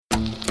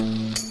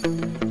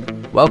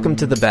Welcome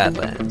to the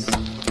Badlands,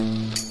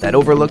 that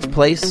overlooked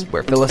place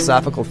where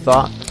philosophical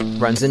thought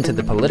runs into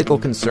the political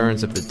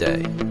concerns of the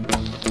day.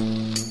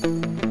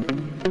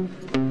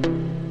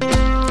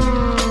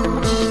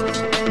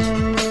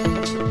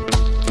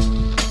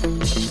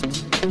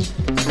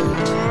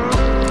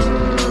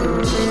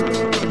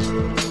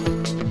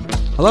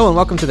 Hello and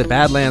welcome to the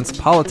Badlands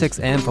Politics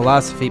and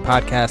Philosophy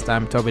Podcast.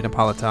 I'm Toby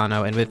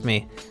Napoletano, and with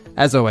me,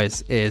 as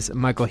always, is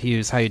Michael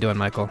Hughes. How you doing,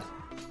 Michael?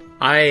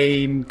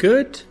 I'm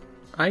good,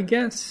 I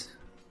guess.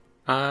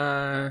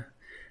 Okay,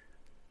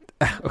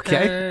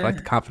 I like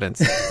the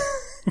confidence.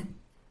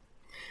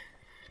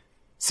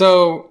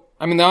 So,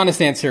 the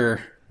honest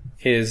answer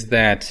is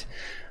that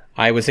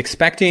I was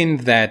expecting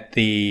that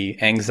the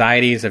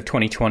anxieties of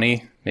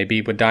 2020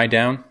 maybe would die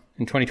down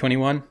in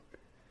 2021,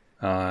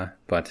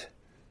 but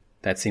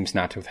that seems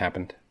not to have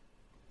happened.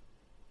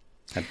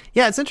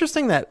 Yeah, it's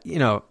interesting that,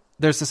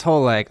 there's this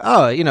whole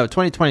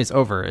 2020 is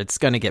over. It's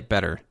going to get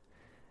better.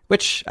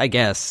 Which, I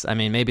guess,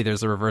 maybe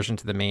there's a reversion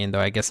to the mean, though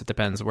I guess it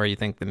depends where you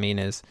think the mean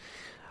is.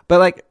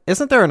 But,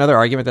 isn't there another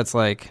argument that's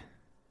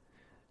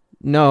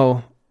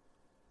no,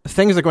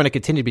 things are going to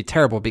continue to be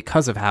terrible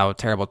because of how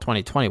terrible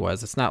 2020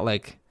 was. It's not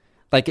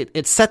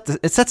it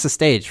sets the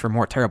stage for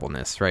more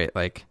terribleness, right?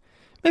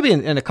 Maybe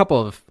in a couple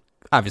of,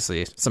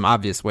 obviously, some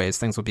obvious ways,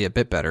 things will be a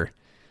bit better.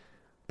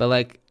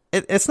 But,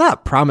 it's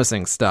not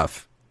promising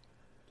stuff.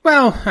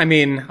 Well,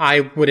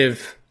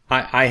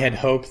 I had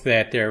hoped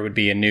that there would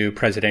be a new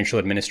presidential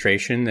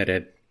administration that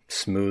had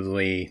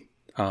smoothly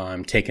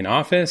taken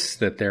office,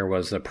 that there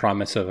was a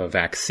promise of a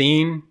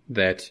vaccine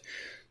that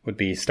would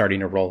be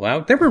starting to roll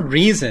out. There were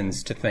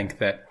reasons to think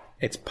that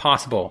it's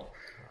possible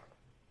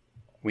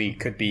we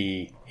could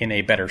be in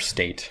a better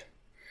state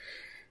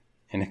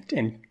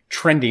and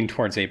trending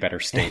towards a better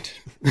state.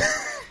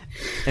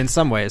 In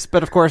some ways.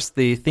 But of course,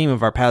 the theme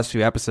of our past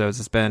few episodes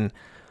has been,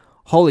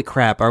 holy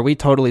crap, are we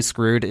totally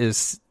screwed?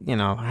 Is,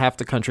 half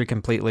the country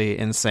completely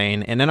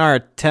insane? And in our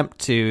attempt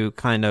to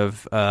kind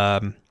of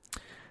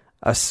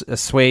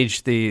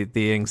assuage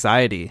the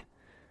anxiety,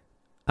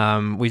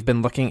 we've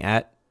been looking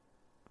at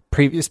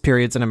previous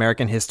periods in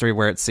American history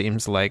where it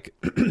seems like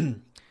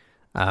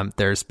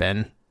there's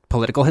been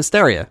political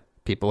hysteria.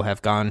 People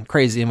have gone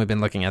crazy, and we've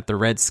been looking at the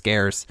Red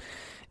Scares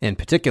in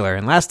particular.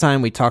 And last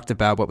time we talked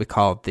about what we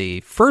called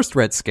the first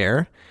Red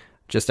Scare,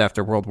 just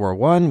after World War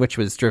I, which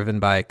was driven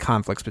by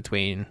conflicts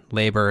between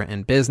labor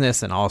and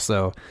business, and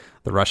also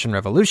the Russian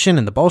Revolution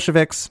and the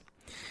Bolsheviks.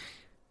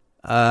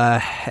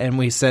 And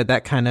we said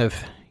that kind of,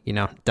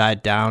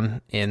 died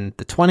down in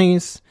the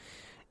 20s.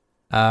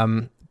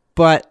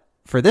 But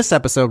for this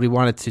episode, we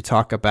wanted to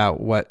talk about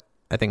what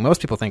I think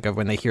most people think of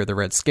when they hear the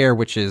Red Scare,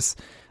 which is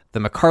the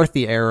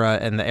McCarthy era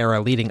and the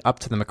era leading up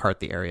to the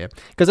McCarthy era.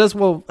 Because as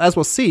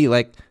we'll see,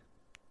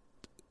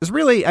 there's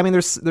really,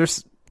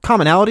 there's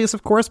commonalities,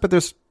 of course, but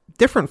there's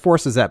different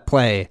forces at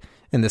play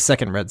in the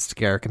second Red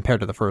Scare compared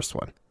to the first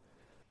one.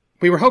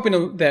 We were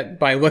hoping that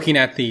by looking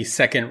at the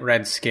second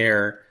Red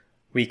Scare,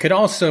 we could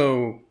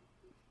also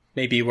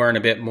maybe learn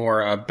a bit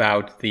more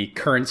about the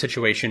current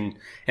situation,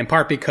 in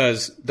part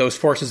because those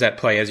forces at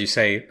play, as you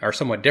say, are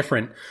somewhat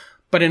different.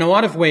 But in a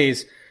lot of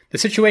ways, the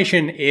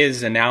situation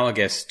is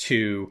analogous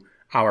to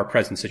our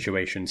present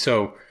situation.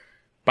 So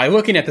by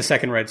looking at the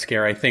second Red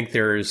Scare, I think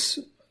there's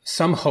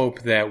some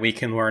hope that we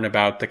can learn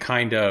about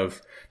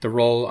the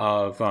role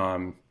of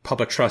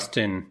public trust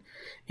in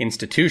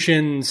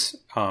institutions,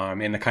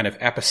 and the kind of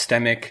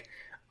epistemic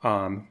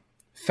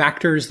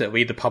factors that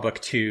lead the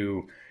public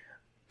to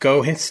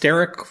go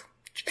hysterical,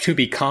 to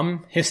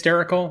become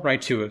hysterical,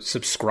 right? To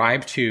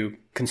subscribe to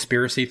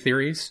conspiracy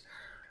theories.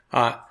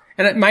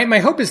 And my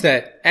hope is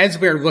that as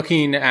we're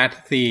looking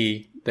at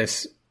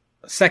this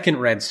second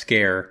Red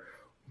Scare,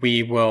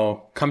 we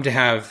will come to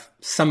have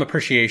some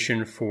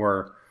appreciation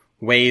for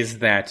ways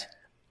that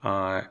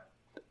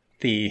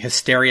the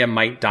hysteria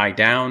might die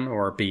down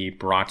or be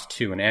brought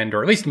to an end,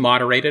 or at least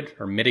moderated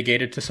or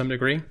mitigated to some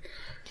degree.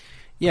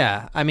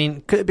 Yeah,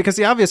 because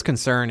the obvious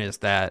concern is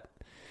that,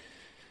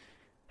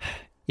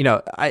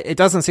 it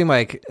doesn't seem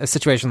like a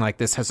situation like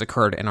this has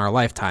occurred in our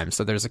lifetime.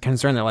 So there's a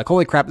concern that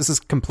holy crap, this is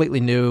completely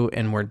new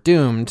and we're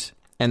doomed.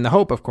 And the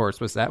hope, of course,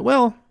 was that,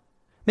 well,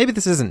 maybe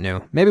this isn't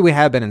new. Maybe we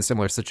have been in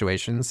similar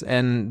situations,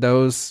 and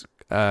those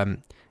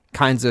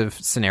kinds of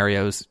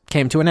scenarios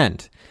came to an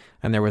end,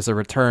 and there was a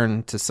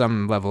return to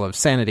some level of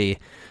sanity,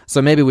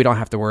 so maybe we don't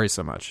have to worry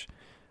so much.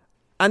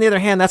 On the other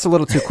hand, that's a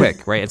little too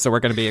quick, right? And so we're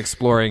going to be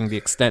exploring the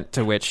extent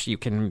to which you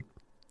can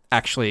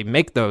actually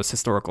make those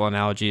historical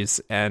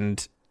analogies,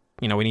 and,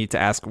 we need to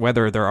ask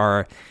whether there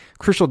are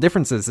crucial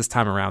differences this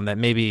time around that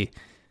maybe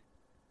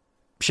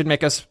should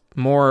make us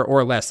more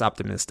or less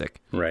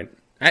optimistic. Right.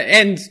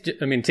 And,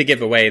 to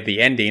give away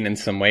the ending in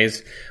some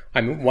ways,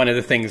 one of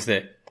the things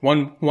that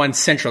one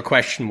central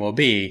question will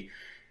be,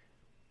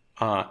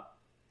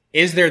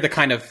 is there the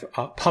kind of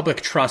public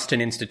trust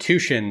in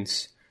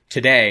institutions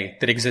today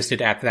that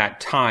existed at that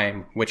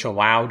time, which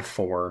allowed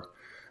for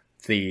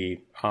the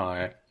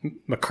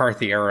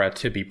McCarthy era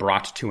to be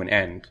brought to an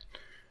end?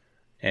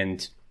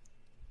 And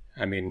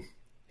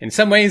in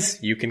some ways,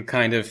 you can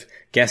kind of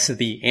guess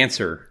the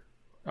answer.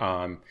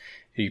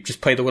 You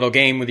just play the little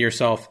game with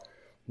yourself.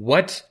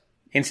 What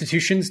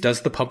institutions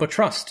does the public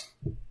trust?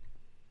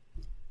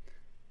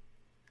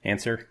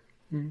 Answer.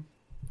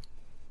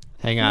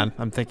 Hang on.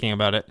 I'm thinking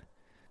about it.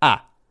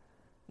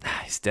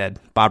 He's dead.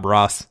 Bob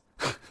Ross.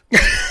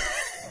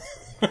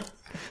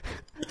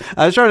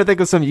 I was trying to think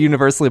of some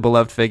universally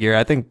beloved figure.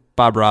 I think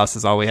Bob Ross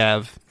is all we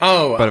have.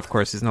 Oh. But of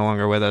course, he's no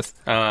longer with us.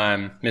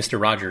 Mr.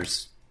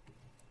 Rogers.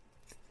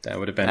 That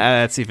would have been...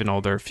 That's even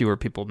older. Fewer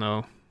people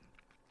know.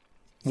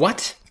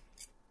 What?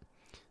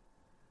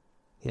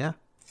 Yeah.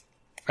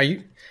 What are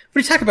you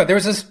talking about?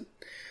 There's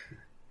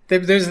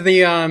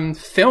the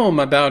film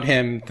about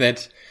him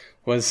that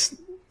was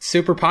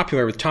super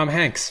popular with Tom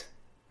Hanks.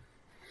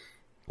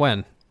 When?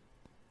 A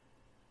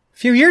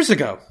few years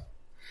ago.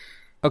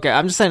 Okay,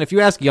 I'm just saying, if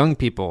you ask young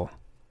people,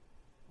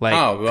 like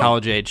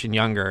college age and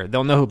younger,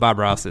 they'll know who Bob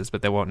Ross is,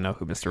 but they won't know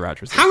who Mr.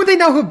 Rogers is. How would they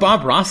know who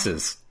Bob Ross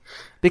is?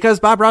 Because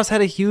Bob Ross had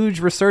a huge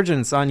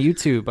resurgence on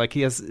YouTube. Like,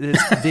 his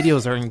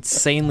videos are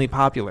insanely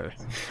popular.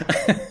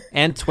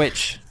 And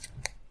Twitch.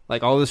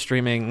 Like, all the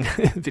streaming,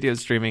 video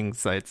streaming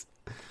sites.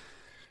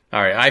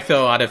 All right, I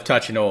feel out of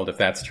touch and old, if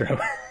that's true.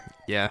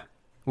 Yeah.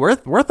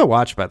 Worth a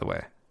watch, by the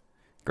way.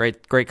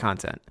 Great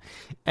content.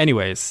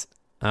 Anyways.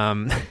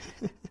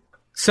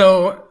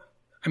 So,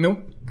 I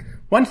mean,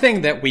 one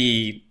thing that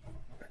we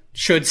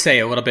should say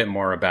a little bit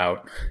more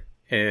about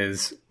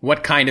is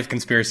what kind of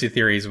conspiracy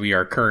theories we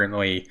are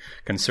currently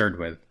concerned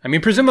with. I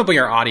mean, presumably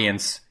our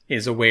audience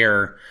is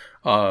aware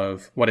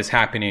of what is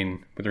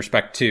happening with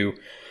respect to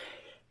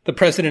the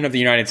President of the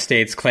United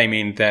States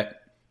claiming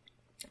that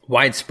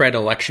widespread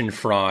election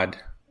fraud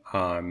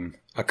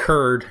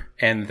occurred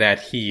and that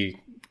he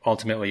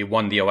ultimately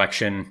won the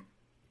election,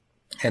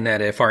 and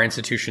that if our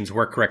institutions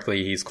work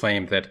correctly, he's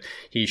claimed that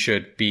he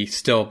should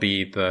still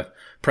be the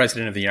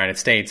President of the United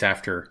States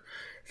for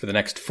the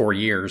next 4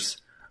 years.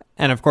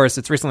 And of course,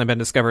 it's recently been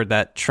discovered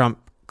that Trump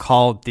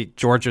called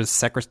Georgia's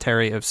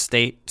Secretary of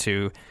State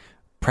to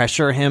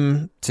pressure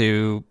him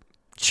to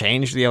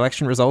change the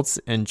election results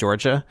in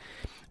Georgia,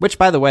 which,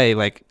 by the way,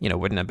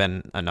 wouldn't have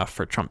been enough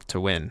for Trump to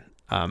win.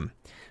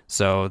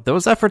 So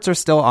those efforts are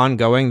still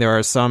ongoing. There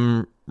are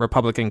some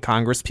Republican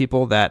Congress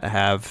people that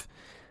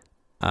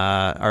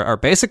are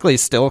basically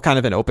still kind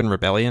of in open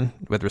rebellion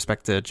with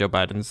respect to Joe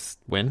Biden's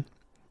win.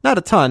 Not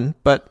a ton,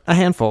 but a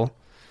handful.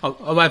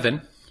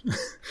 11.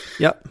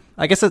 Yep.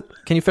 I guess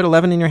can you fit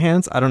 11 in your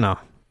hands? I don't know.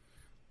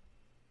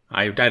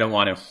 I don't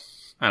want to.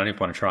 I don't even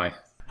want to try.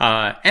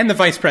 And the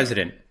vice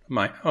president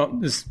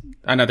is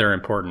another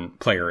important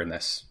player in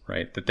this,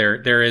 right? That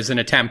there is an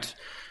attempt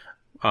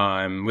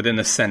within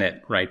the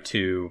Senate, right,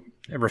 to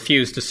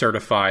refuse to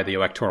certify the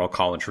Electoral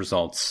College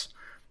results,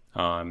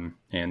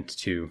 and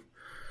to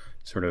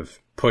sort of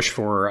push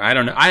for, I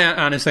don't know. I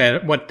honestly,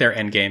 what their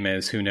end game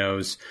is, who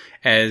knows?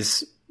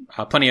 As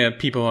plenty of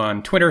people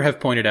on Twitter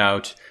have pointed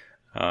out,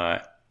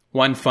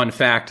 one fun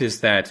fact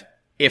is that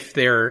if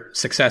they're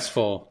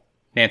successful,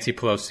 Nancy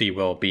Pelosi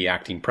will be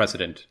acting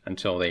president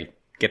until they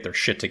get their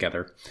shit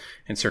together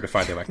and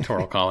certify the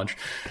Electoral College.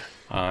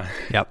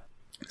 Yep.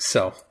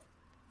 So,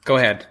 go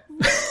ahead.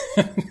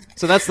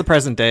 So that's the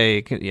present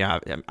day. Yeah,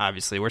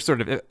 obviously, we're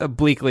sort of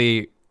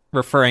obliquely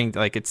referring to,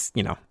 like, it's,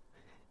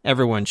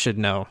 everyone should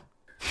know.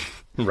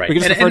 Right. We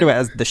can just refer to it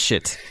as the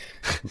shit.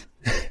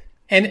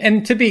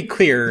 And to be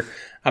clear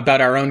about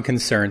our own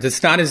concerns,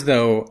 it's not as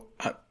though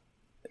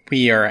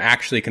we are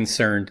actually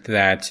concerned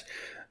that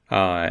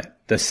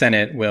the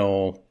Senate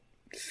will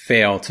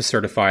fail to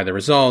certify the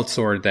results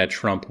or that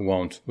Trump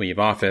won't leave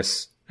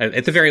office.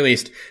 At the very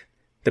least,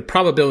 the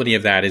probability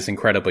of that is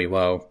incredibly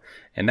low,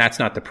 and that's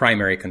not the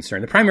primary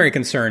concern. The primary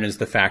concern is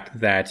the fact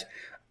that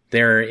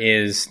there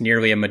is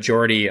nearly a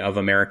majority of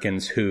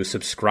Americans who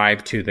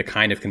subscribe to the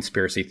kind of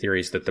conspiracy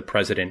theories that the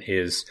president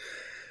is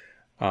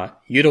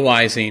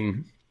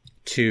utilizing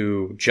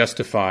to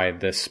justify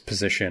this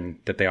position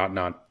that they ought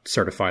not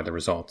certify the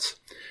results.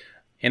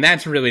 And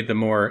that's really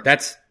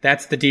that's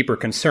the deeper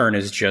concern,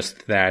 is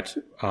just that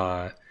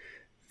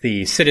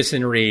the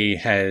citizenry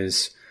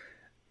has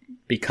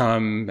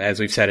become, as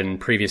we've said in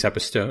previous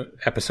episodes,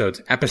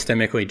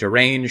 epistemically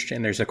deranged,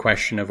 and there's a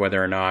question of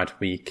whether or not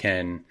we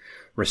can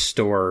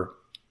restore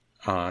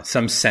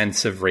some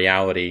sense of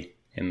reality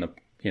in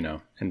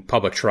in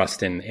public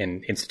trust in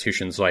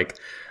institutions like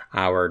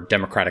our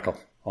democratic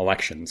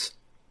elections.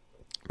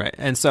 Right.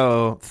 And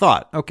so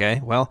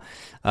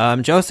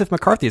Joseph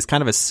McCarthy is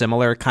kind of a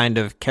similar kind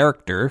of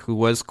character who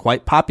was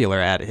quite popular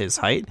at his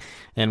height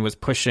and was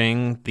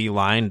pushing the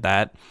line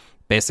that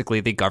basically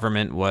the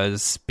government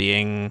was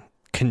being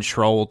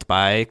controlled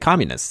by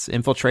communists,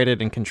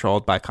 infiltrated and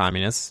controlled by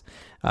communists.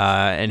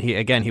 And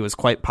he was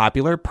quite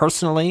popular.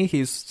 Personally,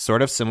 he's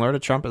sort of similar to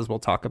Trump, as we'll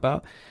talk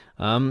about.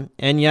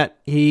 And yet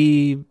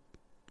he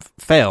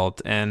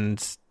failed, and,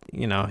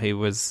 he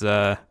was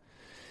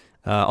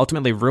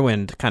ultimately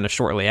ruined kind of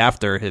shortly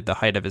after the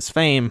height of his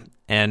fame,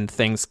 and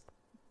things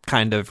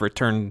kind of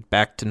returned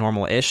back to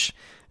normal-ish.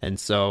 And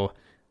so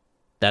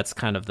that's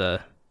kind of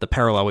the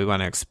parallel we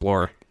want to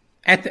explore.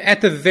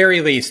 At the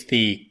very least,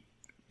 the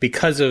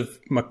because of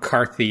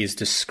McCarthy's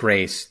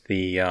disgrace,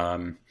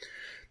 the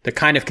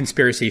kind of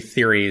conspiracy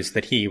theories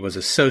that he was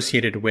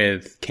associated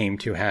with came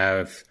to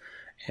have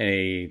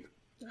a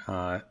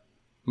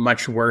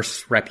much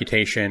worse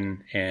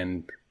reputation,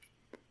 and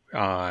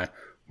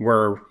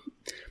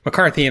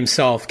McCarthy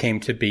himself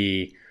came to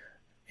be,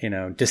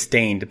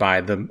 disdained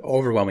by the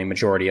overwhelming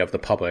majority of the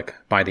public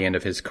by the end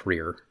of his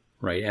career,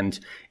 right? And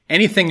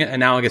anything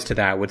analogous to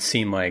that would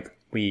seem like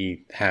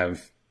we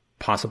have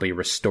possibly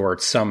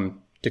restored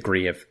some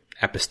degree of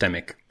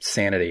epistemic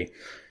sanity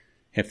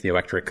if the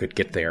electorate could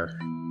get there.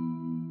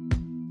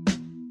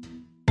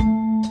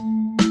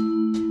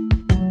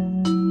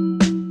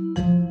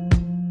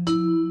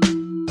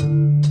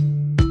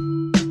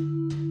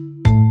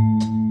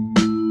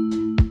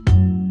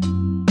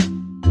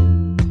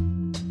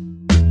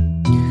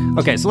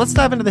 Okay, so let's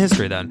dive into the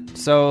history then.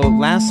 So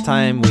last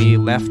time we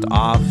left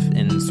off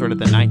in sort of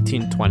the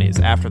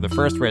 1920s after the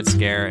first Red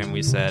Scare, and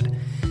we said,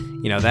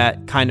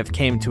 that kind of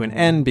came to an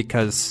end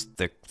because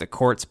the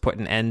courts put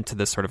an end to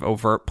this sort of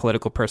overt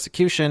political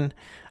persecution.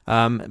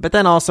 But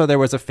then also there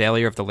was a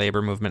failure of the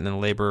labor movement, and the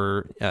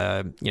labor,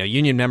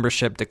 union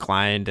membership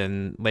declined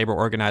and labor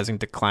organizing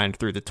declined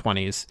through the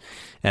 20s.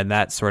 And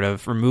that sort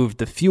of removed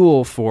the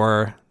fuel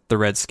for the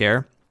Red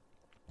Scare.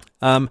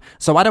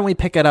 So why don't we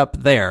pick it up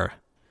there?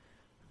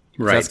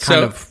 Right. That's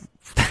kind of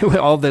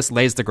all this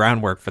lays the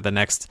groundwork for the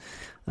next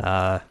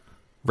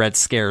Red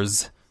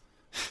Scares.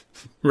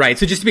 Right.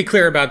 So just to be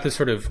clear about the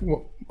sort of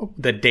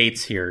the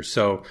dates here.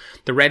 So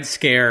the Red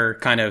Scare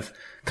kind of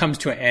comes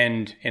to an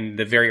end in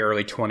the very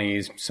early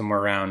 20s, somewhere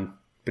around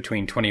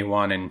between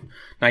 1921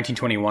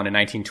 and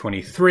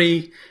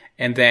 1923.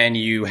 And then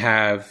you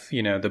have,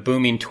 the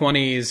booming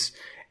 20s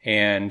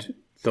and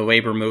the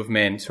labor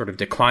movement sort of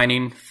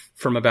declining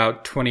from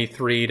about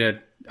 23 to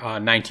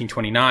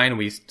 1929.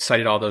 We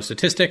cited all those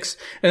statistics.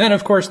 And then,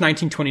 of course,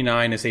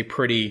 1929 is a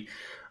pretty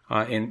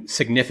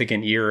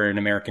significant year in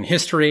American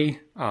history.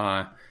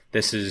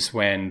 This is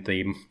when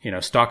the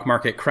stock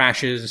market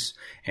crashes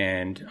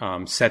and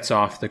sets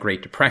off the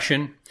Great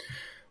Depression,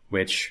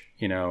 which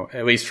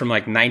at least from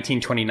like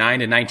 1929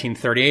 to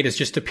 1938 is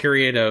just a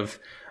period of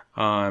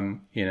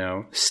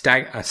a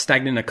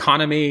stagnant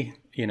economy,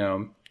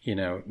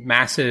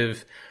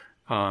 massive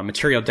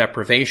material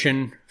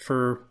deprivation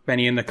for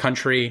many in the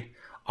country.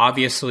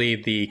 Obviously,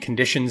 the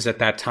conditions at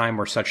that time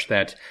were such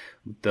that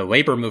the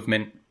labor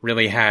movement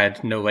really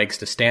had no legs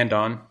to stand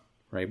on,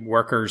 right?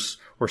 Workers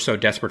were so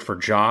desperate for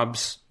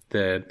jobs.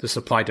 The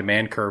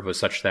supply-demand curve was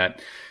such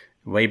that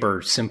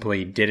labor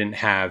simply didn't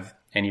have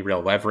any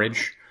real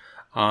leverage.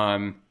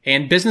 And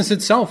business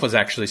itself was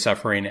actually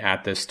suffering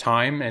at this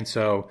time. And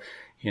so,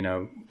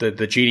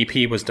 the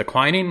GDP was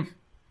declining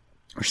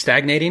or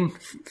stagnating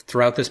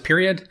throughout this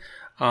period.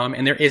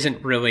 And there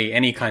isn't really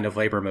any kind of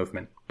labor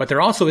movement. But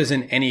there also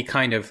isn't any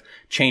kind of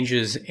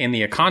changes in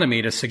the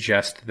economy to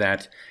suggest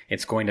that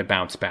it's going to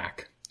bounce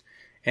back.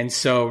 And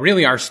so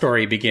really our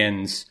story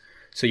begins,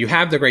 so you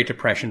have the Great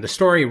Depression. The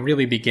story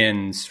really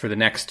begins for the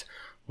next,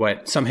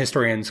 what some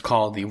historians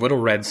call the Little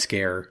Red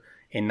Scare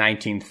in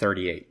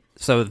 1938.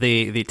 So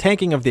the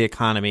tanking of the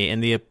economy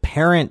and the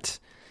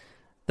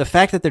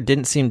fact that there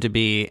didn't seem to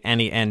be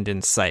any end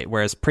in sight,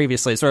 whereas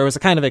previously, so it was a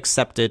kind of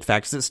accepted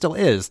fact, as it still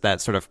is,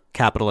 that sort of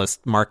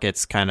capitalist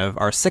markets kind of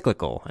are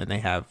cyclical and they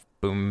have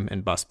boom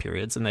and bust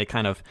periods, and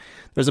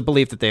there's a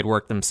belief that they'd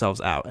work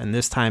themselves out. And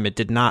this time it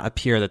did not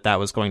appear that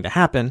was going to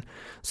happen.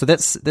 So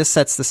this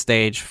sets the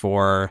stage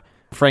for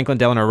Franklin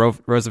Delano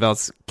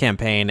Roosevelt's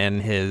campaign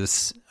and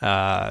his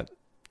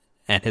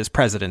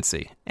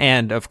presidency.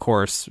 And of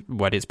course,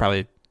 what is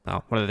probably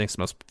one of the things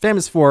most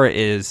famous for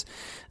is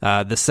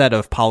the set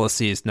of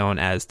policies known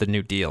as the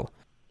New Deal.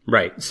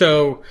 Right.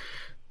 So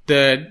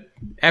the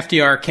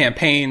FDR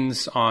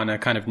campaigns on a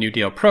kind of New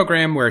Deal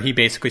program where he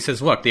basically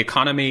says, look, the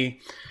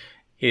economy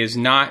is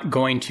not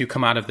going to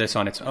come out of this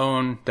on its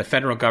own. The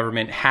federal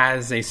government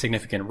has a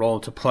significant role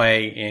to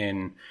play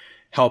in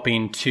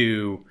helping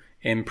to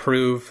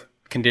improve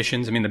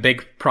conditions. I mean, the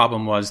big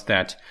problem was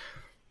that,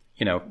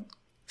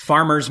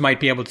 farmers might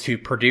be able to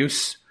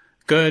produce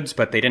goods,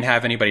 but they didn't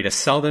have anybody to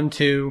sell them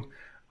to.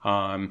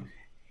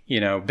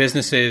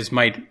 Businesses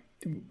might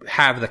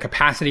have the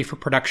capacity for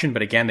production,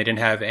 but again, they didn't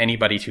have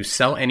anybody to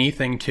sell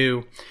anything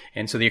to.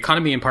 And so the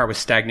economy in part was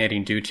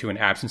stagnating due to an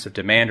absence of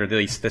demand, or at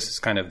least this is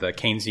kind of the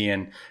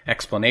Keynesian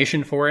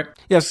explanation for it.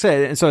 Yeah,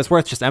 so it's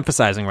worth just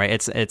emphasizing, right?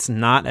 It's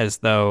not as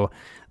though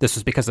this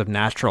was because of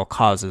natural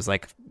causes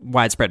like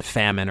widespread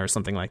famine or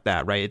something like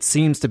that, right? It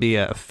seems to be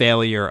a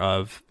failure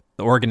of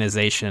the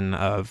organization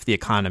of the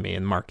economy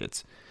and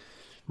markets.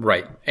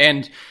 Right.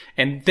 And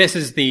this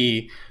is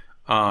the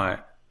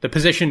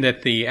position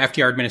that the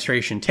FDR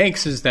administration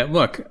takes is that,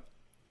 look,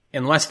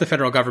 unless the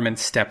federal government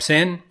steps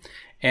in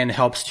and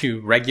helps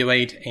to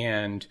regulate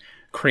and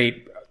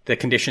create the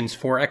conditions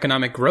for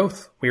economic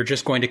growth, we are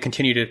just going to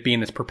continue to be in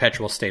this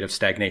perpetual state of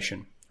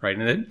stagnation, right?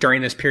 And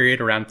during this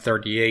period, around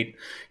 38,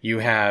 you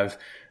have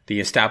the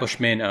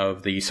establishment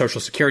of the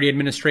Social Security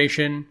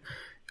Administration.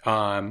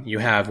 You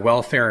have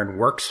welfare and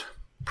works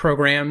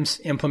programs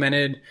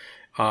implemented.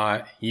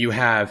 You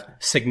have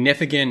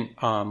significant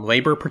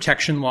labor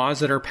protection laws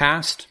that are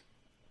passed.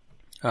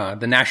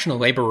 The National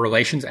Labor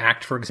Relations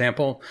Act, for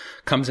example,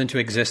 comes into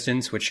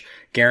existence, which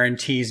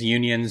guarantees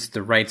unions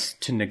the rights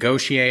to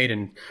negotiate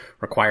and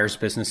requires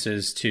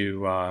businesses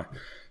to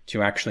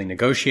actually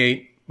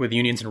negotiate with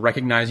unions and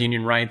recognize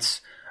union rights.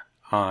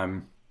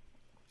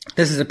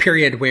 This is a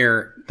period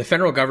where the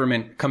federal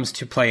government comes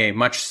to play a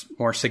much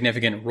more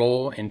significant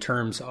role in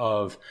terms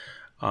of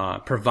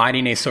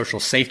providing a social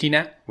safety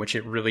net, which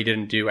it really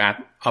didn't do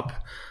up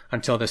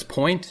until this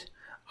point,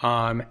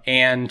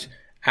 and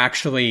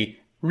actually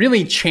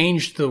really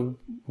changed the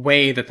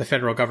way that the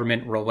federal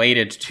government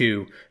related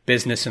to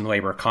business and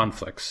labor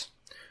conflicts.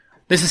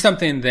 This is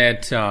something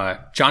that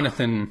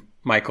Jonathan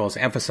Michaels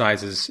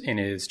emphasizes in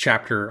his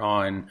chapter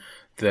on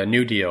the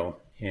New Deal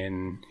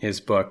in his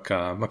book,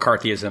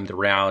 McCarthyism, The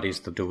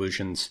Realities, the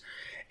Delusions.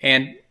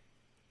 And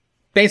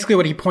basically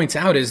what he points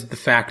out is the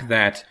fact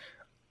that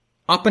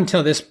up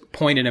until this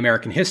point in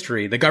American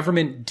history, the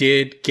government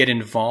did get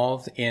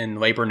involved in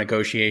labor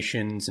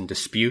negotiations and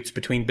disputes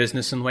between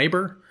business and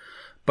labor,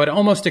 but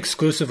almost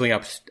exclusively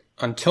up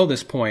until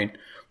this point,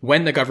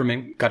 when the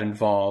government got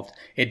involved,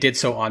 it did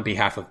so on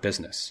behalf of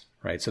business,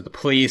 right? So the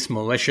police,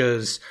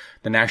 militias,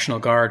 the National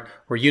Guard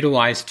were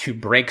utilized to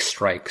break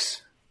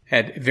strikes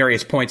at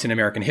various points in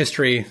American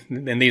history.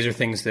 And these are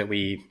things that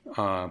we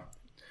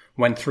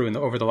went through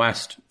over the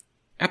last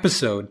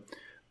episode.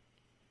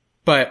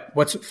 But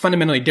what's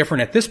fundamentally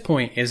different at this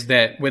point is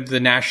that with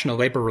the National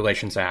Labor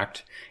Relations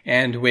Act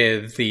and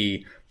with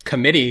the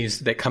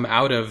committees that come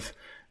out of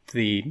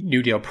the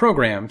New Deal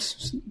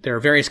programs, there are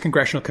various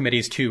congressional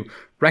committees to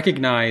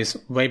recognize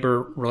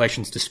labor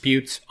relations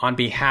disputes on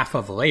behalf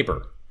of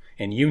labor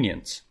and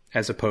unions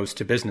as opposed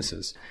to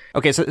businesses.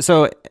 Okay,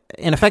 so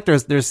in effect,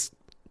 there's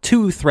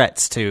two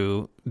threats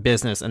to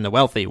business and the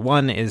wealthy.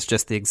 One is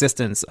just the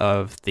existence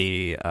of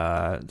the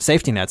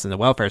safety nets in the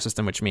welfare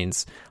system, which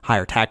means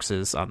higher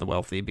taxes on the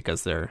wealthy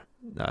because they're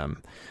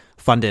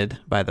funded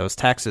by those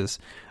taxes.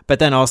 But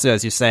then also,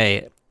 as you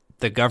say,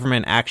 the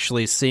government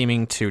actually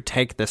seeming to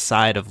take the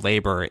side of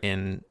labor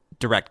in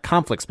direct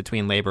conflicts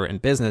between labor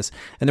and business.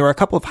 And there were a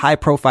couple of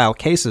high-profile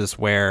cases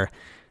where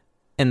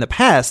in the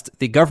past,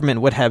 the government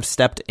would have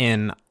stepped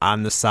in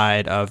on the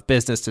side of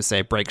business to,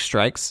 say, break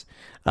strikes.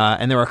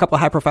 And there were a couple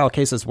of high-profile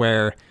cases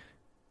where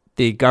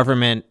the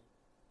government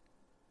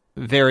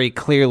very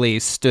clearly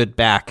stood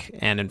back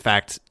and, in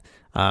fact,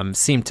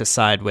 seemed to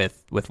side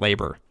with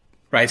labor.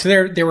 Right.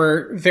 So there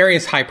were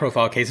various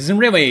high-profile cases, and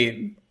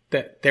really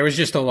there was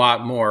just a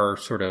lot more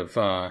sort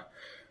of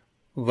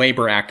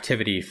labor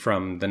activity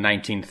from the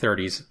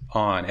 1930s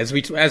on. As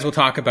we'll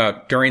talk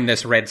about during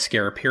this Red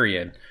Scare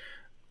period,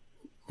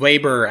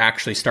 labor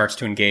actually starts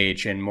to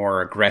engage in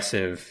more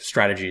aggressive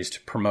strategies to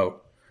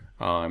promote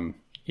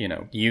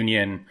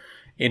union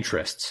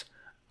interests.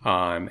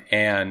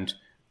 And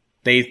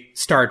they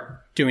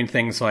start doing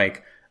things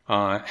like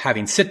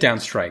having sit-down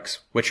strikes,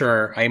 which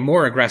are a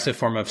more aggressive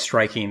form of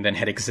striking than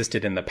had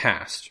existed in the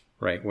past,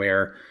 right?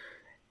 Where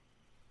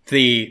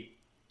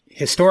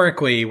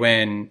historically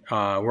when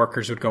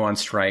workers would go on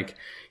strike,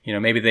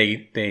 maybe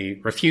they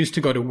refuse to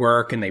go to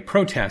work and they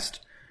protest,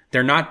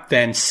 they're not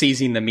then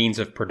seizing the means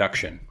of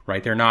production,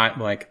 right? They're not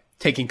like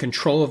taking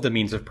control of the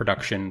means of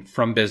production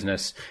from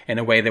business in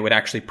a way that would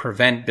actually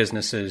prevent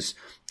businesses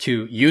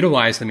to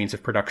utilize the means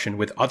of production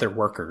with other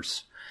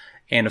workers.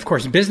 And of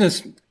course,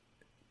 business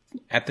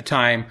at the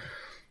time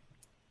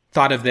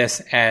thought of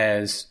this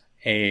as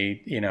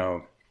a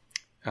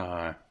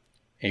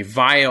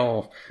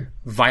vile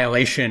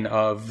violation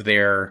of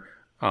their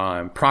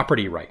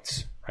property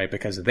rights, right?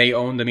 Because they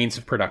owned the means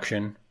of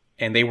production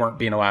and they weren't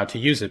being allowed to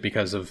use it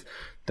because of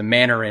the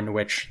manner in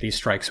which these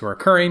strikes were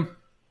occurring.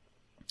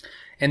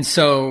 And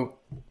so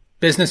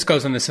business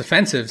goes on this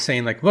offensive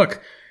saying like,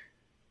 look,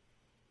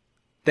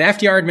 the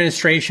FDR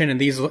administration and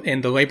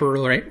the Labor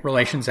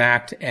Relations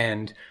Act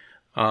and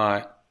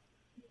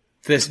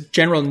this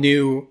general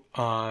new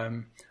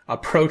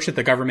approach that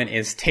the government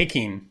is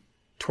taking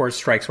towards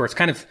strikes, where it's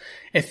kind of,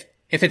 if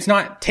it's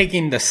not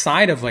taking the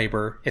side of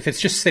labor, if it's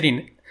just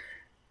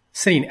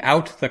sitting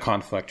out the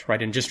conflict,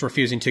 right, and just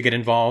refusing to get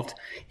involved,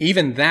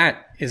 even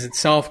that is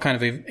itself kind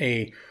of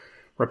a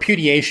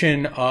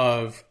repudiation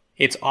of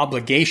its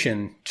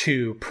obligation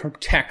to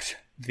protect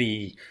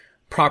the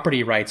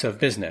property rights of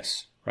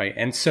business, right?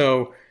 And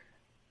so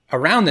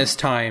around this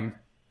time,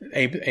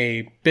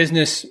 a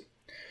business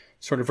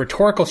sort of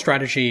rhetorical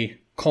strategy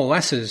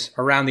coalesces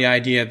around the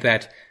idea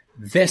that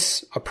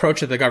this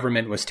approach that the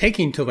government was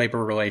taking to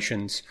labor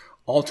relations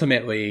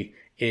ultimately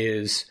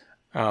is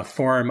a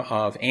form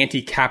of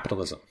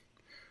anti-capitalism,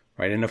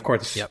 right? And of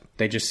course,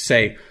 They just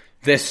say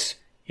this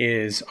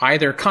is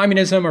either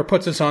communism or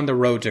puts us on the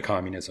road to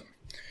communism.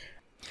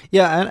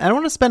 Yeah, and I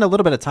want to spend a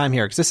little bit of time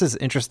here because this is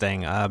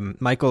interesting.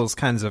 Michaels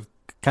kind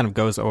of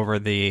goes over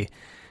the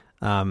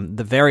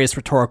various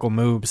rhetorical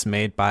moves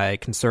made by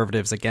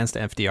conservatives against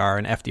FDR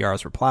and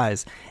FDR's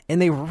replies,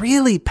 and they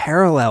really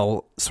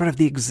parallel sort of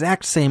the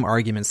exact same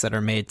arguments that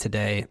are made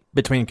today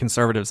between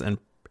conservatives and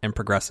and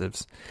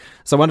progressives.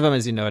 So one of them,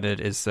 as you noted,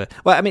 is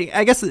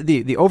I guess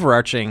the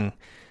overarching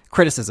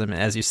criticism,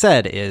 as you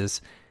said,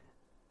 is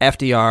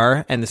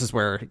FDR, and this is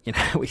where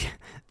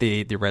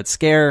the Red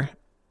Scare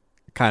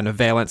kind of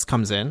valence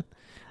comes in,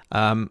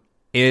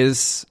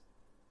 is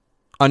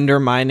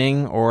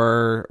undermining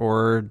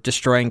or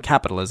destroying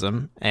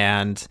capitalism,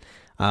 and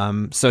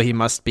so he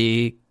must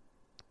be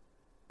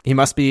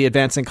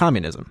advancing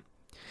communism.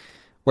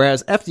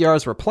 Whereas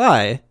FDR's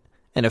reply,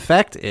 in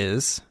effect,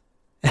 is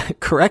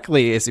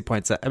correctly, as he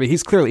points out. I mean,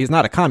 he's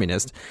not a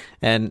communist,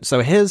 and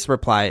so his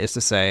reply is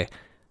to say,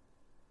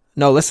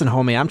 "No, listen,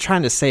 homie, I'm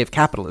trying to save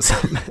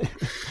capitalism."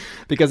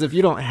 Because if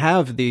you don't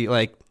have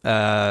the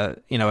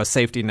a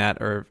safety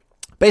net, or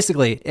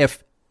basically,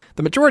 if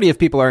the majority of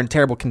people are in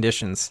terrible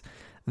conditions,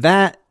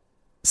 that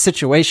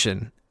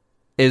situation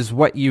is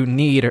what you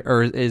need,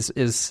 or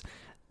is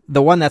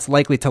the one that's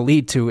likely to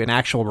lead to an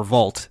actual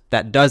revolt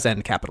that does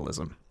end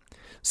capitalism.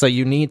 So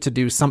you need to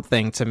do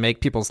something to make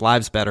people's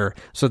lives better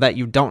so that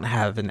you don't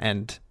have an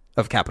end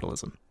of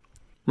capitalism.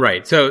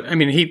 Right. So, I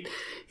mean,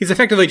 he's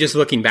effectively just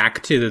looking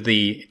back to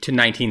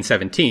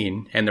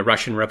 1917 and the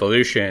Russian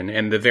Revolution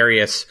and the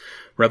various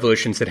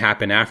revolutions that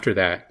happened after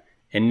that,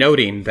 and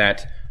noting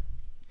that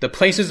the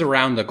places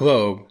around the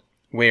globe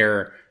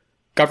where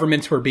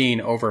governments were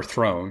being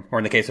overthrown, or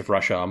in the case of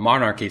Russia,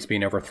 monarchies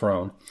being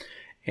overthrown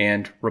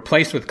and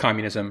replaced with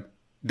communism,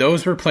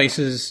 those were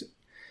places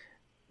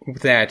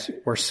that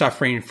were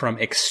suffering from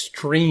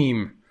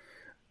extreme,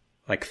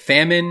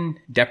 famine,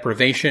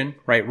 deprivation,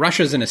 right?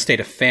 Russia's in a state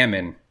of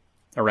famine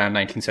around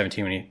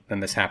 1917 when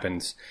this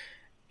happens.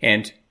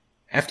 And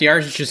FDR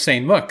is just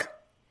saying, look,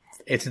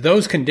 it's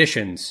those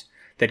conditions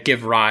that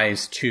give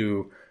rise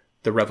to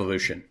the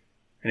revolution.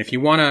 And if you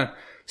want to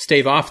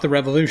stave off the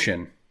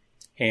revolution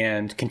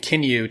and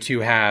continue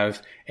to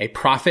have a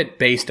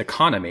profit-based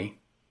economy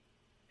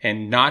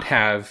and not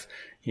have,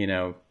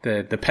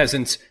 the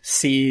peasants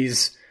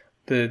seize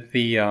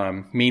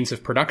the means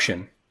of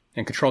production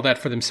and control that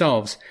for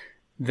themselves,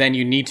 then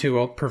you need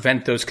to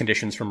prevent those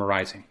conditions from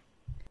arising.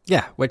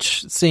 Yeah,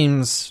 which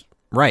seems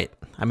right.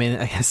 I mean,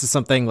 I guess it's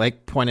something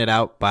pointed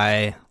out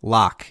by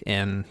Locke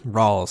and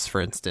Rawls,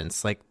 for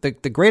instance.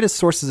 The greatest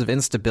sources of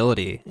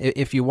instability,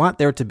 if you want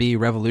there to be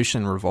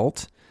revolution and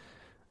revolt,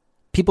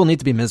 people need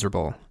to be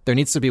miserable. There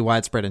needs to be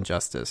widespread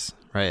injustice,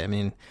 right? I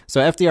mean,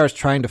 so FDR is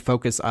trying to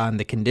focus on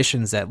the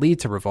conditions that lead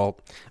to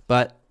revolt,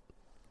 but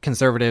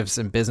conservatives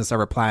in business are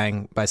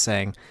replying by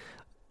saying,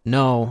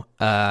 no,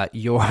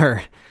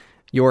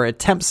 your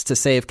attempts to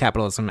save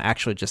capitalism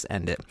actually just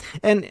end it.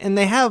 And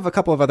they have a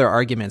couple of other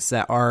arguments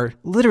that are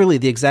literally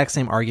the exact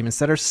same arguments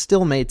that are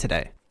still made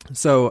today.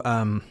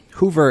 So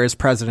Hoover is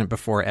president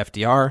before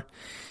FDR,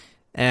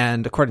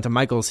 and according to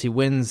Michaels,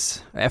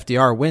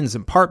 FDR wins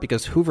in part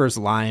because Hoover's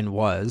line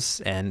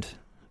was, and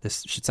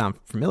this should sound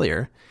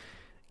familiar,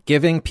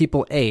 giving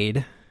people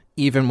aid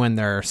even when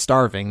they're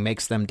starving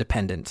makes them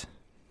dependent.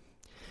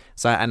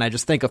 So, and I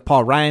just think of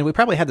Paul Ryan. We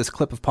probably had this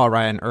clip of Paul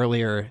Ryan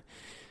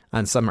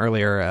on some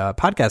earlier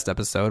podcast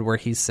episode where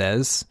he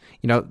says,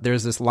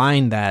 there's this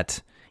line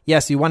that,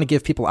 yes, you want to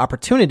give people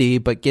opportunity,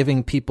 but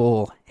giving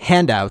people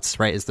handouts,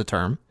 right, is the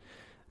term,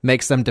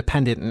 makes them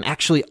dependent and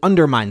actually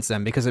undermines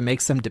them because it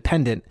makes them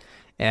dependent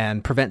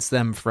and prevents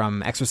them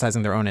from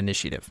exercising their own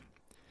initiative,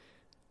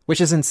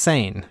 which is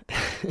insane.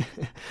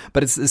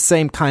 But it's the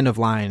same kind of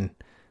line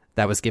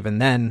that was given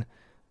then,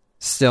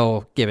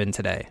 still given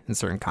today in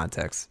certain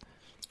contexts.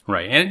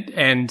 Right.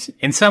 And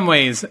in some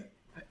ways,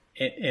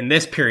 in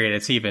this period,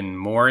 it's even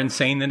more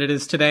insane than it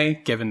is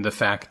today, given the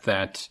fact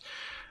that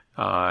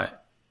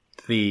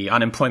the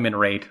unemployment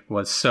rate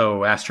was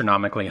so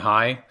astronomically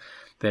high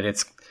that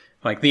it's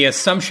the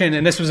assumption,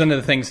 and this was one of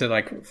the things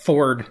that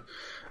Ford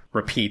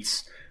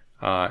repeats,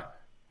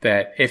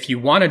 that if you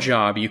want a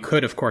job, you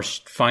could, of course,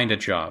 find a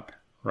job,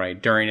 right,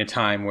 during a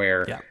time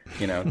where,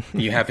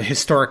 you have a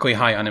historically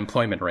high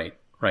unemployment rate,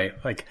 right?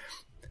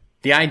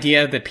 The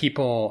idea that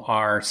people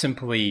are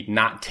simply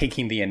not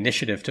taking the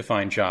initiative to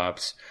find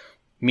jobs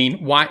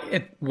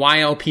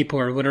while people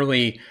are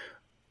literally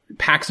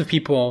packs of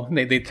people,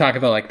 they talk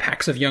about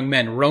packs of young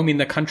men roaming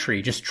the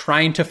country, just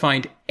trying to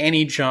find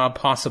any job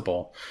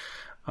possible.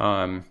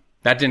 That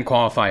didn't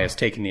qualify as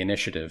taking the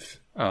initiative.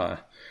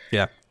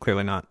 Yeah,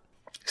 clearly not.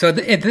 So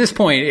at this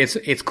point,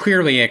 it's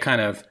clearly a kind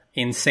of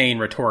insane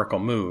rhetorical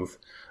move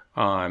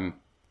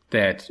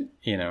that,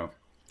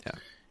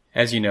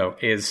 as you know,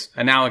 is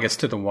analogous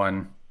to the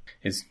one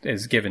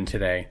is given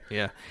today.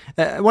 Yeah.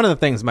 One of the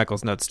things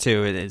Michaels notes,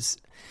 too, is,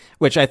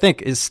 which I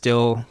think is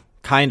still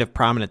kind of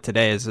prominent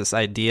today, is this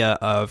idea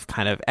of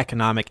kind of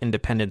economic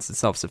independence and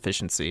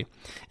self-sufficiency.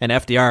 And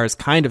FDR is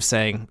kind of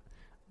saying,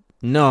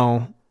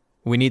 no,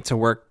 we need to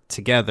work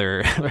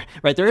together,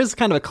 right? There is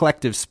kind of a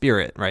collective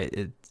spirit, right?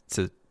 It's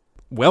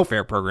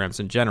welfare programs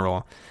in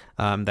general,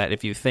 that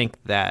if you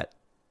think that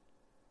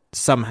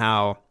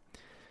somehow,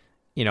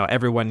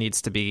 everyone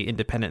needs to be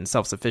independent and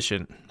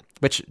self-sufficient,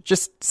 which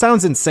just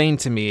sounds insane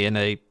to me in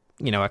a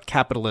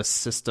capitalist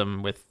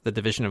system with the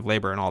division of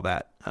labor and all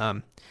that.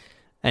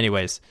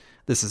 Anyways,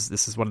 this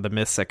is one of the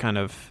myths that kind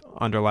of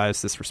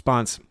underlies this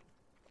response.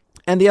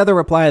 And the other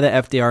reply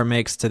that FDR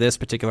makes to this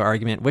particular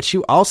argument, which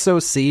you also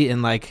see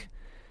in like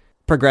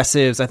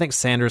progressives, I think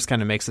Sanders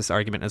kind of makes this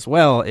argument as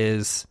well,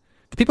 is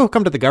the people who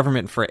come to the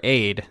government for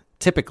aid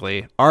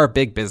typically are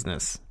big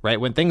business, right?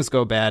 When things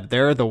go bad,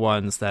 they're the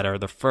ones that are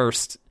the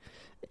first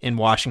in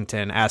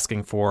Washington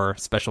asking for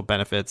special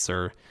benefits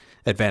or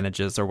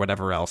advantages or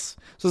whatever else.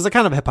 So there's a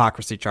kind of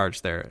hypocrisy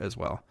charge there as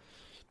well.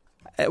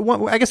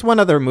 I guess one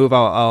other move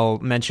I'll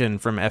mention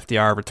from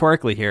FDR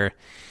rhetorically here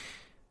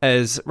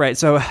is, right,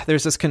 so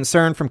there's this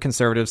concern from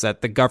conservatives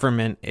that the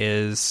government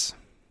is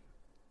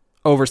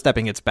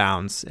overstepping its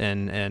bounds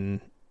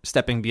and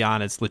stepping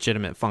beyond its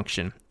legitimate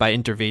function by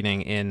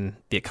intervening in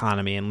the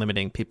economy and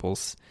limiting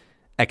people's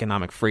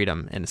economic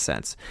freedom in a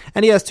sense.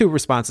 And he has two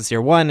responses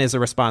here. One is a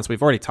response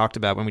we've already talked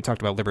about when we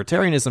talked about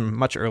libertarianism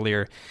much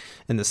earlier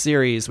in the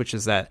series, which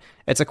is that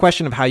it's a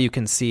question of how you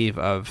conceive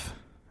of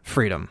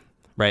freedom,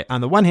 right?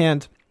 On the one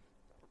hand,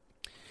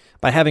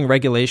 by having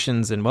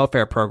regulations and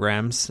welfare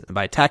programs,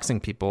 by taxing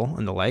people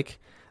and the like,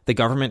 the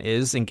government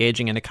is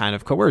engaging in a kind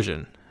of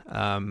coercion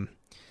and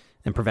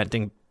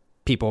preventing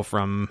people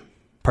from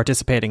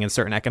participating in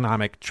certain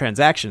economic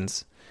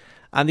transactions.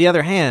 On the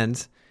other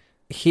hand,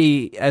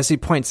 as he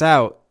points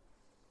out,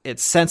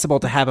 it's sensible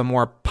to have a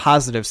more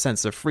positive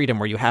sense of freedom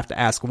where you have to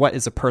ask, what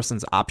is a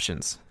person's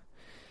options?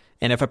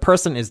 And if a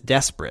person is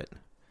desperate,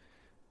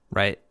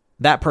 right,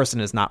 that person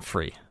is not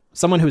free.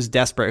 Someone who's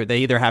desperate, they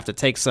either have to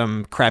take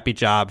some crappy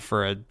job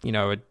for a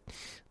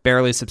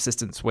barely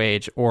subsistence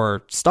wage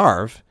or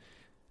starve,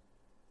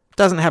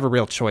 doesn't have a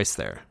real choice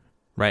there,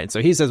 right? And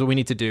so he says what we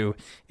need to do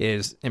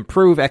is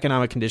improve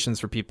economic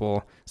conditions for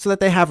people so that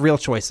they have real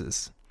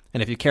choices.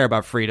 And if you care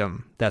about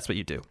freedom, that's what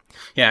you do.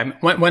 Yeah,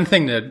 one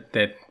thing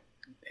that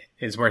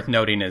is worth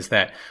noting is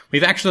that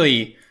we've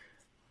actually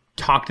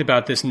talked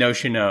about this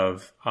notion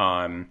of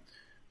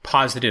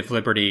positive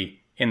liberty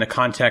in the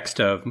context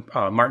of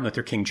Martin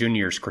Luther King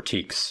Jr.'s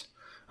critiques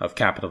of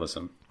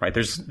capitalism, right?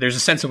 There's a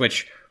sense in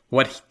which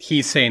what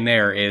he's saying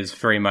there is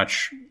very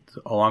much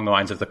along the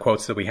lines of the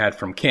quotes that we had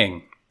from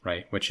King,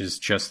 right? Which is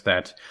just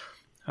that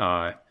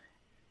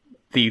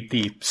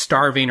the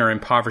starving or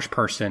impoverished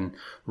person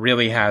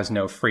really has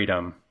no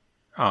freedom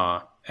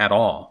at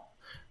all,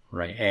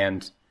 right?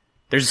 And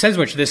there's a sense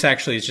in which this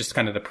actually is just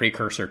kind of the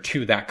precursor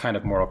to that kind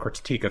of moral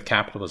critique of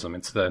capitalism.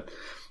 It's the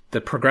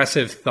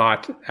progressive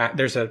thought.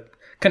 There's a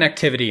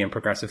connectivity in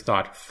progressive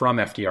thought from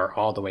FDR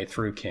all the way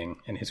through King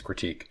and his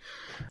critique,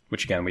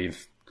 which again,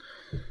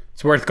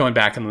 it's worth going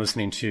back and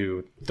listening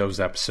to those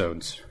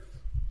episodes.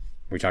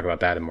 We talk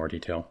about that in more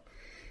detail.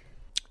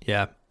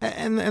 Yeah.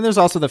 And there's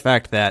also the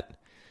fact that,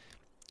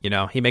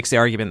 he makes the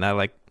argument that,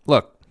 like,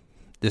 look,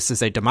 this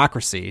is a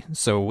democracy,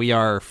 so we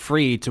are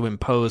free to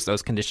impose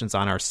those conditions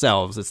on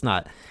ourselves. It's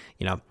not,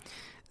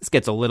 this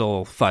gets a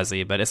little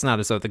fuzzy, but it's not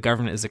as though the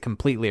government is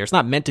it's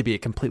not meant to be a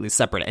completely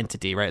separate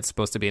entity, right? It's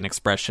supposed to be an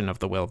expression of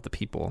the will of the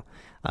people.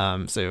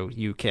 So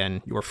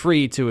you're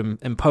free to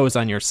impose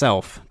on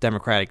yourself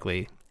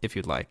democratically if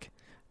you'd like.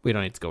 We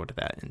don't need to go into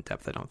that in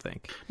depth, I don't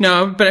think.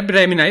 No, but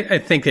I mean, I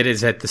think it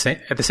is at the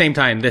same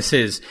time,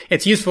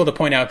 it's useful to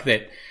point out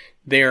that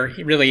there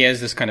really is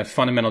this kind of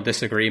fundamental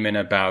disagreement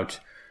about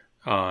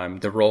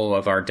the role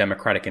of our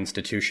democratic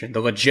institution, the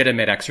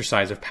legitimate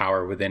exercise of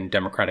power within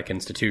democratic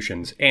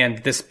institutions. And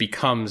this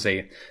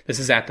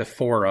is at the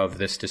fore of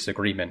this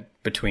disagreement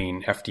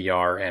between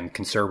FDR and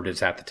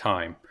conservatives at the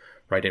time,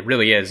 right? It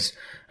really is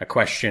a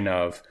question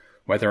of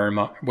whether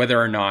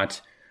or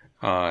not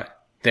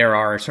there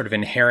are sort of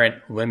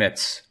inherent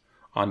limits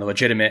on the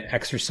legitimate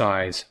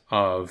exercise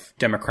of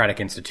democratic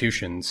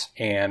institutions.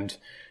 And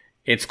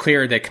it's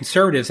clear that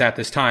conservatives at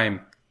this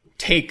time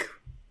take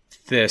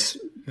this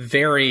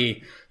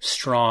very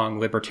strong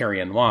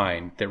libertarian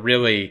line that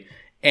really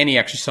any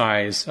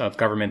exercise of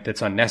government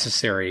that's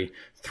unnecessary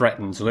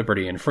threatens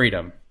liberty and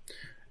freedom,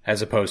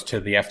 as opposed to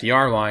the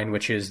FDR line,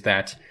 which is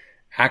that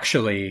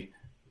actually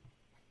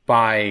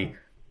by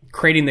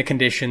creating the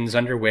conditions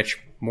under which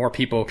more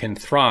people can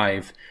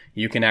thrive,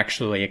 you can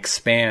actually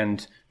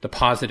expand the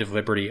positive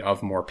liberty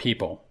of more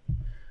people.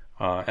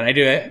 We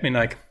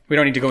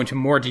don't need to go into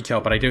more detail,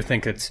 but I do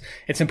think it's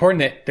important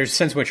that there's a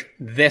sense in which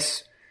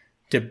this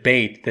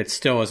debate that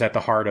still is at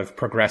the heart of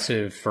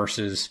progressive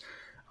versus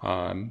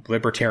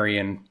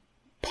libertarian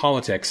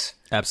politics.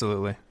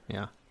 Absolutely,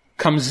 yeah.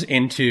 Comes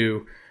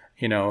into,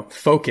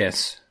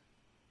 focus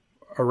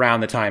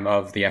around the time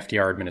of the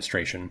FDR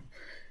administration.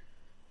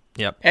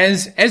 Yep.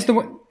 The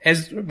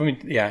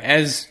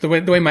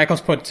way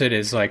Michaels puts it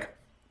is like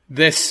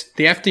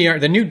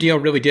the New Deal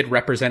really did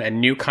represent a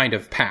new kind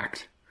of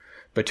pact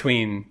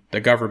between the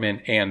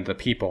government and the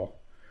people.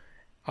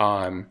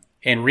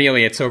 And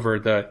really it's over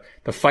the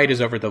fight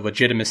is over the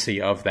legitimacy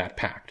of that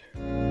pact.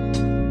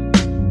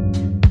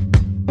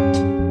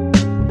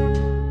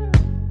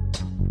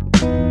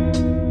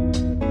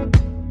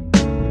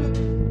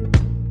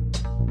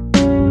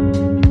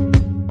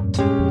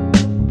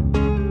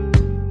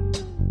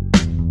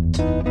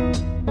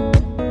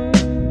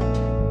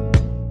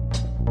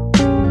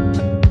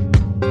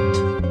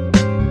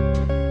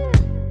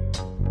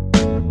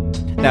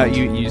 Now, Now,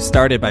 you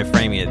started by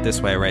framing it this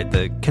way, right?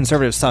 The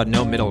conservatives saw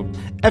no middle.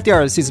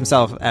 FDR sees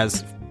himself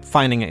as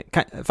finding a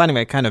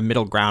kind of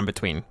middle ground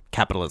between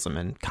capitalism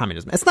and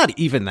communism. It's not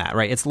even that,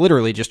 right? It's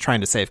literally just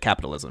trying to save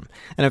capitalism.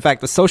 And in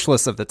fact, the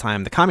socialists of the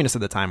time, the communists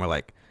of the time, were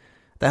like,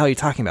 "The hell are you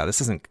talking about?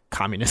 This isn't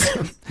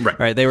communism."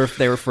 Right? They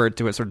referred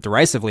to it sort of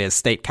derisively as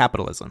state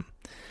capitalism.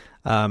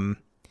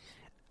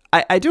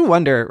 I do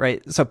wonder,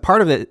 right? So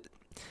part of it,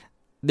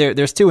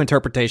 there's two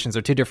interpretations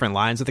or two different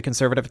lines of the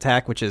conservative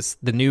attack, which is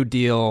the New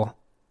Deal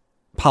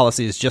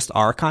policies just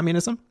are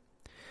communism.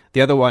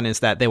 The other one is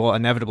that they will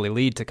inevitably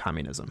lead to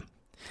communism.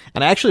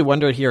 And I actually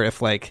wonder here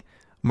if like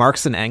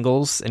Marx and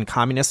Engels and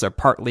communists are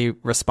partly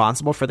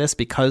responsible for this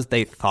because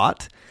they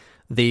thought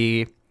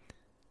the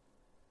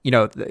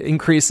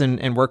increase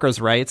in workers'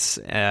 rights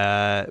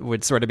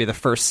would sort of be the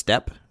first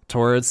step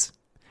towards,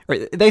 or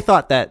they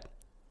thought that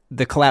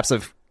the collapse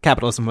of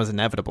capitalism was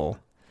inevitable,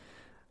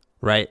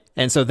 right?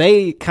 And so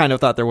they kind of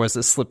thought there was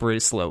a slippery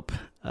slope,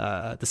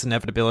 this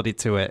inevitability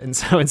to it. And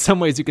so in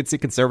some ways you could see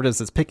conservatives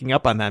as picking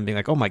up on that and being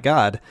like, oh my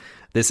God,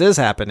 this is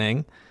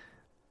happening.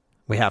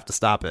 We have to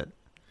stop it.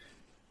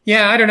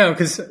 Yeah, I don't know,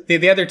 because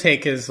the other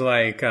take is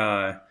like,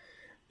 I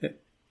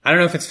don't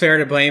know if it's fair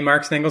to blame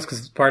Marx and Engels,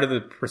 because part of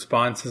the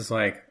response is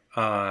like,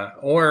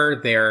 or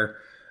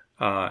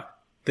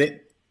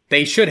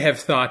they should have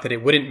thought that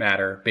it wouldn't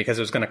matter because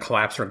it was going to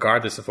collapse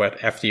regardless of what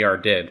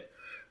FDR did,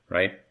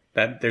 right?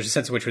 That there's a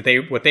sense in which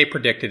what they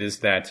predicted is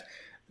that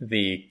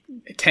the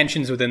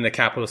tensions within the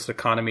capitalist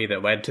economy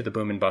that led to the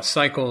boom and bust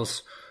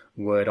cycles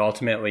would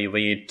ultimately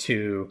lead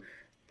to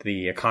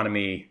the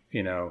economy,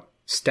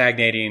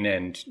 stagnating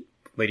and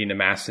leading to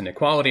mass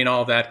inequality and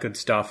all of that good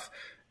stuff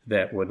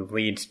that would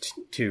lead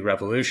to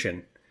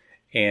revolution.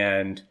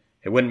 And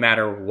it wouldn't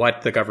matter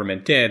what the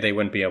government did, they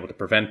wouldn't be able to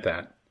prevent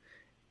that.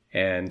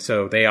 And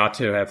so they ought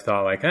to have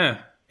thought like,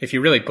 if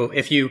you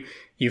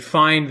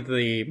find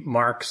the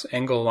Marx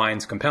Engel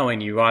lines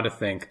compelling, you ought to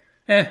think,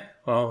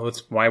 well,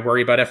 why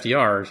worry about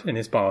FDR and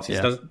his policies?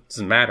 Yeah.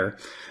 Doesn't matter.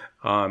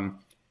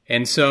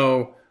 And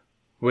so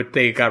what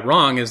they got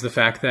wrong is the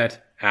fact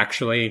that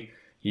actually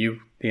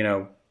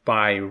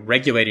by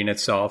regulating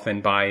itself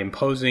and by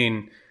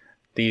imposing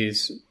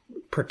these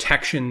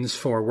protections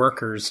for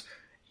workers,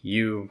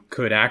 you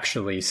could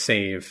actually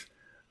save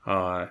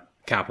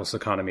capitalist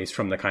economies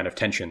from the kind of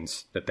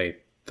tensions that they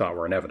thought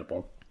were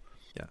inevitable.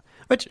 Yeah.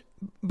 Which,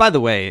 by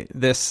the way,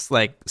 this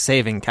like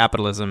saving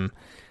capitalism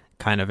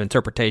kind of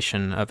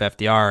interpretation of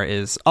FDR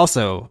is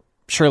also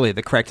surely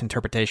the correct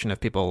interpretation of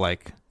people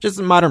like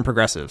just modern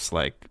progressives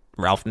like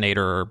Ralph Nader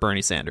or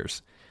Bernie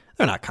Sanders.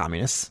 They're not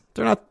communists.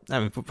 They're not, I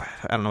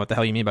don't know what the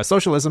hell you mean by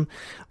socialism,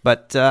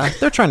 but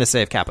they're trying to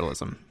save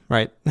capitalism,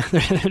 right?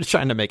 They're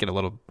trying to make it a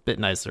little bit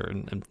nicer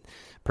and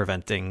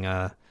preventing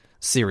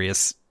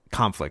serious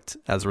conflict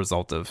as a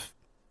result of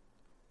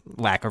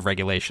lack of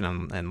regulation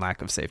and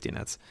lack of safety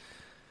nets.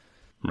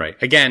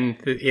 Right. Again,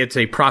 it's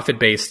a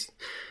profit-based.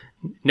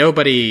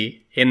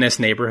 Nobody in this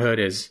neighborhood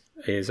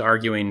is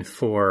arguing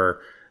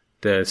for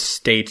the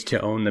state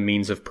to own the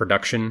means of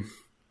production,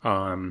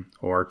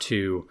 or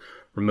to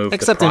remove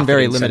except the profit in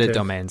very incentive. limited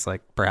domains,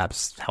 like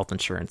perhaps health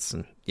insurance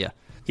and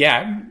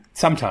Yeah,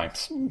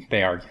 sometimes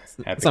they are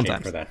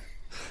advocating for that.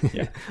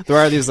 Yeah. There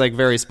are these like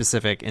very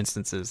specific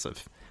instances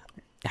of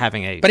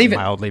having a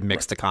mildly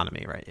mixed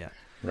economy, right? Yeah.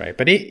 Right.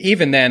 But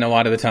even then, a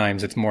lot of the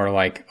times it's more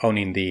like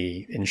owning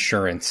the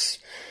insurance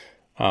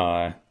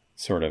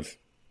sort of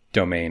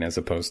domain as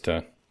opposed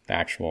to the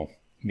actual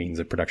means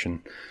of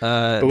production.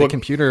 The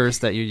computers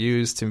that you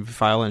use to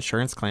file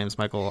insurance claims,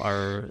 Michael,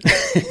 are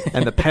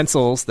and the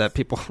pencils that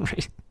people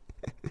write.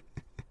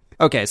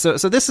 Okay, so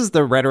this is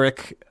the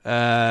rhetoric,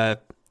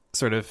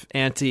 sort of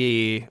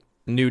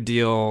anti-New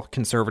Deal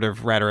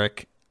conservative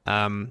rhetoric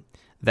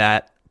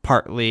that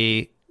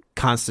partly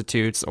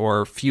constitutes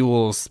or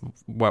fuels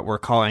what we're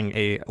calling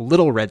a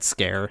little Red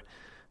Scare,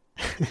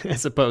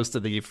 as opposed to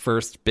the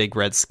first big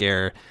Red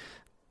Scare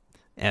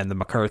and the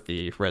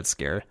McCarthy Red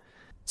Scare.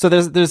 So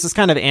there's this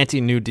kind of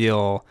anti-New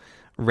Deal,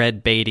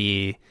 red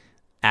baity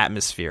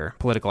atmosphere,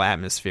 political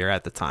atmosphere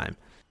at the time.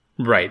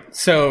 Right.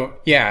 So,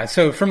 yeah.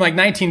 So from like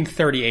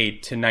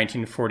 1938 to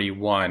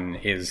 1941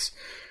 is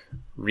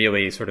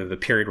really sort of the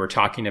period we're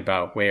talking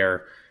about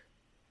where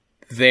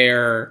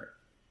there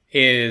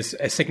is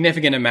a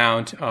significant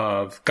amount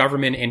of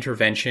government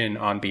intervention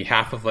on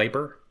behalf of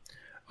labor.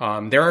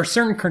 There are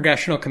certain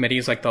congressional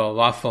committees like the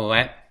La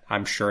Follette.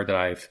 I'm sure that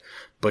I've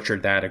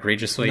butchered that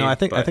egregiously. No, I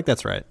think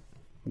that's right.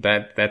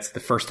 That's the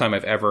first time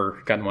I've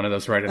ever gotten one of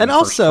those right. And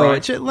also,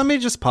 let me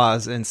just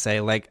pause and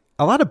say, like,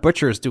 a lot of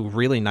butchers do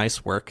really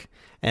nice work,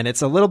 and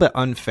it's a little bit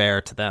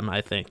unfair to them,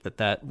 I think,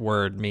 that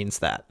word means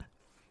that.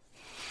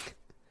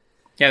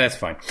 Yeah, that's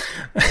fine.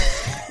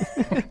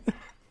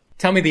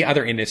 Tell me the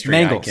other industry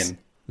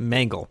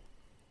Mangle.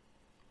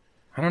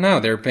 I don't know.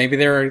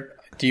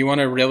 Do you want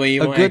to really...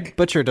 A good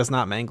butcher does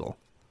not mangle.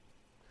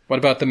 What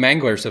about the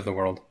manglers of the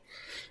world?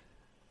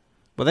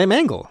 Well, they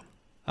mangle.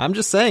 I'm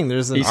just saying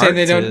there's an art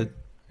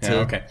to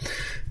okay.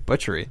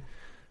 butchery.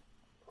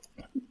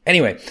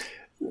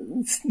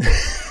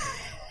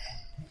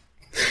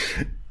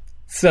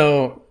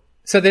 So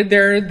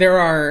there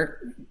are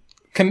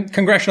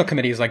congressional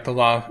committees like the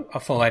Law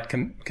Follett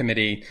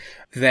Committee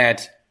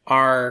that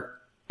are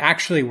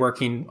actually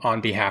working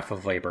on behalf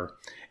of labor.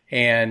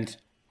 And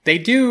they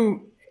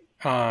do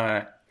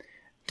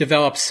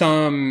develop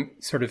some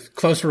sort of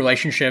close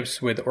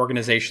relationships with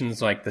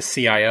organizations like the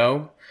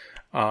CIO,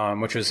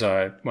 which was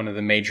one of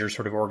the major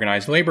sort of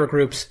organized labor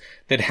groups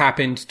that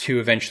happened to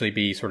eventually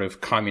be sort of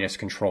communist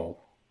controlled.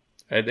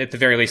 At the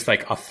very least,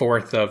 like a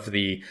fourth of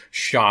the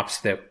shops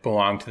that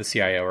belong to the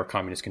CIO are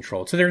communist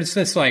controlled. So there's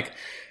this like,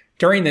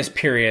 during this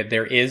period,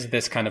 there is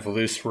this kind of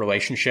loose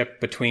relationship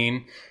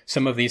between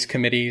some of these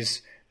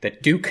committees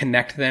that do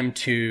connect them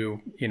to,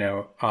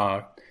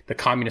 the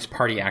Communist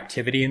Party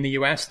activity in the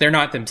U.S. They're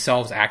not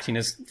themselves acting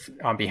as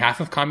on behalf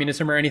of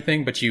communism or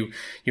anything, but you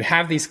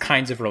have these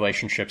kinds of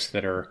relationships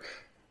that are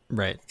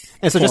right.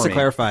 And so just to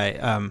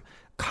clarify,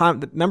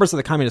 members of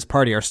the Communist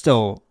Party are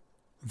still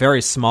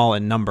very small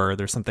in number.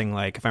 There's something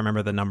like, if I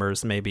remember the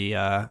numbers, maybe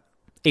 8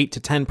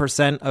 to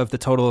 10% of the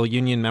total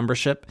union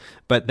membership,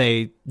 but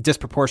they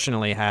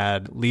disproportionately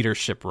had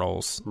leadership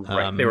roles.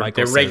 Right.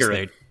 They're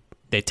regular.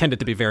 They tended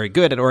to be very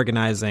good at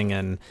organizing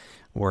and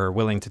were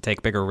willing to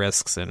take bigger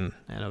risks. And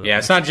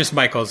it's not just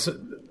Michael's.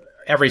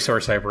 Every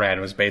source I've read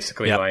was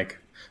basically like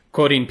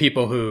quoting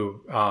people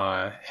who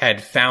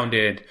had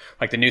founded,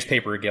 like the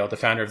newspaper guild. The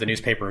founder of the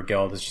newspaper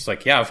guild is just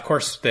like, yeah, of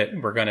course that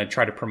we're going to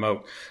try to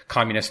promote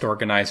communist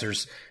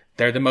organizers.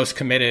 They're the most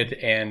committed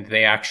and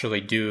they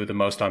actually do the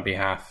most on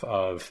behalf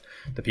of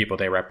the people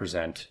they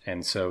represent.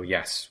 And so,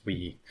 yes,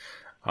 we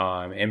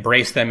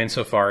embrace them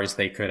insofar as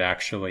they could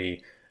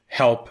actually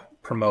help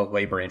promote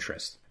labor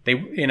interests. They,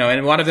 and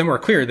a lot of them were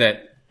clear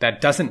that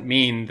that doesn't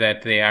mean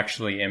that they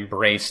actually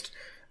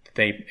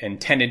they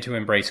intended to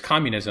embrace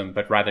communism,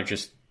 but rather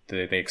just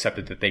they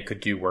accepted that they could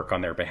do work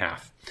on their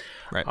behalf.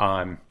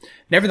 Right.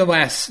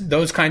 Nevertheless,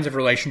 those kinds of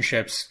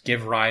relationships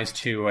give rise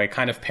to a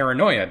kind of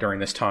paranoia during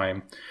this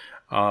time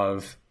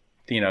of,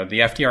 the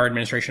FDR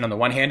administration on the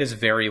one hand is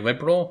very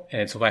liberal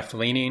and it's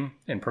left-leaning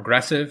and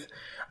progressive.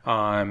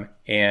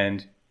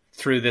 And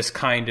through this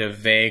kind of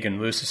vague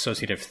and loose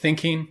associative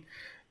thinking,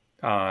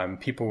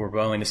 people were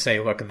willing to say,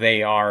 look,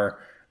 they are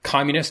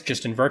communist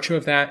just in virtue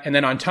of that. And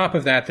then on top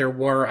of that, there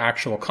were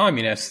actual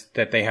communists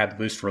that they had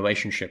loose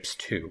relationships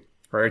to,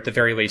 or at the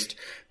very least,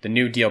 the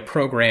New Deal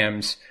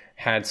programs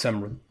had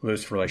some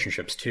loose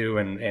relationships to,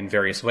 and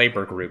various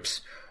labor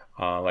groups,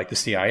 like the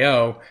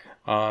CIO,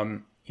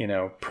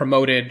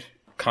 promoted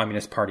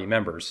Communist Party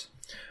members,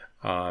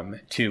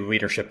 to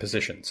leadership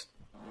positions.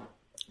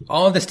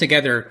 All of this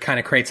together kind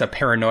of creates a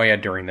paranoia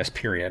during this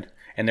period.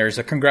 And there's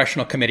a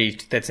congressional committee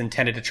that's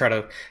intended to try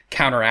to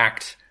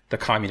counteract the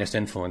communist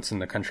influence in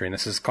the country. And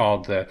this is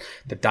called the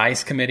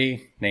Dies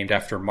Committee, named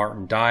after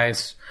Martin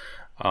Dies,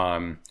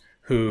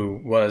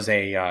 who was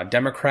a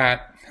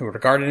Democrat who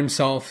regarded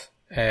himself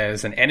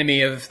as an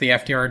enemy of the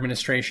FDR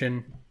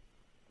administration.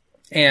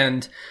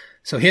 And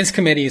so his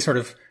committee is sort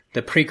of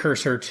the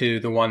precursor to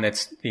the one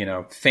that's,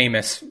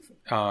 famous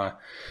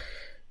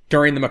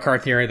during the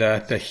McCarthy era,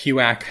 the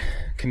HUAC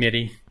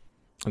Committee.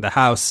 The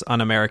House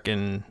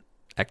Un-American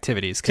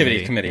Activities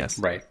Committee. Yes.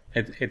 Right.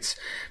 It's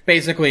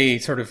basically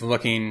sort of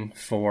looking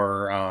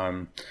for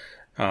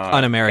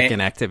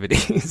un-American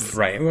activities.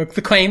 Right. Look,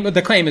 the claim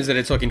is that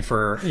it's looking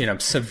for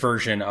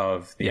subversion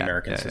of the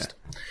American system.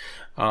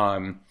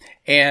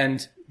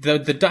 And the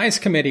Dice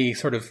Committee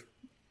sort of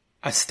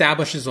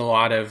establishes a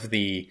lot of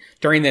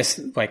during this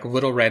like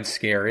Little Red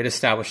Scare, it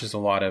establishes a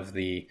lot of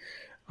the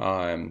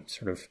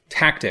sort of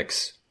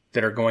tactics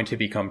that are going to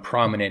become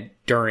prominent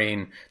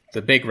during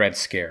the Big Red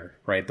Scare,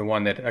 right? The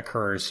one that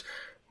occurs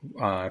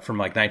from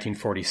like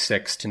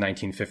 1946 to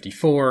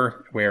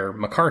 1954, where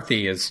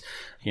McCarthy is,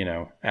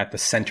 at the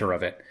center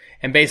of it.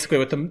 And basically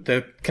what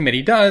the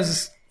committee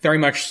does, very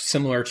much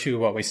similar to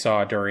what we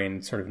saw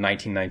during sort of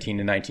 1919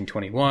 to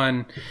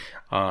 1921,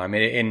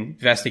 it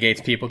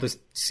investigates people to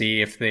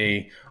see if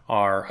they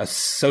are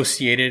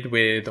associated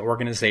with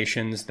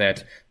organizations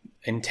that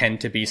intend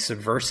to be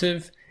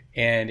subversive.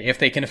 And if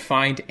they can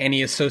find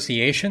any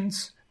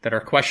associations that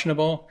are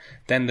questionable,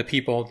 then the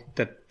people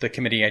that the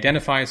committee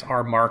identifies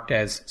are marked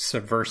as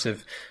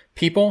subversive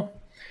people.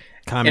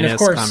 Communist, and of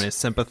course, communist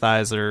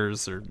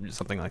sympathizers or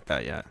something like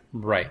that, yeah.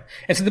 Right.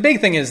 And so the big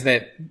thing is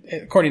that,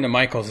 according to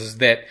Michaels, is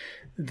that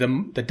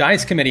the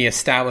Dice Committee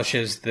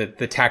establishes the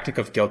tactic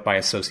of guilt by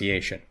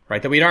association,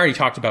 right? That we'd already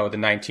talked about with the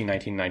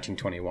 1919,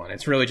 1921.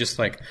 It's really just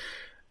like,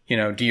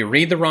 do you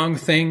read the wrong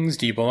things?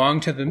 Do you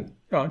belong to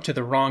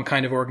the wrong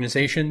kind of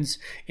organizations?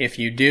 If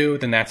you do,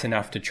 then that's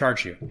enough to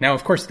charge you. Now,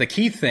 of course, the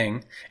key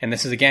thing, and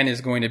this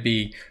is going to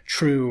be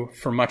true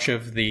for much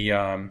of the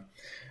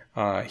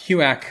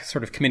HUAC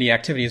sort of committee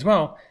activity as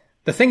well,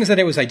 the things that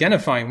it was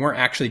identifying weren't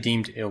actually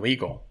deemed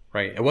illegal,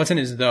 right? It wasn't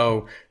as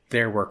though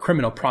there were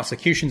criminal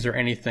prosecutions or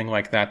anything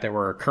like that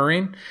were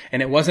occurring,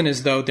 and it wasn't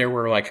as though there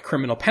were like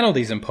criminal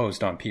penalties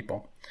imposed on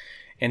people.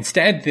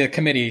 Instead, the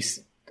committee's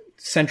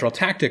central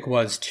tactic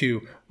was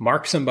to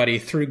mark somebody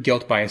through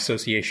guilt by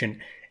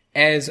association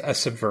as a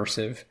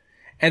subversive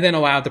and then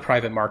allow the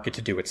private market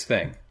to do its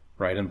thing,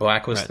 right, and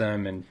blacklist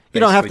them. And you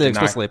don't have to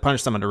explicitly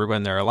punish someone to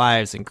ruin their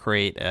lives and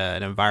create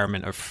an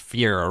environment of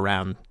fear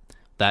around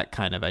that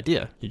kind of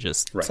idea. You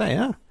just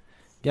say,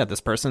 yeah,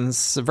 this person's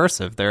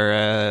subversive.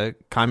 They're a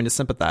communist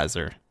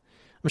sympathizer.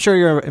 I'm sure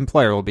your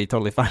employer will be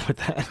totally fine with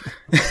that.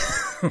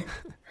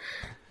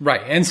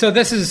 Right. And so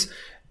this is,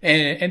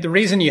 and the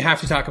reason you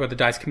have to talk about the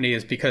Dice Committee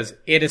is because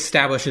it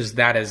establishes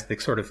that as the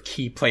sort of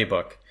key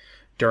playbook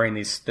during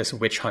this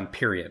witch hunt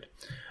period.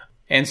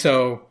 And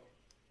so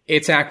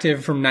it's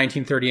active from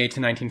 1938 to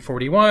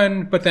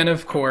 1941, but then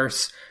of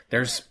course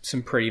there's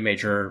some pretty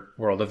major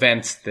world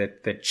events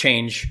that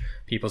change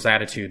people's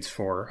attitudes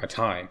for a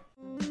time.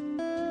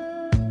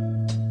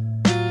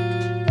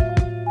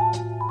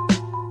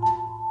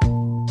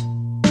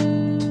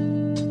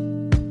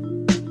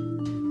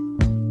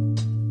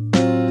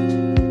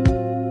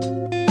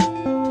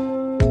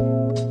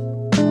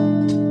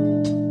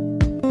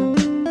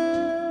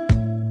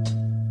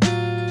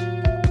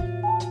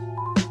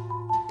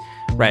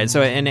 Right.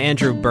 So in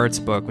Andrew Burt's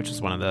book, which is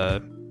one of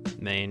the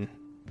main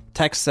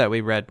texts that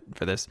we read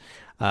for this,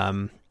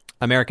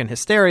 American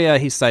Hysteria,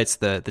 he cites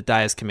the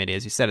Dice Committee,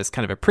 as you said, as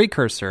kind of a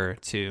precursor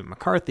to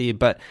McCarthy.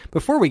 But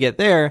before we get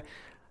there,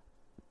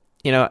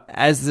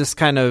 as this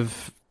kind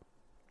of,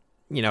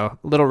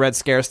 little Red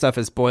Scare stuff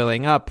is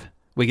boiling up,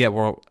 we get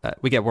World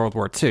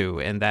War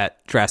II, and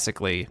that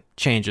drastically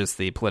changes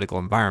the political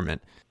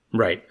environment.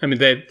 Right. I mean,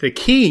 the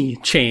key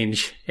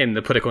change in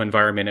the political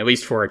environment, at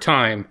least for a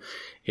time,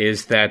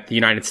 is that the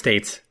United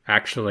States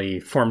actually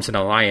forms an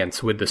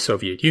alliance with the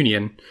Soviet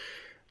Union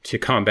to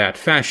combat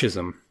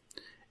fascism.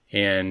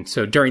 And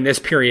so during this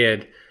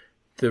period,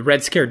 the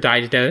Red Scare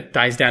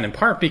dies down in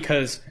part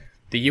because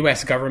the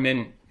U.S.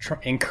 government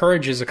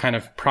encourages a kind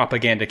of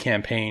propaganda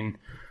campaign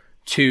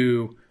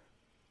to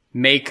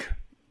make,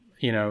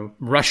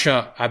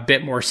 Russia a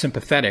bit more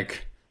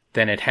sympathetic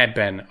than it had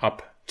been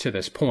up to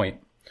this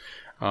point.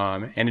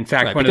 And in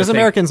fact, because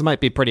Americans might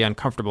be pretty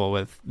uncomfortable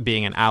with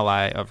being an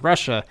ally of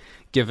Russia,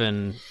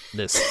 given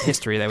this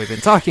history that we've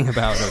been talking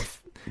about of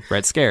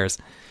Red Scares.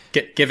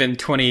 Given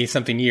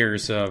 20-something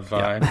years of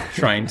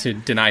trying to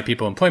deny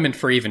people employment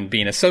for even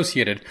being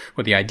associated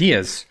with the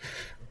ideas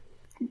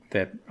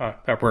that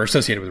were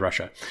associated with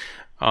Russia.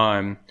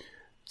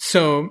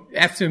 So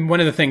one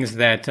of the things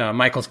that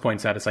Michaels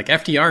points out is like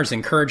FDR is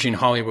encouraging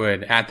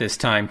Hollywood at this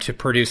time to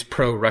produce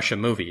pro-Russia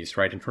movies,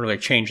 right, and to really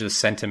change the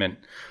sentiment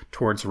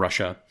towards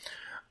Russia.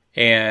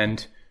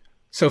 And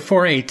so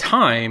for a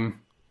time,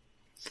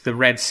 the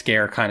Red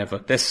Scare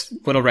this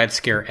little Red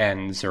Scare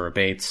ends or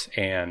abates,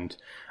 and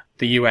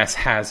the U.S.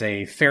 has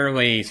a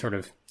fairly sort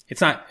of, it's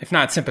not, if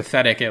not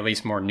sympathetic, at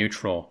least more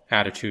neutral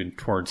attitude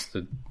towards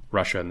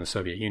Russia and the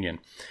Soviet Union.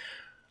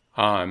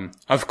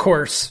 Of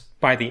course,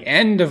 by the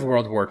end of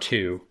World War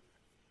II,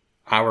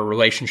 our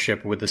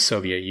relationship with the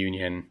Soviet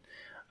Union,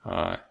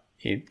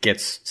 it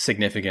gets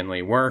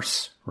significantly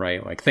worse,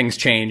 right? Like things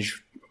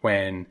change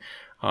when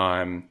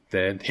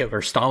the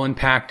Hitler-Stalin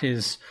Pact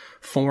is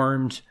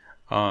formed.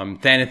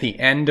 Then at the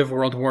end of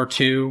World War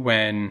II,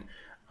 when,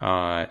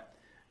 the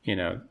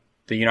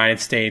United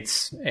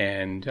States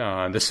and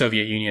the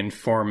Soviet Union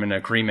form an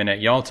agreement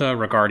at Yalta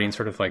regarding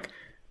sort of like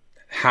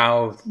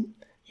how,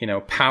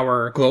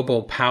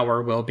 global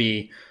power will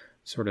be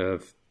sort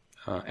of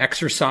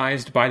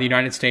exercised by the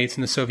United States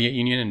and the Soviet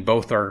Union, and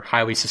both are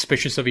highly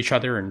suspicious of each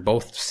other and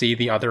both see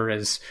the other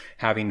as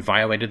having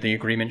violated the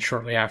agreement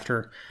shortly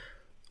after.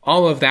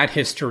 All of that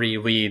history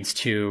leads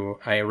to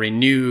a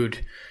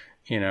renewed,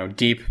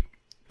 deep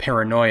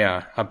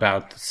paranoia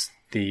about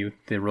the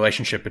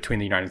relationship between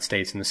the United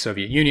States and the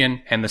Soviet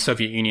Union, and the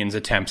Soviet Union's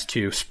attempts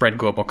to spread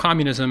global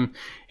communism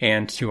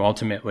and to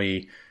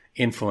ultimately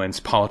influence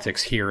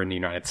politics here in the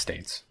United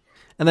States.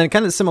 And then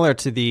kind of similar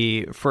to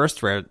the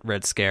first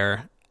Red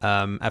Scare,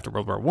 after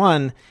World War I,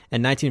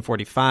 in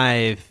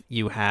 1945,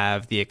 you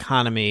have the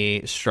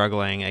economy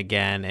struggling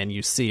again, and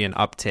you see an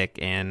uptick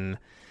in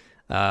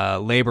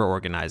labor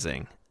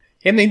organizing.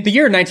 And the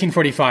year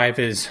 1945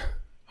 is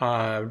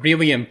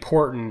really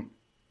important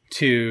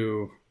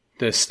to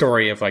the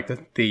story of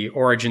like the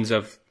origins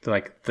of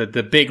like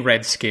the big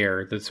Red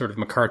Scare, the sort of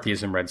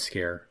McCarthyism Red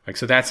Scare. Like,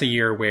 so that's a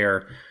year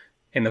where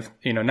by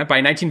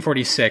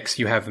 1946,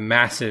 you have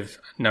massive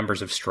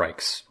numbers of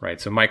strikes,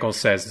 right? So Michael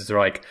says there are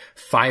like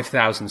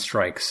 5,000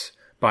 strikes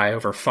by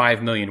over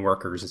 5 million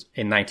workers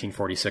in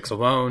 1946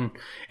 alone.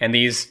 And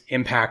these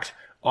impact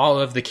all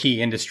of the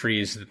key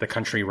industries that the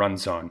country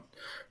runs on,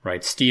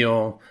 right?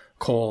 Steel,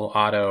 coal,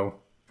 auto,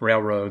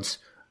 railroads,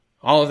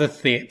 all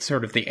of the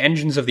sort of the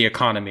engines of the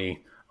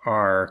economy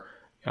are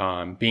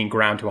being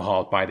ground to a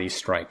halt by these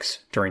strikes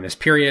during this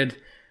period.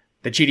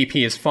 The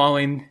GDP is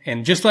falling,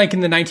 and just like in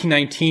the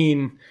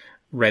 1919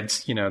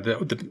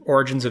 the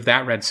origins of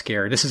that Red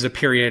Scare, this is a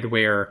period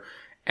where,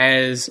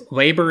 as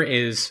labor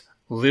is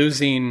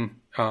losing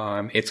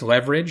its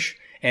leverage,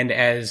 and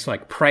as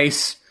like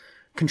price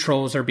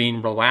controls are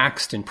being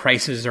relaxed and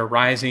prices are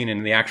rising,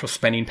 and the actual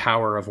spending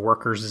power of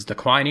workers is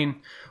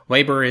declining,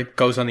 labor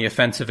goes on the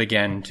offensive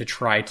again to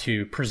try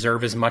to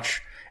preserve as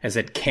much as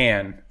it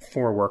can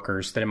for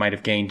workers that it might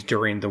have gained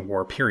during the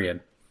war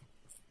period.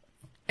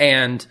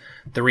 And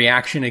the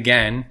reaction,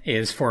 again,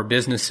 is for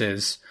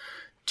businesses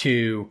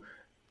to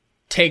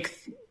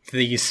take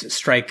these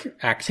strike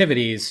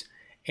activities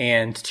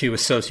and to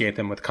associate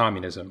them with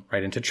communism,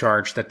 right? And to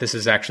charge that this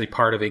is actually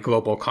part of a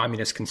global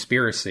communist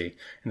conspiracy,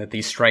 and that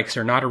these strikes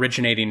are not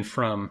originating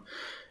from,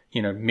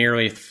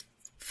 merely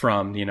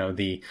from,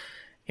 the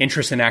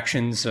interests and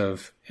actions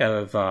of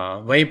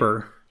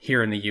labor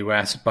here in the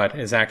U.S., but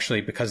is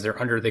actually because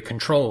they're under the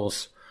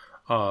controls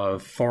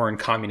of foreign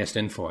communist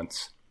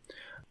influence.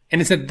 And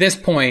it's at this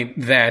point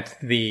that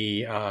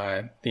the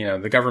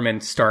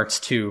government starts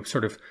to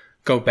sort of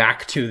go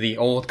back to the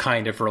old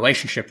kind of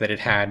relationship that it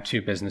had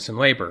to business and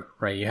labor,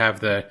 right? You have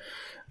the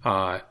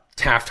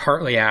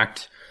Taft-Hartley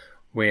Act,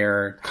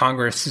 where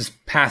Congress is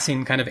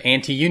passing kind of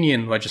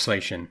anti-union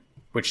legislation,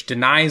 which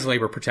denies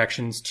labor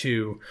protections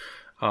to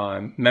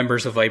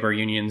members of labor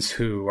unions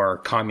who are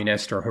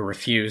communist or who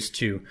refuse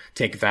to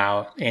take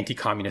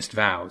anti-communist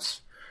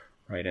vows,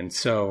 right? And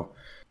so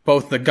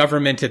both the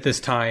government at this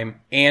time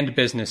and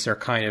business are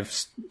kind of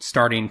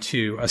starting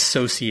to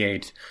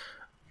associate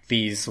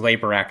these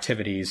labor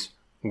activities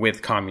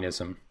with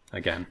communism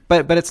again.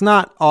 But it's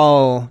not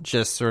all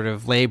just sort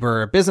of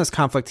labor or business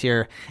conflict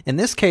here. In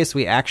this case,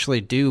 we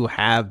actually do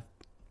have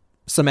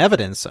some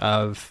evidence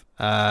of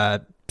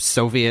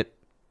Soviet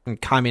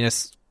and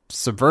communist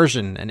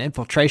subversion and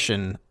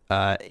infiltration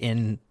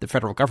in the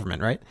federal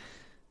government, right?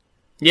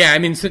 Yeah, I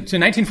mean, so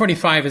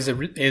 1945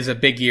 is a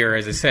big year,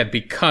 as I said,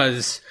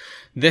 because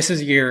this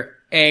is year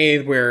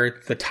A,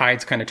 where the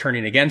tide's kind of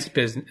turning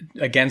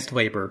against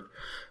labor,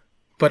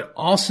 but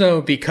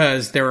also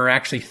because there are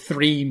actually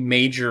three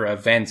major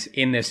events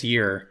in this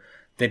year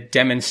that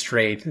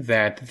demonstrate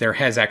that there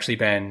has actually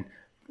been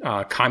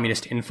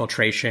communist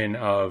infiltration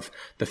of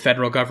the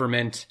federal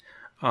government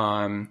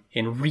in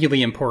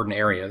really important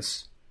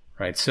areas,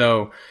 right?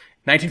 So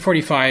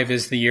 1945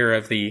 is the year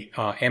of the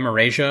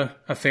Amerasia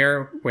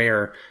affair,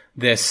 where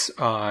this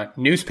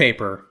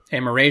newspaper,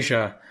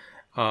 Amerasia,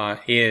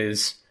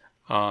 is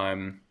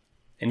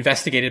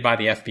investigated by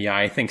the FBI,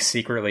 I think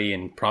secretly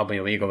and probably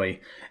illegally.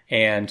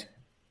 And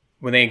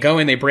when they go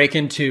in, they break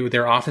into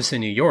their office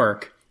in New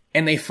York,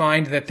 and they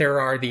find that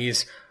there are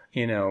these,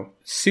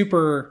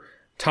 super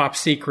top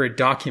secret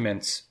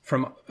documents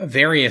from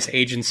various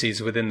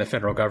agencies within the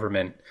federal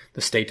government,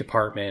 the State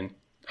Department,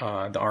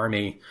 the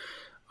Army,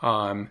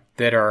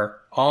 that are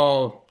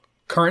all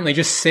currently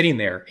just sitting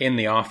there in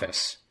the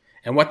office.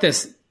 And what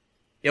this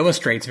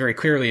illustrates very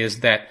clearly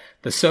is that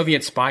the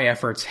Soviet spy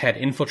efforts had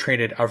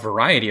infiltrated a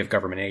variety of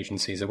government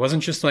agencies. It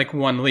wasn't just like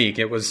one league.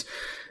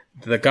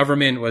 The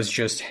government was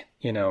just,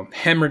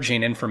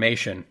 hemorrhaging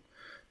information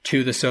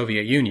to the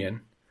Soviet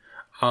Union.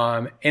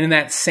 And in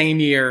that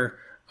same year,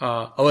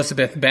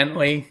 Elizabeth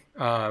Bentley,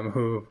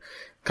 who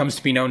comes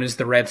to be known as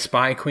the Red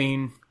Spy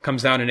Queen,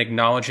 comes out and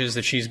acknowledges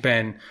that she's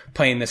been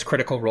playing this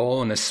critical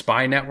role in this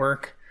spy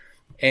network.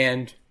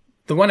 And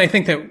the one I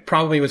think that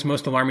probably was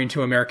most alarming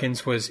to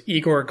Americans was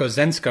Igor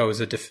Gozensko, as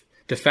a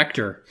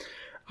defector,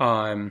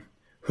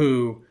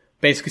 who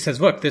basically says,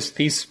 look,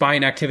 these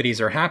spying activities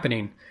are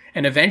happening,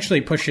 and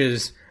eventually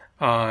pushes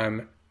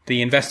the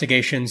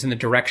investigations in the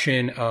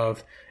direction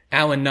of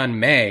Alan Nunn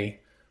May,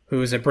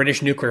 who is a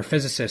British nuclear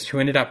physicist who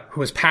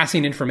was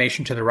passing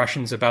information to the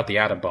Russians about the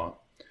atom bomb,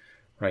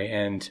 right?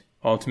 And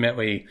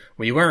ultimately,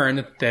 we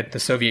learned that the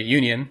Soviet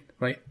Union,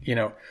 right,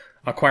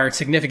 acquired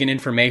significant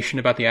information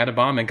about the atom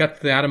bomb and got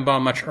the atom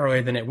bomb much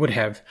earlier than it would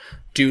have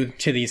due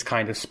to these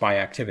kind of spy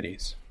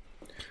activities.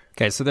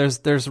 Okay, so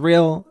there's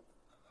real,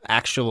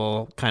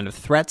 actual kind of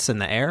threats in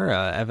the air,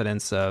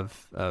 evidence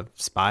of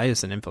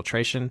spies and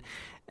infiltration.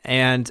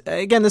 And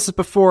again, this is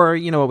before,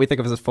 what we think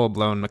of as a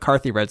full-blown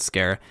McCarthy Red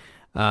Scare.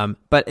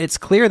 But it's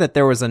clear that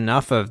there was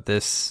enough of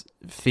this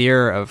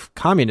fear of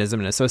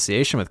communism and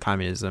association with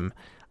communism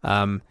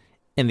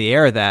in the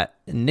air that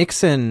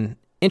Nixon,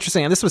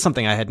 interesting, and this was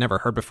something I had never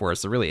heard before,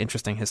 it's a really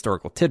interesting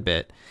historical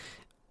tidbit,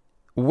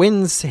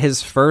 wins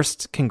his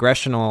first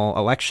congressional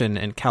election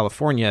in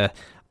California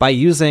by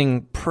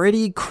using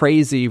pretty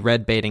crazy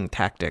red baiting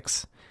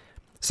tactics.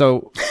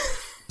 So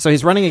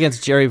he's running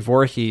against Jerry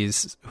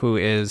Voorhees, who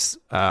is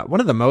one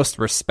of the most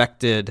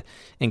respected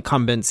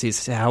incumbents.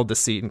 He's held the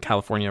seat in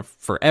California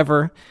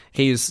forever.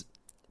 He's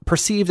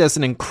perceived as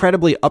an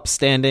incredibly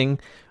upstanding,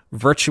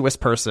 virtuous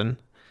person.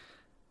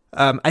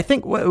 I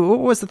think, what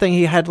was the thing?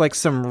 He had like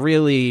some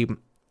really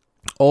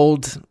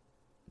old,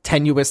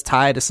 tenuous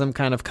tie to some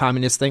kind of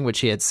communist thing, which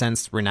he had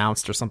since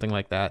renounced or something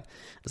like that.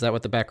 Is that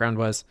what the background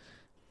was?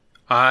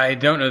 I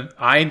don't know.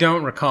 I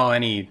don't recall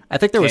any. I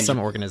think there was some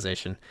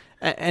organization.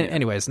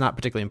 Anyway, it's not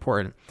particularly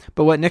important.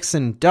 But what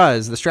Nixon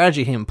does, the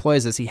strategy he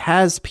employs, is he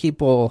has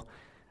people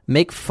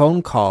make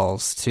phone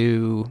calls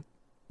to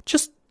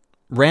just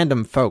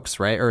random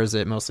folks, right? Or is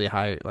it mostly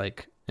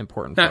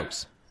important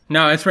folks?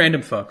 No, it's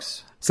random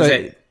folks.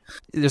 So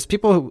there's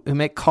people who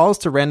make calls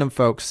to random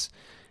folks,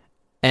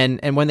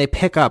 and when they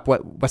pick up,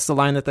 what's the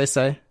line that they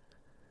say?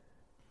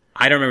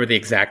 I don't remember the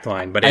exact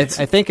line, but I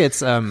think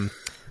it's, I'm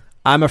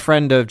a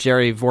friend of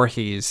Jerry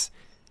Voorhees.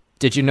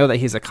 did you know that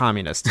he's a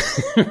communist?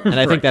 And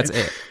I think that's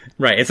it.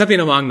 Right. It's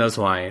something along those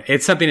lines.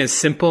 It's something as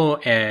simple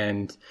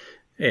and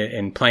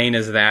plain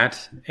as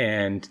that.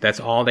 And that's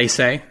all they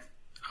say.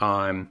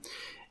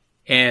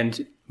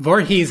 And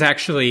Voorhees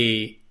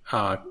actually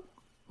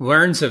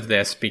learns of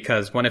this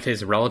because one of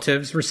his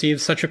relatives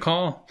receives such a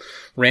call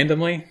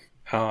randomly.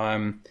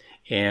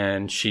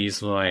 And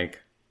she's like,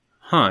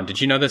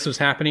 did you know this was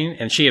happening?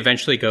 And she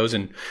eventually goes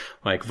and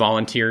like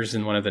volunteers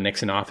in one of the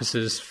Nixon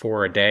offices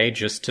for a day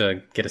just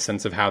to get a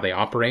sense of how they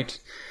operate.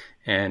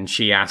 And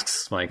she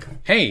asks like,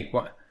 hey,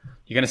 what,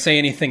 you going to say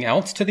anything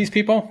else to these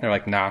people? They're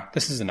like, nah,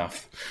 this is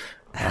enough.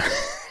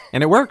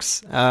 And it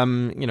works.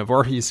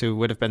 Voorhees, who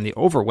would have been the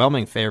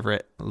overwhelming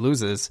favorite,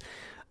 loses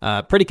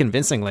pretty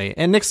convincingly.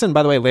 And Nixon,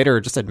 by the way,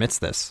 later just admits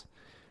this.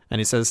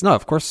 And he says, no,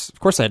 of course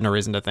I had no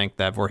reason to think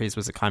that Voorhees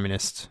was a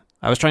communist.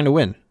 I was trying to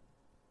win.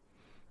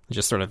 He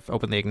just sort of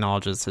openly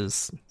acknowledges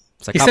his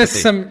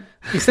psychopathy.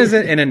 He says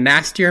it in a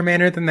nastier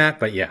manner than that,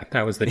 but yeah,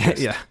 that was the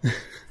gist.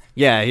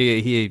 Yeah,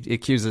 he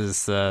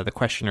accuses the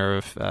questioner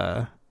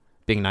of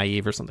being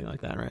naive or something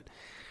like that, right?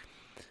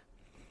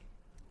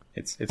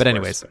 It's but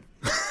anyways,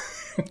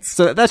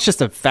 so that's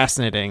just a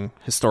fascinating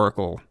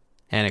historical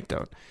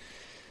anecdote.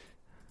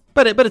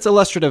 But it's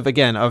illustrative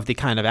again of the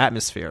kind of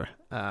atmosphere.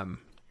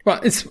 Well,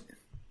 this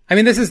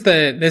is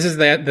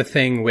the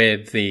thing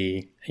with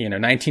the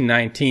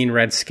 1919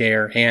 Red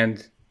Scare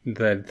and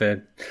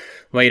the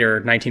later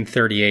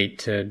 1938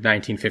 to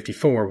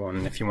 1954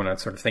 one, if you want to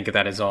sort of think of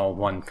that as all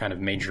one kind of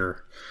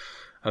major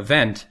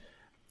event.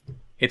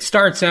 It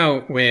starts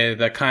out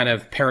with a kind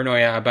of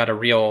paranoia about a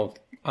real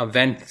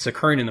event that's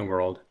occurring in the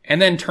world,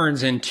 and then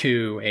turns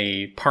into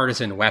a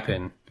partisan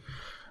weapon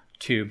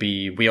to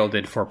be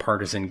wielded for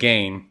partisan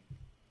gain.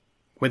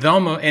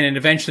 And it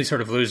eventually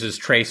sort of loses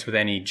trace with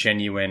any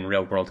genuine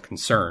real world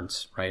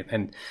concerns, right?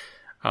 And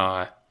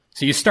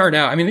so you start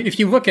out, if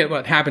you look at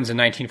what happens in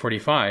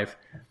 1945,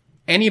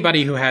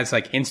 anybody who has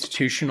like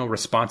institutional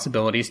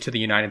responsibilities to the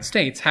United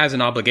States has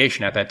an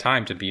obligation at that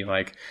time to be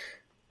like,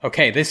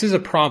 okay, this is a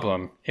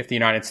problem if the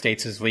United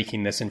States is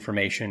leaking this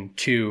information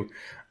to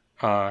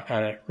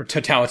a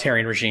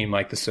totalitarian regime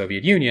like the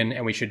Soviet Union,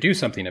 and we should do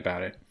something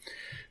about it.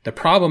 The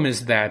problem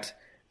is that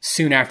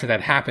soon after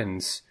that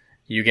happens,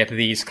 you get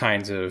these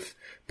kinds of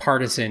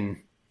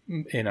partisan,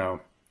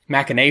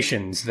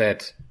 machinations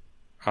that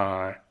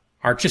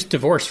are just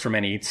divorced from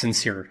any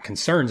sincere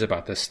concerns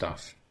about this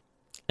stuff.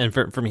 And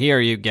from here,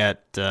 you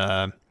get,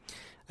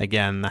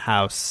 again, the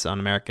House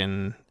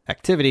Un-American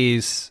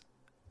Activities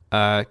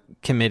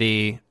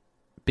Committee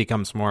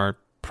becomes more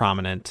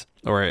prominent,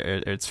 or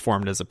it's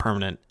formed as a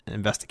permanent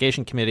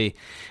investigation committee.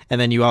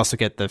 And then you also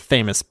get the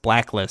famous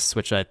blacklists,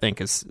 which I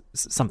think is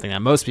something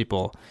that most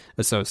people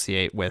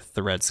associate with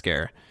the Red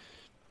Scare.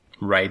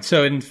 Right.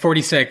 So in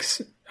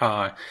 46,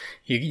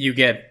 you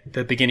get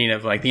the beginning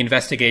of like the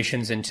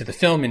investigations into the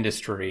film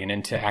industry and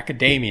into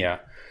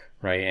academia,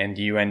 right? And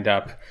you end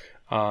up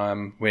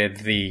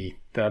with the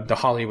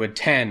Hollywood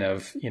 10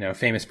 of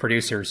famous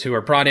producers who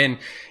are brought in,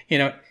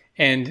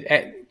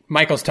 and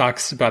Michaels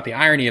talks about the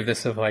irony of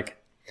this, of like,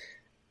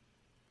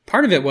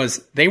 part of it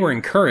was they were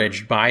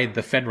encouraged by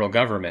the federal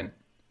government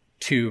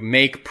to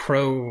make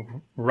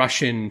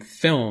pro-Russian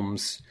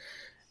films,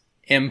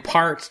 in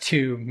part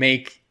to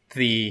make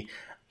the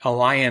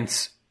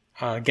alliance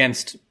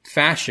against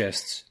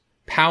fascists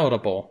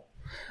palatable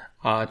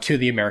to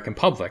the American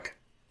public,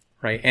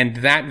 right? And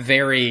that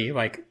very,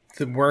 like,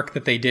 the work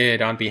that they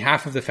did on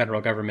behalf of the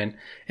federal government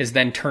is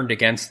then turned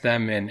against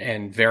them,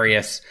 and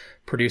various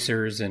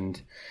producers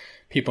and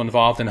people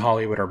involved in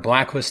Hollywood are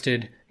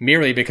blacklisted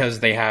merely because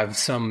they have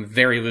some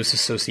very loose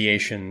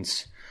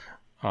associations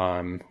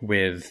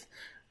with,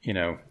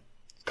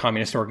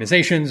 communist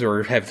organizations,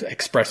 or have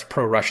expressed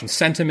pro-Russian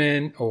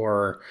sentiment,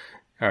 or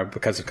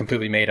because of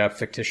completely made up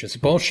fictitious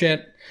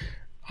bullshit.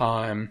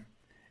 And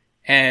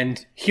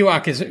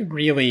HUAC is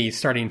really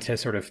starting to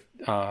sort of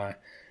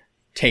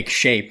take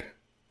shape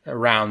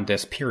around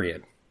this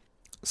period.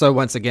 So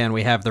once again,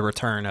 we have the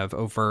return of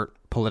overt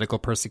political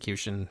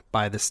persecution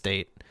by the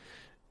state,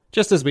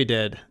 just as we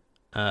did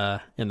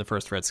in the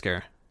first Red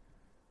Scare.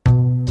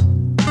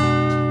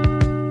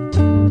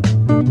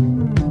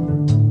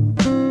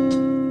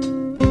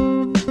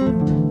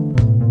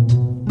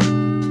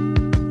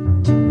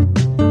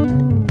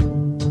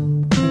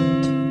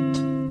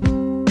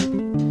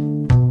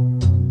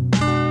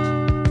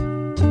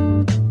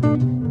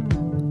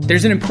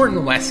 There's an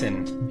important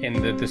lesson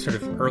in the sort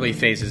of early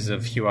phases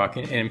of HUAC,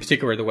 and in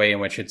particular the way in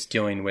which it's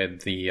dealing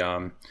with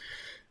the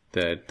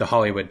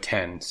Hollywood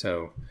 10.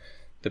 So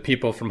the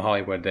people from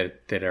Hollywood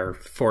that are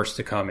forced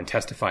to come and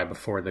testify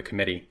before the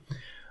committee.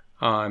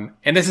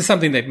 And this is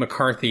something that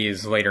McCarthy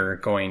is later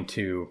going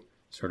to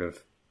sort of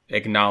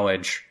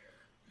acknowledge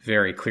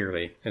very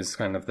clearly as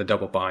kind of the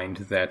double bind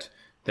that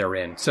they're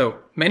in. So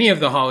many of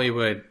the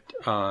Hollywood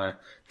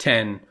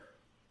 10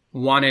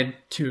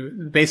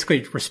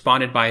 basically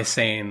responded by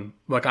saying,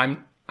 look,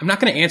 I'm not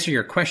going to answer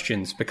your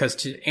questions, because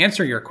to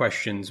answer your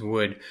questions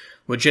would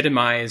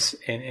legitimize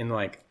and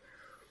like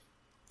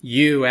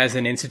you as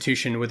an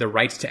institution with the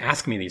right to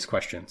ask me these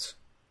questions,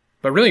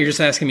 But really, you're just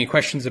asking me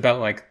questions about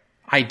like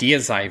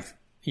ideas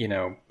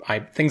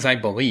things I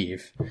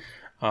believe,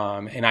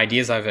 and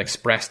ideas I've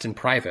expressed in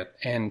private.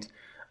 And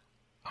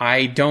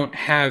I don't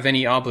have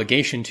any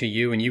obligation to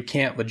you, and you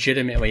can't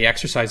legitimately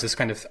exercise this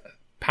kind of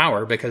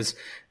power because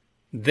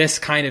this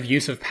kind of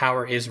use of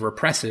power is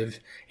repressive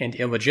and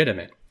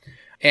illegitimate.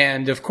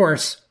 And of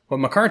course, what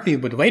McCarthy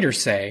would later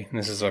say, and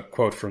this is a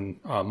quote from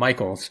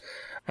Michaels,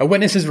 a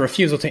witness's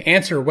refusal to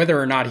answer whether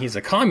or not he's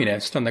a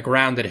communist on the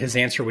ground that his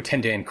answer would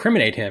tend to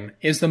incriminate him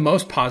is the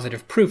most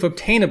positive proof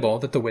obtainable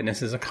that the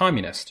witness is a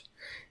communist.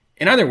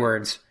 In other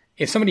words,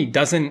 if somebody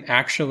doesn't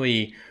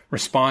actually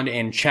respond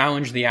and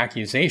challenge the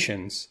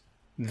accusations,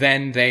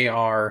 then they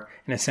are,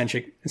 in a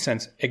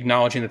sense,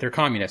 acknowledging that they're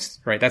communists,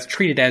 right? That's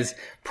treated as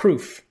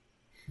proof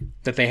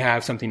that they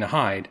have something to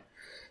hide.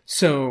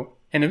 So,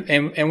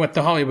 and what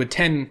the Hollywood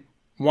 10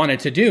 wanted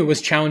to do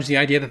was challenge the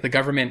idea that the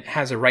government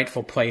has a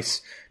rightful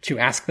place to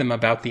ask them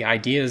about the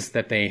ideas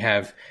that they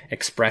have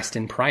expressed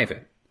in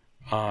private.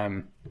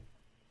 And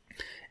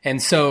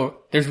so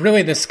there's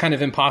really this kind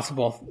of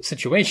impossible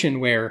situation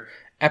where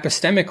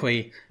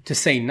epistemically to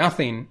say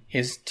nothing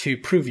is to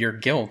prove your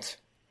guilt,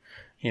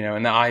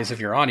 in the eyes of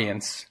your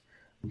audience,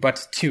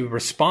 but to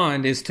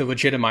respond is to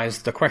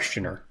legitimize the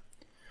questioner.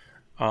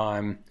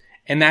 And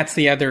that's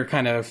the other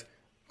kind of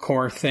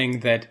core thing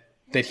that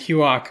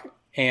Hughes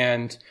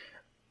and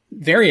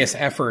various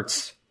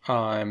efforts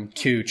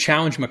to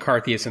challenge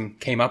McCarthyism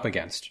came up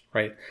against,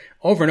 right?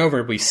 Over and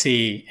over, we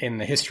see in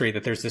the history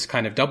that there's this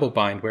kind of double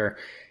bind where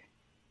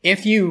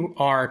if you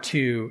are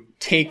to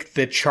take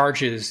the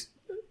charges,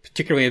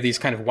 particularly of these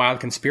kind of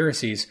wild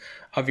conspiracies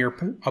of your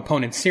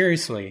opponent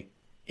seriously,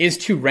 is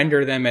to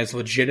render them as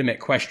legitimate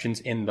questions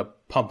in the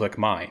public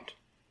mind,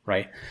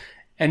 right?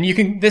 And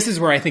this is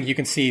where I think you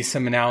can see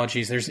some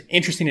analogies. There's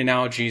interesting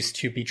analogies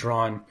to be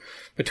drawn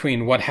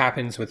between what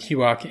happens with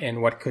Hughes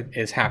and what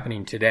is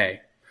happening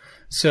today.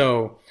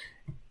 So,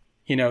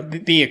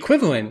 the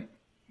equivalent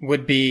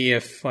would be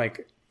if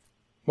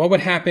what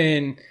would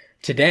happen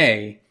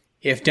today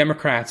if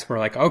Democrats were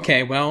like,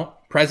 okay, well,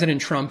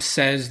 President Trump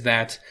says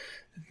that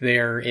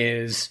there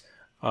is,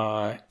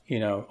 all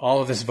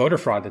of this voter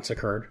fraud that's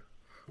occurred.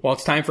 Well,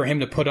 it's time for him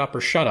to put up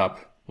or shut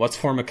up. Let's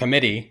form a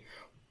committee.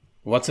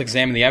 Let's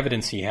examine the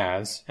evidence he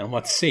has and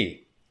let's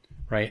see,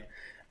 right?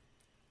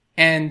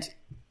 And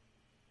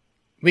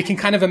we can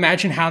kind of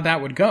imagine how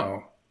that would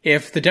go.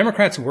 If the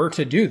Democrats were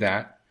to do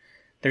that,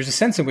 there's a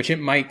sense in which it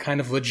might kind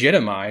of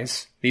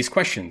legitimize these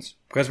questions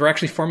because we're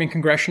actually forming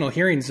congressional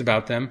hearings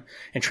about them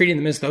and treating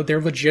them as though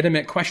they're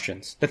legitimate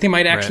questions, that they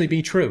might actually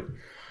be true.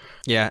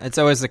 Yeah, it's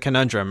always a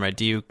conundrum, right?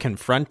 Do you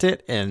confront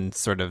it and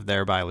sort of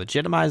thereby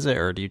legitimize it,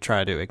 or do you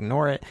try to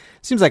ignore it?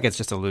 Seems like it's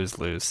just a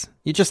lose-lose.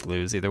 You just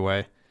lose either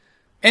way.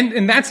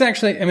 And that's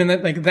actually,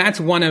 that's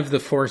one of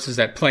the forces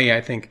at play, I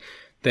think,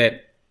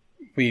 that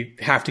we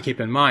have to keep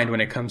in mind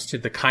when it comes to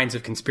the kinds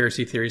of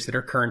conspiracy theories that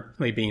are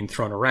currently being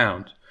thrown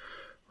around,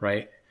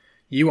 right?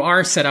 You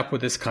are set up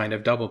with this kind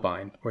of double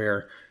bind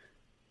where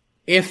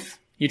if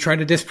you try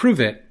to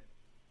disprove it,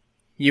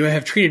 you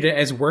have treated it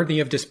as worthy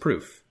of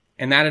disproof.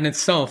 And that in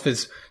itself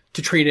is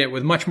to treat it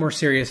with much more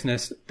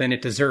seriousness than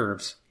it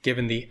deserves,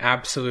 given the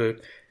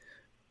absolute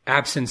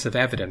absence of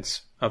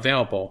evidence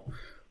available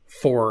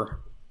for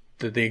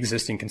the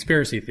existing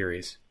conspiracy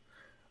theories.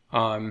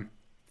 And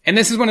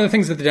this is one of the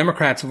things that the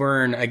Democrats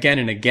learn again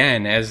and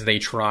again as they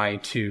try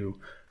to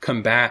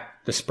combat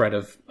the spread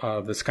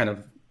of this kind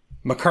of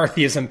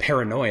McCarthyism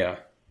paranoia,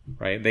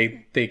 right?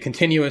 They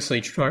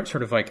continuously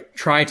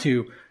try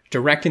to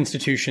direct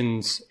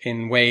institutions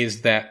in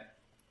ways that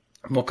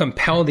will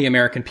compel the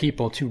American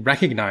people to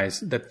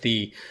recognize that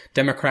the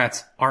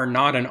Democrats are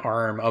not an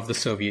arm of the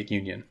Soviet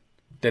Union,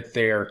 that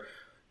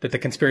the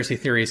conspiracy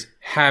theories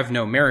have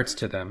no merits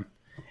to them.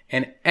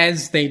 And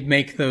as they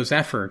make those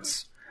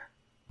efforts,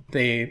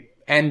 they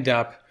end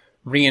up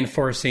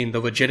reinforcing the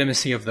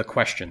legitimacy of the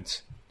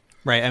questions.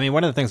 Right. I mean,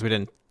 one of the things we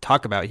didn't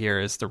talk about here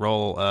is the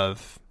role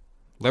of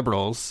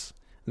liberals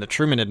in the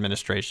Truman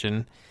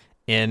administration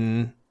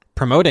in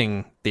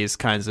promoting these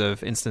kinds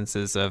of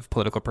instances of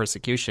political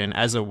persecution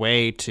as a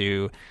way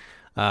to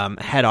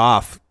head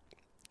off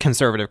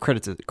conservative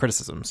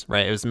criticisms,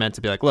 right? It was meant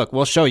to be like, look,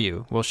 we'll show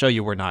you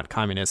we're not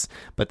communists,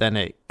 but then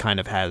it kind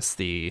of has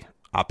the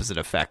opposite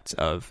effect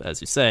of,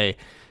 as you say,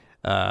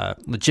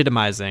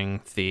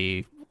 legitimizing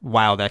the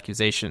wild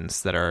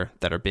accusations that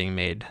are being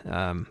made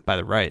by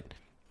the right.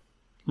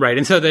 Right.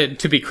 And so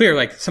to be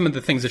clear, some of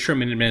the things the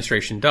Truman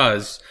administration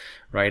does,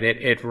 right,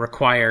 it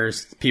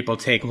requires people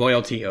take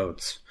loyalty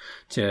oaths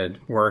to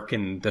work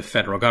in the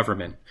federal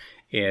government.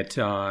 It,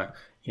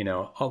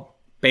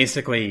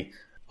 basically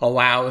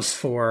allows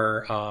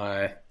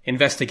for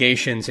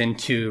investigations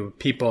into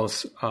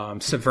people's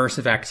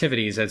subversive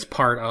activities as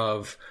part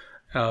of,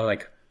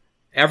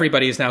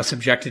 everybody is now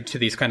subjected to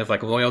these kind of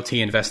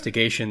loyalty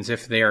investigations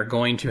if they are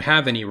going to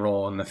have any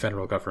role in the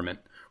federal government.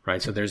 Right.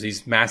 So there's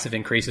these massive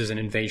increases in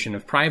invasion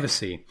of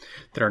privacy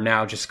that are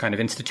now just kind of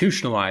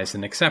institutionalized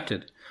and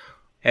accepted.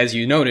 As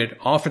you noted,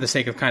 all for the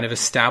sake of kind of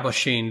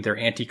establishing their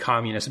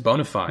anti-communist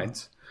bona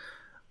fides.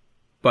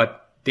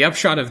 But the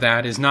upshot of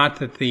that is not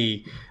that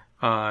the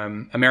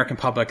American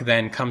public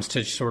then comes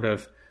to sort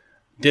of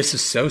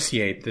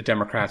disassociate the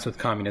Democrats with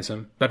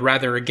communism, but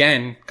rather,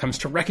 again, comes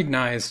to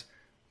recognize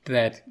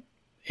that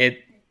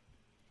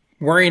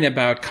worrying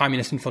about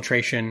communist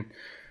infiltration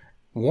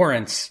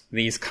warrants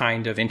these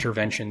kind of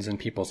interventions in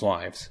people's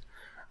lives.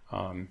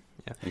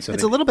 It's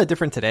a little bit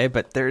different today,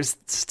 but there's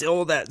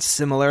still that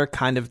similar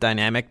kind of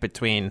dynamic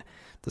between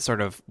the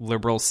sort of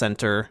liberal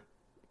center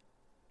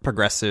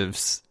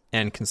progressives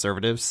and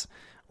conservatives,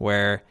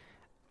 where,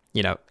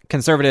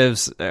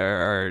 conservatives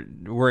are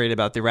worried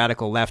about the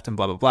radical left and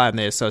blah, blah, blah, and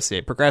they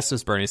associate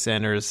progressives, Bernie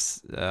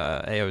Sanders,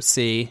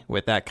 AOC,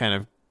 with that kind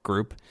of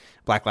group,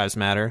 Black Lives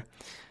Matter.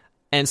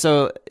 And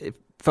so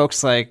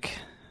folks like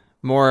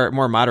more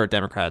moderate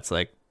Democrats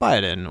like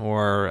Biden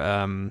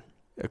or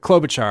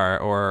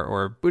Klobuchar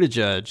or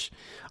Buttigieg,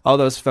 all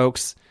those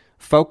folks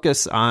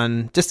focus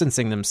on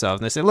distancing themselves.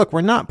 And they say, look,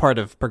 we're not part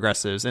of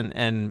progressives.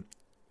 And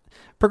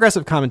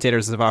progressive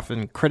commentators have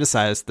often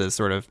criticized the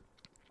sort of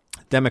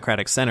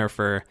Democratic center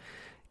for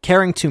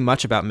caring too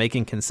much about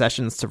making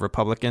concessions to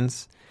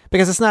Republicans,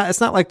 because it's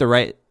not like the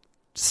right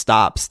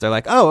stops. They're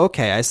like, oh,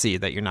 okay, I see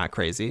that you're not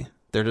crazy.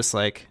 They're just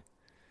like,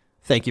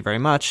 thank you very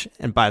much.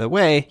 And by the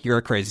way, you're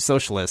a crazy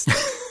socialist,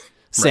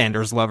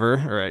 Sanders lover,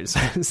 or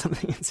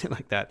something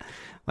like that.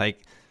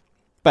 Like,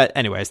 but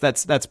anyways,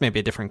 that's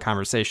maybe a different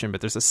conversation, but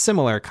there's a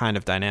similar kind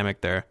of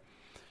dynamic there.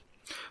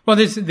 Well,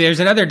 there's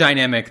another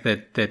dynamic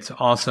that's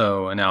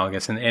also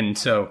analogous, and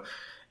so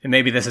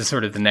maybe this is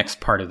sort of the next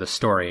part of the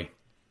story.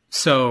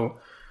 So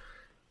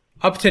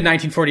up to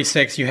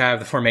 1946, you have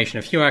the formation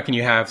of HUAC, and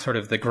you have sort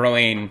of the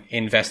growing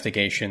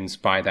investigations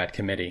by that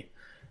committee.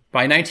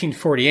 By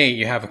 1948,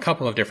 you have a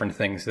couple of different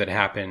things that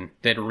happen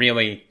that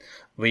really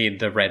lead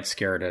the Red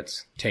Scare to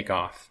take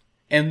off.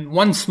 And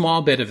one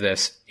small bit of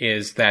this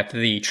is that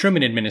the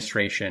Truman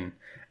administration,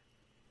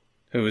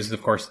 who is,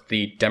 of course,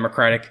 the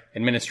Democratic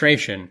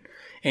administration,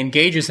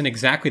 engages in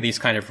exactly these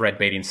kind of red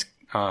baiting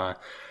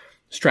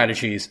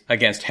strategies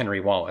against Henry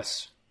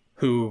Wallace,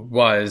 who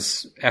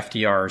was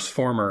FDR's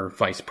former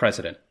vice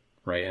president,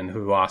 right, and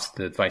who lost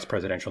the vice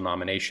presidential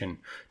nomination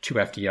to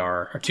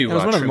FDR or to Truman. It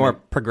was one of the more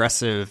Truman.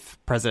 Progressive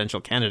presidential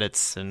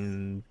candidates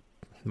in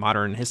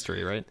modern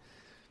history, right?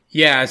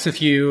 Yeah, so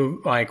if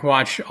you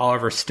watch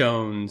Oliver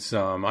Stone's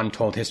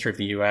Untold History of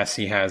the U.S.,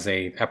 he has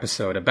a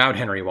episode about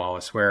Henry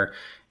Wallace where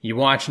you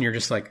watch and you're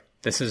just like,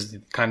 this is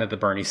kind of the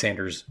Bernie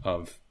Sanders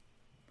of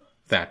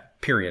that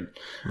period.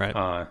 Right.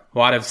 A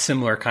lot of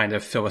similar kind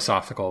of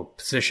philosophical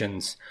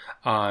positions.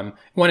 One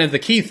of the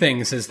key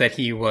things is that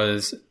he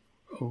was,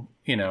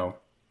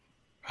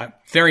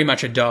 very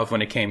much a dove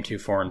when it came to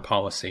foreign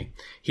policy.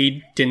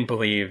 He didn't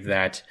believe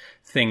that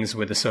things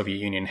with the Soviet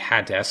Union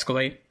had to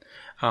escalate.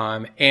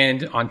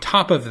 And on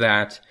top of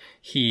that,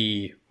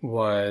 he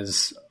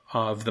was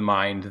of the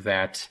mind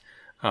that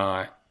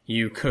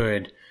you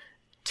could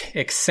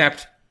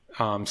accept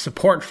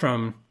support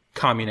from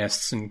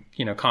communists and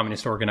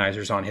communist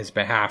organizers on his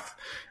behalf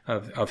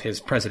of his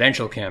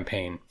presidential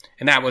campaign,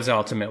 and that was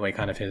ultimately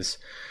kind of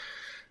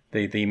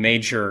the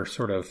major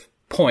sort of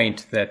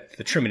point that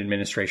the Truman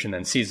administration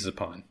then seizes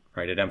upon.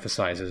 Right, it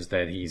emphasizes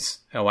that he's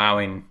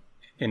allowing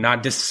and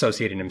not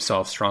disassociating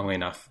himself strongly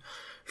enough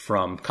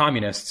from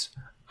communists.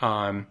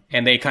 And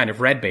they kind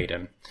of red bait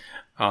him,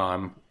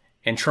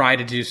 and try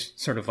to do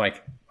sort of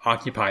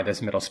occupy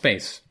this middle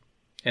space.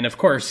 And of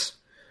course,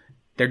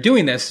 they're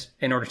doing this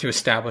in order to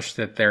establish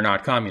that they're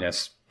not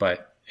communists,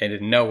 but it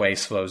in no way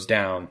slows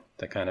down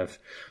the kind of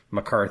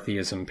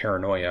McCarthyism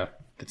paranoia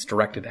that's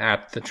directed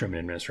at the Truman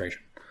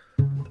administration.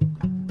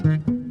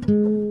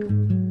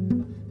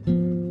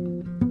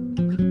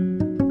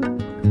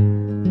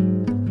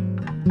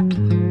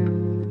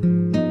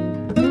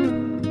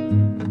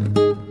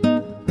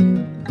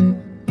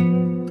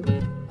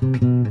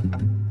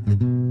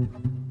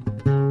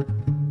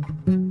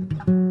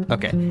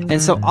 Okay, and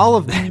so all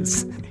of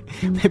this,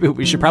 maybe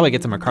we should probably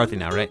get to McCarthy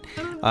now, right?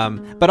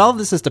 But all of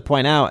this is to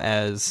point out,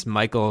 as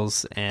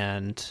Michaels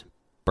and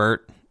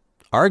Burt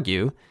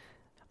argue,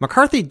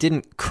 McCarthy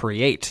didn't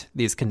create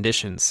these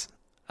conditions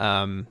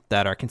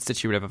that are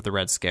constitutive of the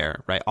Red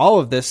Scare, right? All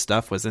of this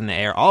stuff was in the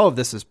air. All of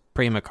this is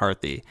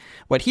pre-McCarthy.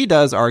 What he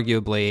does,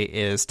 arguably,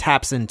 is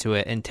taps into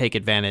it and take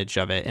advantage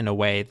of it in a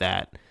way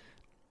that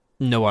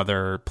no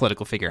other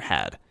political figure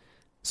had.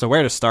 So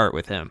where to start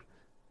with him?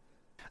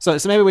 So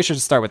maybe we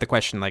should start with the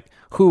question,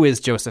 who is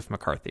Joseph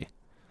McCarthy?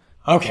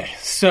 Okay,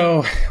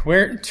 so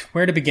where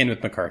to begin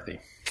with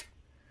McCarthy?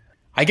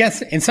 I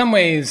guess in some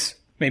ways,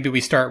 maybe we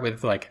start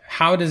with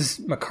how does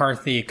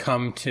McCarthy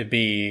come to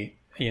be,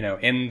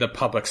 in the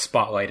public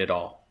spotlight at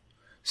all?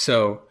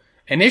 So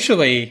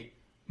initially,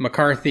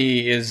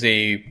 McCarthy is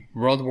a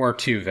World War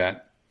II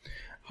vet,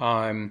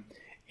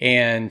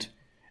 and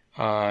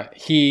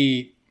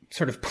he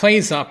sort of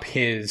plays up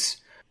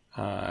his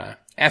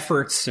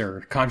efforts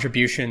or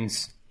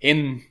contributions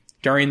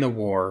during the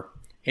war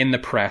in the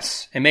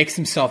press and makes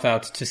himself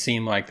out to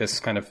seem like this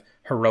kind of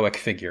heroic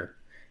figure,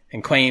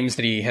 and claims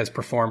that he has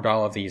performed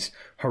all of these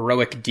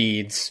heroic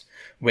deeds,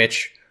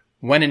 which,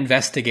 when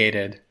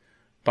investigated,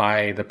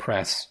 by the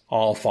press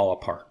all fall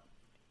apart.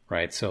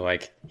 Right. So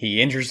like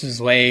he injures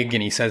his leg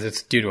and he says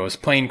it's due to his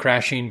plane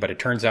crashing, but it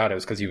turns out it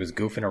was because he was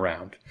goofing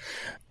around.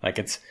 Like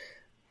it's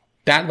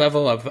that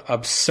level of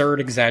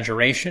absurd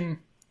exaggeration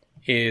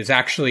is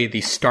actually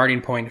the starting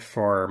point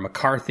for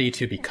McCarthy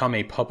to become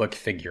a public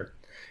figure.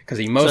 Because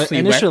he mostly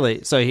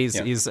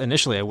he's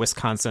initially a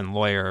Wisconsin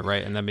lawyer,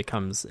 right? And then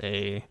becomes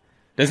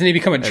doesn't he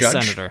become a judge?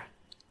 Senator.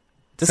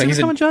 Does he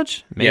become a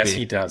judge? Maybe. Yes,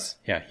 he does.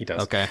 Yeah, he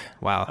does. Okay.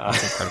 Wow.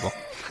 That's incredible.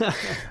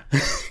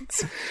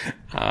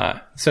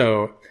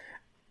 So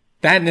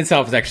that in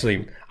itself is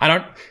actually, I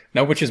don't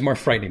know which is more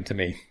frightening to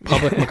me,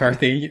 public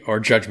McCarthy or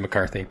Judge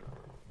McCarthy.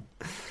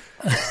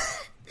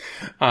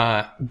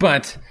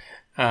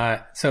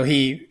 So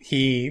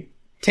he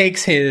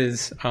takes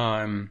his,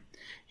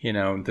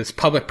 this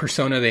public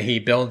persona that he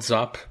builds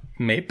up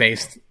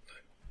based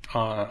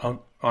on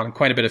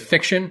quite a bit of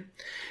fiction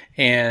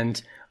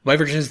and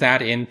leverages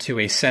that into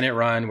a Senate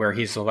run where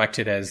he's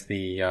elected as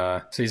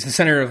so he's the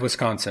senator of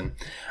Wisconsin.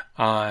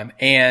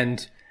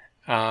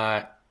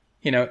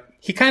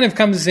 He kind of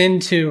comes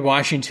into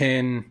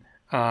Washington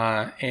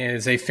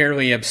as a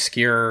fairly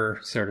obscure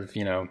sort of,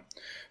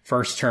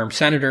 first-term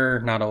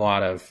senator, not a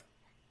lot of,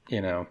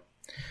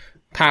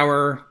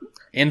 power,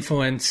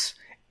 influence,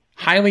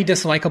 highly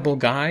dislikable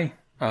guy.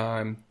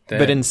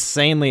 But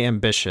insanely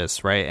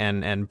ambitious, right?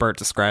 And Bert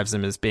describes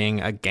him as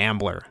being a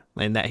gambler,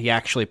 and that he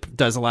actually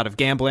does a lot of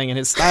gambling, and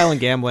his style in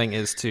gambling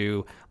is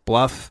to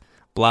bluff,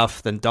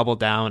 then double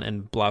down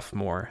and bluff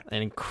more.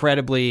 An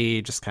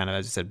incredibly, just kind of,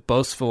 as you said,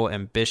 boastful,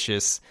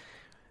 ambitious,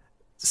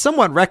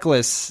 somewhat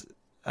reckless,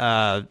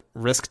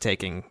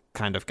 risk-taking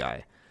kind of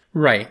guy.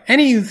 Right. And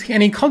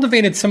he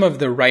cultivated some of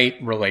the right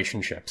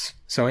relationships.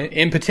 So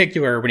in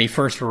particular, when he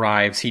first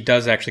arrives, he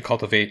does actually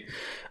cultivate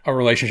a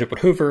relationship with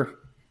Hoover,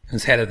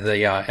 who's head of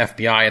the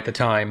FBI at the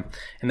time,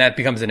 and that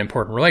becomes an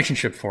important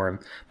relationship for him.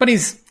 But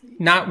he's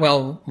not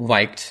well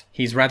liked.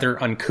 He's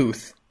rather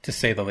uncouth, to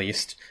say the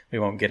least. We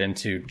won't get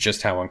into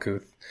just how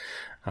uncouth.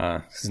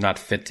 This is not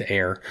fit to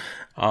air.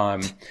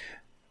 But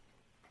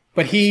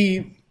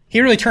he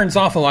really turns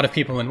off a lot of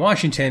people in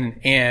Washington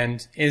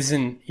and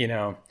isn't,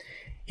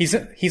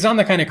 he's on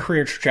the kind of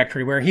career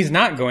trajectory where he's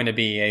not going to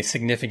be a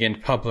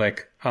significant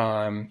public,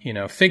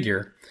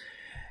 figure.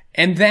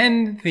 And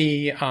then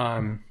the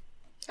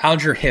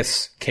Alger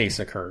Hiss case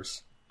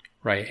occurs,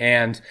 right?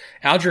 And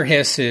Alger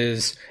Hiss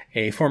is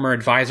a former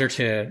advisor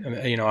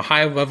to, a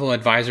high-level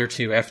advisor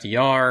to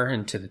FDR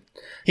and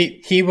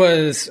he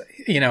was,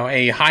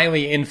 a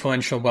highly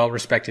influential,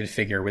 well-respected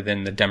figure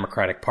within the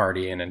Democratic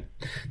Party and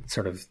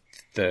sort of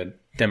the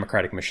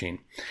Democratic machine.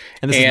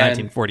 And this is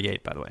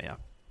 1948, by the way, yeah.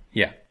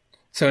 Yeah.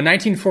 So in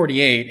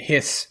 1948,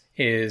 Hiss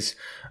is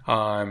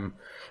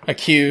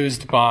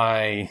accused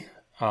by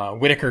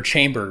Whittaker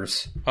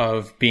Chambers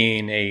of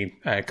being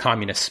a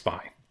communist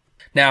spy.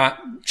 Now,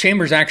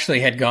 Chambers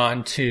actually had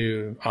gone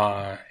to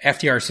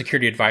FDR's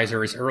security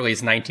advisor as early as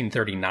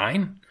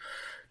 1939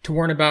 to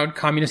warn about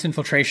communist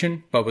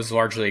infiltration, but was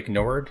largely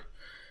ignored.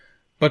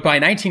 But by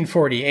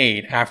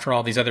 1948, after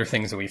all these other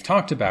things that we've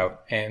talked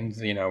about, and,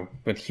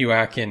 with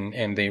HUAC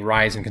and the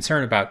rise in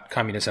concern about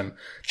communism,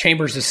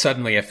 Chambers is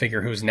suddenly a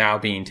figure who's now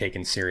being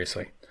taken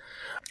seriously.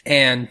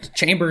 And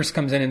Chambers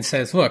comes in and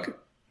says,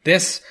 look,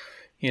 this,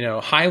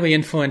 highly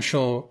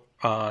influential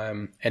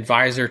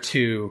advisor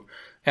to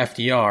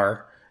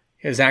FDR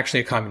is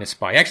actually a communist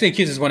spy. He actually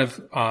accuses one of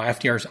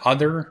FDR's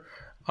other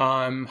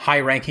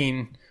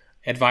high-ranking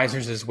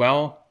advisors as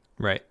well.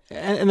 Right.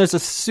 And there's a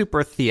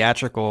super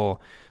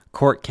theatrical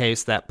court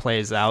case that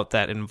plays out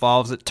that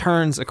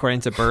turns,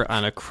 according to Bert,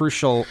 on a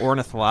crucial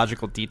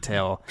ornithological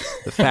detail.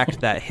 The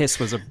fact that Hiss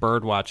was a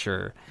bird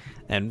watcher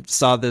and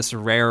saw this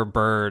rare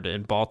bird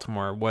in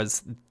Baltimore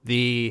was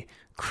the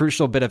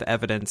crucial bit of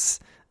evidence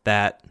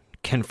that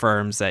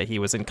confirms that he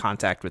was in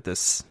contact with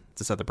this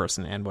other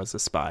person and was a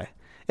spy.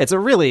 It's a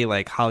really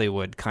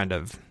Hollywood kind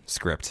of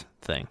script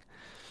thing.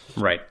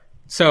 Right.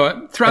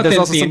 So throughout there's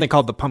also something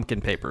called the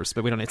Pumpkin Papers,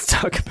 but we don't need to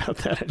talk about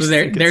that.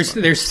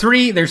 There's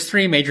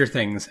three major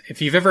things.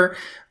 If you've ever,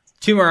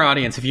 to our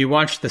audience, if you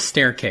watch The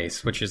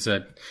Staircase, which is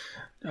one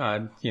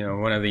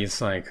of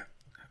these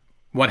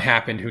what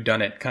happened,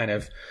 whodunit kind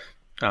of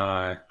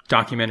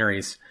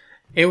documentaries,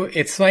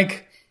 it's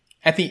like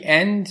at the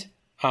end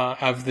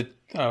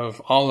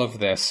of all of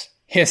this,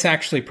 Hiss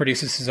actually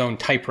produces his own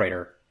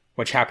typewriter,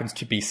 which happens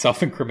to be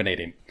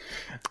self-incriminating.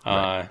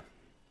 Right.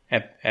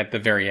 At the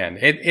very end,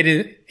 it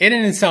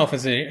in itself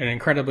is an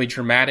incredibly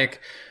dramatic,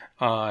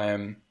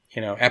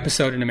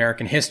 episode in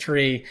American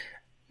history.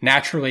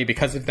 Naturally,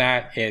 because of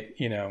that, it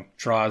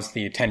draws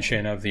the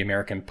attention of the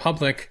American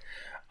public,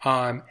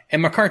 and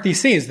McCarthy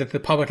sees that the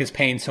public is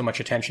paying so much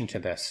attention to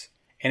this,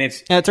 and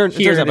it turns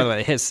out, by the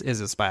way, Hiss is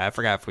a spy. I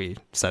forgot if we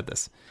said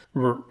this.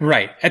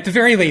 Right. At the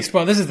very least,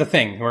 well, this is the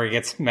thing where it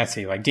gets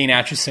messy. Like Dean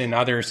Acheson and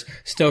others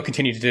still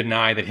continue to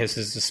deny that Hiss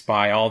is a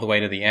spy all the way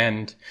to the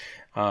end.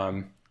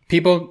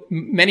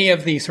 Many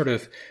of the sort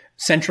of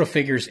central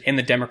figures in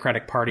the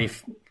Democratic Party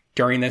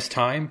during this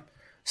time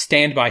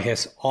stand by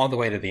Hiss all the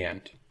way to the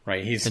end,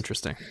 right? He's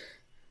interesting.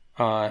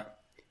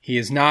 he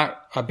is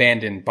not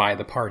abandoned by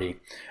the party,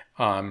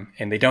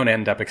 and they don't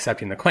end up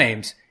accepting the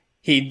claims.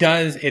 It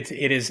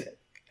is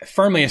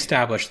firmly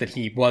established that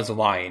he was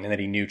lying and that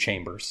he knew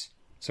Chambers.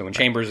 So when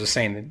Chambers was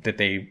saying that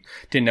they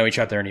didn't know each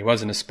other and he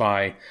wasn't a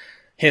spy,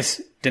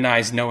 Hiss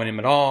denies knowing him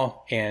at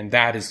all, and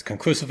that is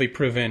conclusively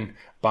proven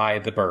by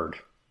the bird.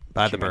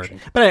 By the bird.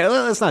 But hey,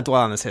 let's not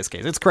dwell on this Hiss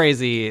case. It's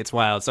crazy. It's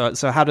wild.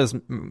 So how does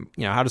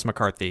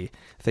McCarthy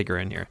figure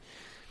in here?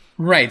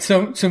 Right.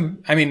 So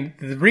I mean,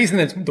 the reason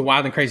that the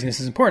wild and craziness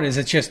is important is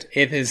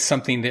it is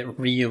something that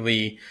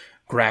really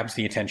grabs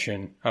the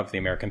attention of the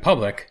American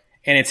public.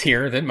 And it's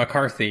here that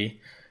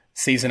McCarthy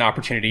sees an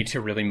opportunity to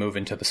really move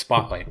into the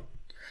spotlight.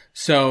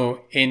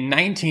 So in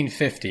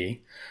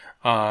 1950,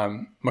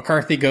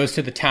 McCarthy goes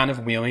to the town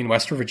of Wheeling,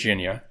 West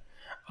Virginia,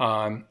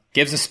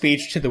 gives a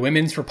speech to the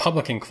Women's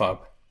Republican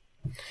Club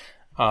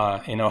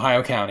in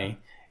Ohio County,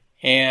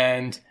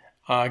 and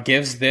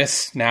gives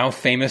this now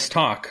famous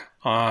talk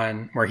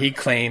on where he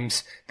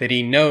claims that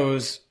he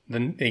knows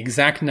the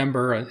exact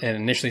number, and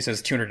initially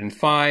says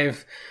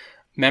 205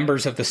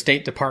 members of the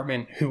State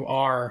Department who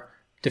are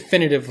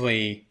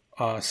definitively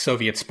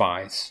Soviet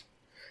spies.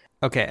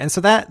 Okay, and so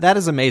that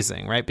is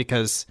amazing, right?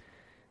 Because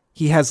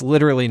he has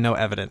literally no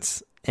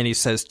evidence, and he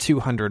says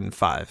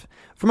 205.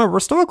 From a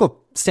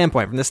historical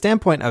standpoint, from the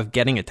standpoint of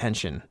getting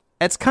attention,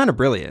 it's kind of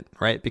brilliant,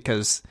 right?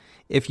 Because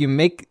if you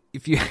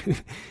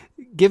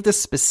give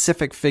this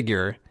specific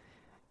figure,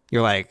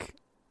 you're like,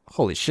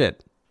 holy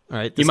shit,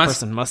 right? This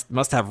person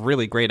must have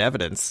really great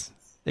evidence,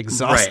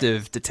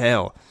 exhaustive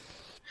detail.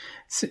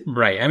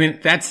 Right. I mean,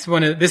 this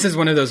is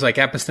one of those like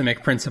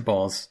epistemic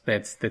principles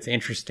that's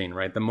interesting,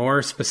 right? The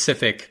more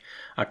specific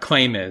a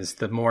claim is,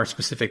 the more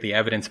specific the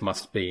evidence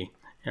must be,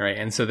 right?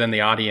 And so then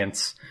the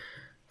audience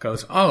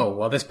goes, oh,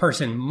 well, this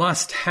person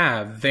must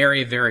have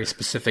very, very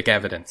specific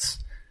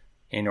evidence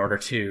in order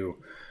to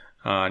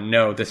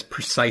know this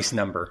precise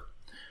number.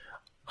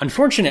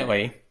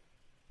 Unfortunately,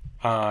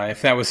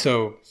 if that was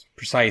so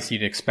precise,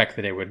 you'd expect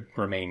that it would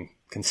remain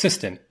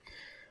consistent.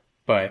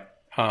 But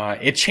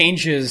it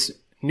changes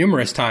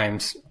numerous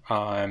times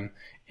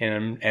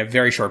in a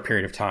very short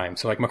period of time.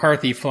 So like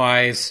McCarthy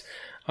flies,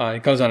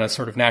 goes on a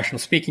sort of national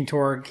speaking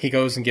tour. He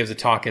goes and gives a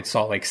talk at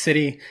Salt Lake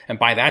City. And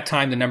by that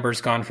time, the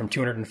number's gone from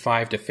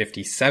 205 to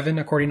 57,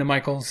 according to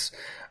Michaels.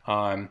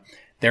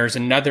 There's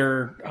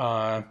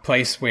another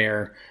place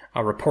where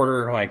a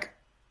reporter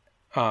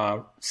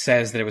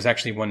says that it was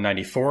actually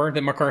 194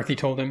 that McCarthy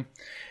told him.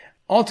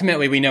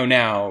 Ultimately, we know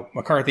now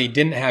McCarthy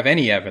didn't have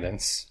any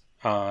evidence.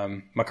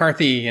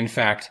 McCarthy, in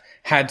fact,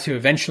 had to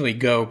eventually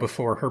go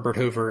before Herbert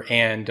Hoover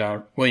and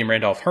William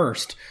Randolph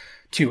Hearst,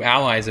 two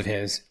allies of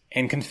his,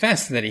 and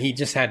confess that he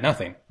just had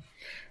nothing,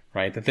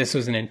 right? That this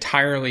was an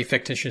entirely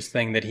fictitious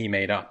thing that he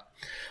made up,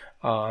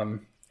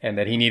 and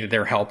that he needed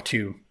their help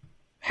to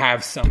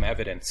have some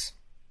evidence.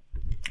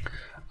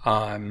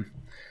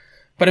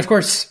 But of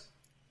course,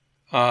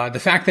 the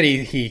fact that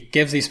he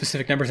gives these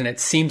specific numbers and it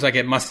seems like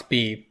it must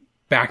be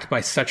backed by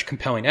such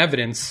compelling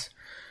evidence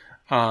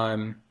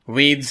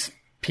leads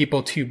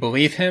people to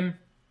believe him.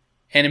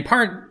 And in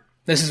part,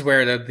 this is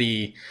where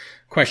the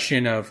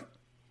question of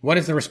what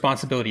is the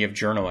responsibility of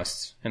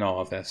journalists in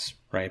all of this,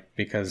 right?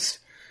 Because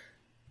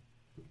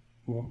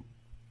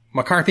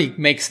McCarthy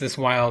makes this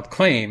wild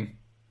claim,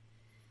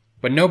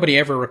 but nobody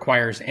ever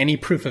requires any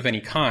proof of any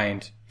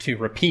kind to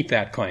repeat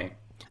that claim.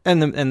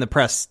 And the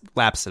press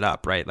laps it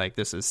up, right? Like,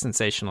 this is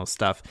sensational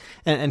stuff.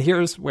 And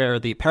here's where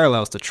the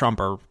parallels to Trump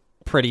are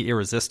pretty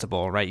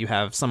irresistible, right? You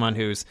have someone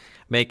who's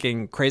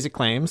making crazy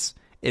claims,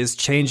 is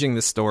changing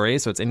the story,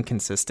 so it's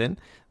inconsistent.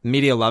 The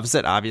media loves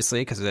it,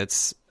 obviously, because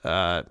it's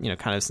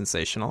kind of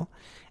sensational.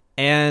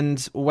 And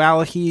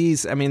while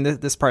he's, I mean,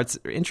 this part's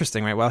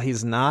interesting, right? While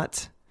he's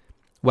not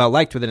well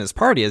liked within his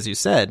party, as you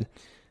said,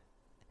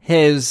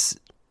 his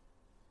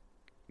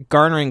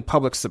garnering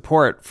public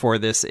support for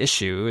this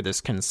issue,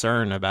 this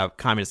concern about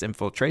communist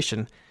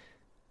infiltration,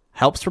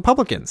 helps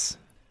Republicans,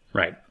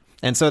 right?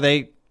 And so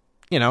they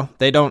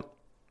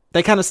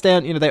kind of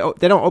stand, they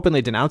don't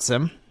openly denounce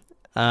him.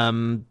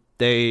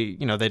 They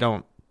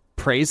don't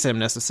praise him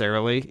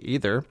necessarily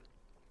either.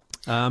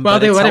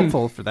 But it's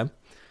helpful for them.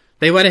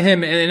 They let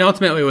him, and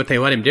ultimately what they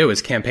let him do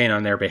is campaign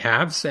on their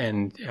behalves,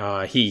 and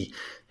he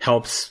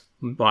helps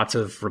lots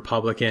of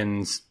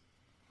Republicans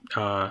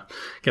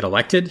get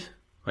elected,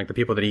 like the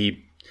people that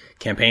he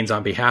campaigns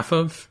on behalf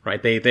of,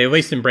 right? They at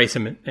least embrace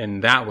him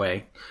in that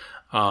way.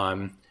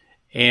 And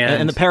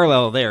the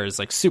parallel there is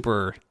like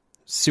super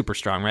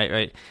strong,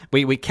 right?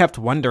 We kept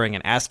wondering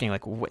and asking,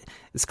 like,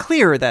 it's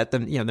clear that the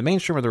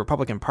mainstream of the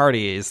Republican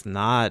Party is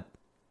not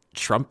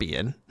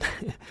Trumpian.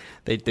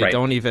 they right.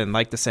 don't even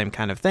like the same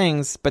kind of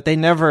things, but they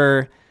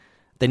never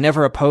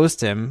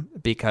opposed him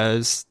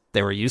because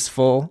they were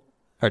useful,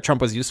 or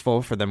Trump was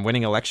useful for them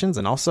winning elections,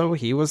 and also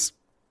he was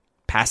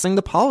passing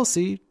the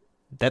policy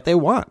that they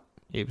want.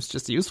 It was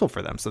just useful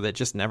for them, so that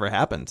just never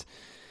happened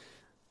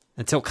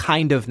until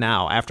kind of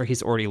now, after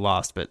he's already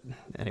lost. But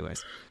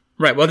anyways.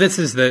 Right. Well, this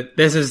is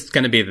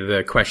going to be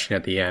the question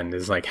at the end,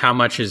 is like, how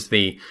much is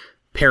the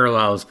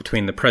parallels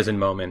between the present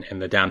moment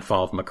and the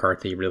downfall of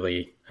McCarthy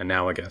really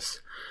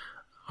analogous.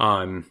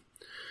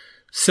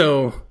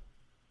 So,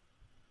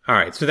 all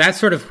right. So that's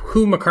sort of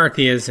who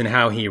McCarthy is and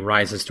how he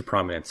rises to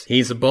prominence.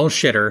 He's a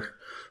bullshitter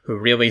who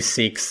really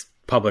seeks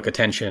public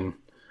attention,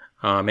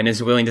 and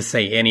is willing to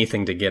say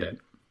anything to get it.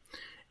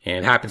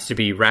 And happens to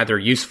be rather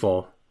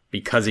useful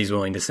because he's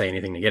willing to say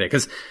anything to get it.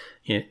 Because,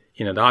 you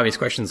know, the obvious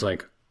question is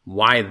like,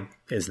 why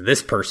is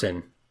this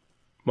person,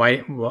 why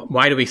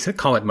do we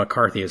call it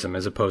McCarthyism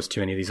as opposed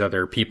to any of these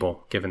other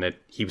people, given that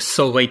he was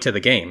so late to the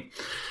game?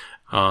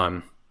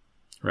 Right.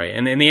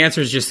 And the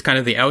answer is just kind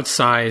of the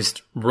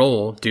outsized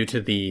role due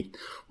to the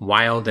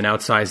wild and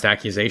outsized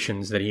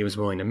accusations that he was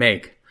willing to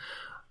make,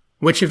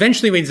 which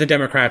eventually leads the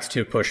Democrats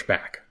to push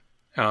back.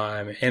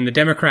 And the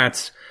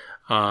Democrats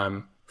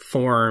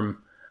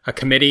form a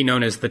committee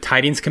known as the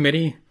Tidings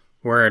Committee,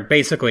 where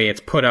basically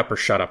it's put up or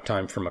shut up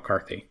time for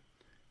McCarthy.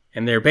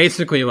 And they're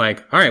basically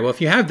like, all right, well,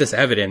 if you have this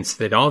evidence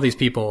that all these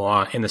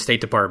people in the State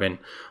Department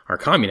are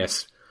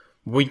communists,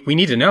 we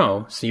need to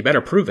know, so you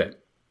better prove it.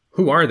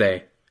 Who are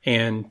they?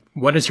 And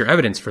what is your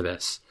evidence for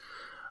this?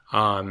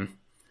 And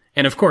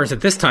of course,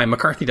 at this time,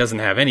 McCarthy doesn't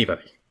have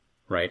anybody,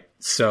 right?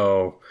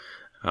 So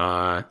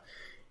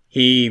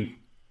he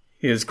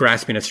is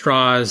grasping at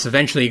straws.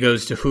 Eventually, he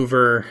goes to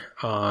Hoover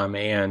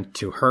and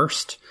to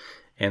Hearst,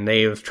 and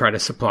they've tried to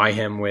supply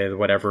him with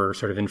whatever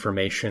sort of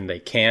information they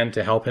can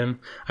to help him.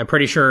 I'm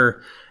pretty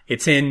sure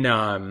it's in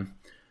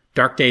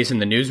Dark Days in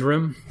the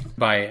Newsroom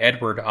by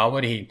Edward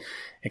Allwood. He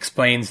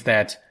explains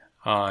that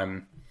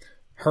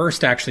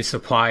Hearst actually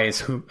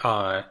supplies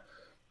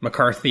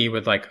McCarthy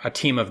with like a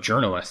team of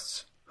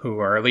journalists who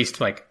are at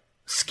least like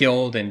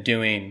skilled in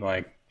doing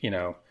like, you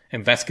know,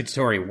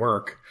 investigatory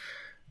work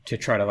to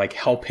try to like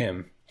help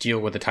him deal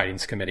with the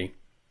Tidings Committee.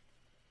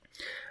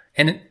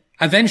 And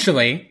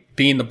eventually,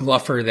 being the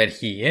bluffer that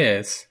he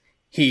is,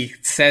 he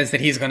says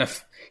that he's gonna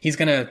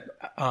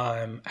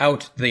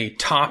out the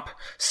top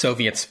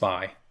Soviet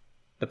spy,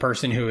 the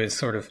person who is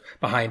sort of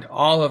behind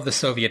all of the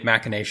Soviet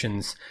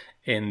machinations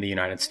in the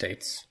United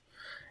States.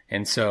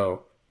 And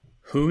so,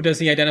 who does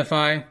he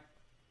identify?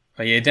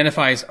 He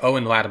identifies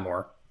Owen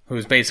Lattimore,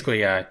 who's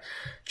basically a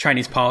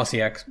Chinese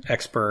policy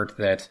expert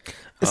that...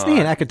 Isn't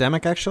he an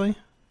academic, actually?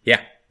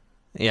 Yeah.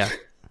 Yeah.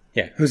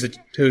 Yeah,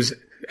 whose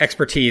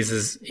expertise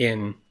is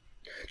in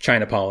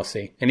China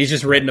policy. And he's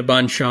just written a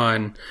bunch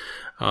on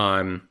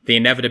the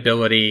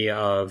inevitability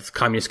of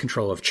communist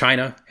control of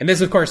China. And this,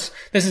 of course,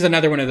 this is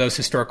another one of those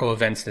historical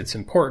events that's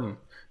important.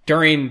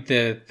 During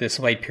this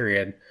late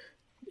period,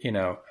 you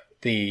know,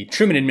 the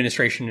Truman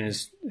administration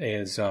has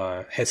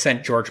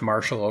sent George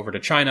Marshall over to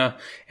China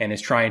and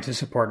is trying to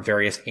support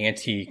various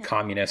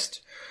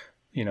anti-communist,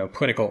 you know,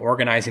 political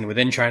organizing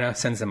within China,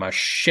 sends them a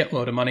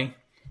shitload of money,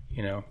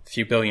 you know, a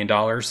few $1 billion.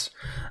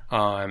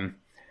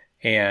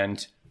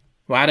 And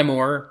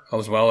Lattimore,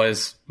 as well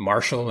as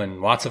Marshall and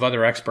lots of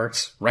other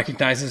experts,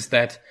 recognizes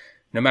that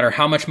no matter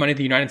how much money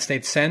the United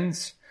States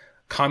sends,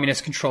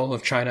 communist control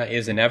of China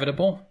is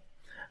inevitable.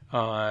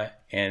 And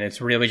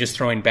it's really just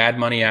throwing bad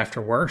money after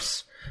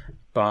worse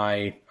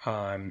by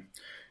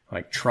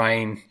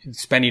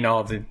spending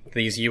all of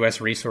these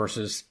U.S.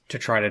 resources to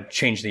try to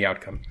change the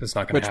outcome. It's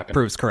not going to happen. Which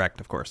proves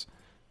correct, of course.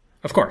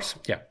 Of course,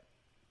 yeah.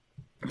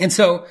 And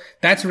so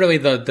that's really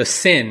the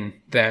sin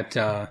that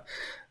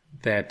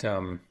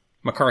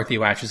McCarthy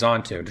latches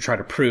onto to try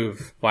to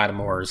prove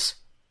Lattimore's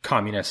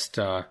communist,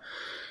 that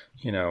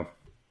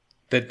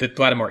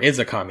Lattimore is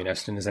a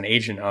communist and is an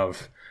agent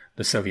of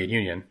the Soviet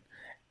Union.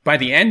 By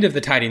the end of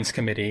the Tidings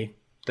Committee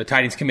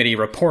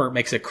report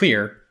makes it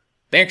clear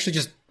they actually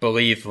just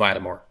believe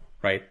Lattimore,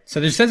 right? So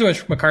there's a sense in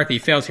which McCarthy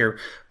fails here,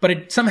 but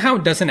it somehow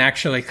doesn't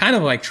actually, kind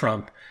of like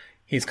Trump,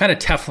 he's kind of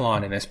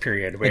Teflon in this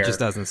period where it just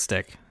doesn't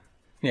stick.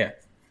 Yeah.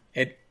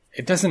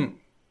 It doesn't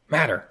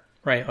matter,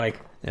 right? Like,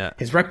 yeah.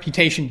 His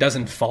reputation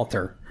doesn't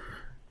falter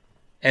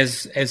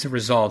as a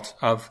result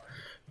of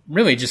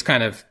really just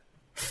kind of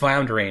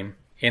floundering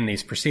in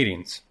these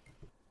proceedings.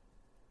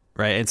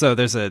 Right. And so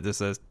there's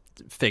a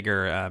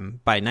figure,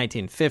 by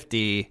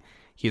 1950,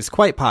 he's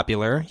quite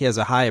popular. He has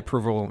a high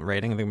approval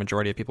rating. I think the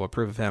majority of people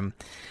approve of him.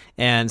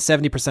 And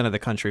 70% of the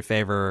country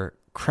favor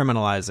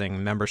criminalizing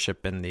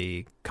membership in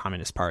the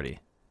Communist Party.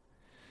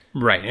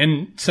 Right.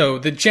 And so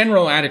the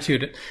general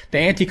attitude, the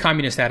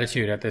anti-communist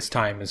attitude at this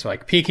time is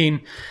like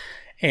peaking,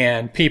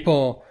 and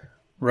people,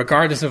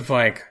 regardless of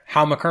like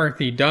how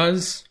McCarthy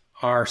does,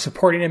 are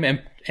supporting him,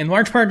 and in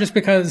large part just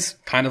because,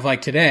 kind of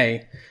like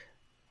today,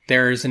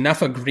 there's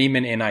enough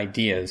agreement in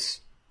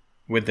ideas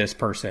with this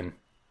person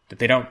that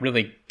they don't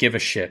really give a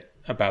shit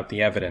about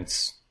the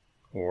evidence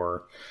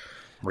or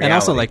reality. And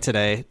also like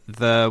today,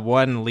 the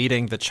one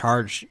leading the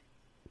charge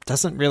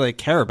doesn't really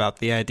care about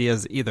the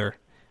ideas either.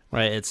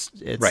 Right, it's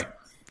right.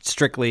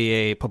 Strictly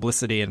a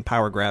publicity and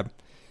power grab.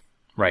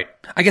 Right.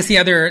 I guess the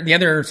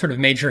other sort of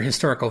major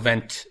historical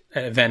event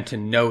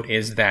and note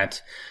is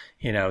that,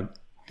 you know,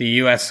 the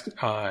U.S.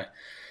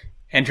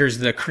 Enters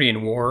the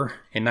Korean War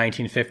in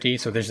 1950.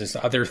 So there's this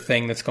other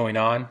thing that's going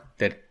on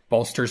that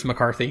bolsters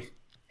McCarthy,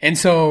 and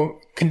so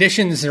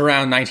conditions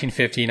around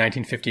 1950,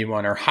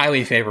 1951 are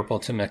highly favorable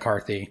to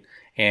McCarthy,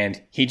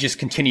 And he just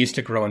continues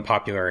to grow in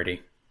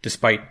popularity,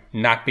 despite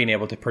not being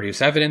able to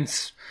produce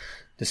evidence,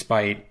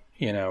 despite,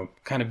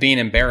 kind of being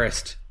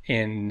embarrassed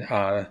in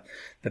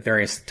the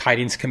various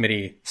Tidings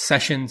Committee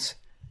sessions.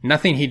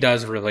 Nothing he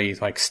does really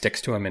sticks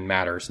to him and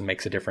matters and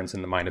makes a difference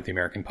in the mind of the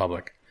American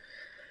public.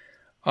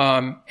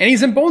 And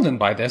he's emboldened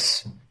by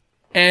this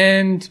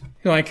and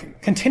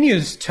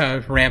continues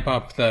to ramp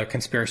up the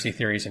conspiracy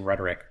theories and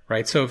rhetoric,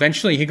 right? So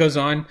eventually he goes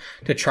on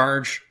to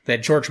charge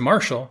that George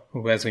Marshall,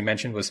 who, as we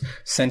mentioned, was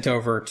sent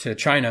over to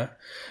China,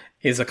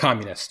 is a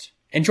communist.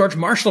 And George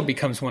Marshall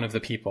becomes one of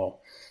the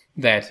people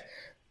that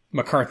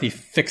McCarthy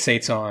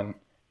fixates on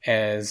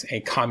as a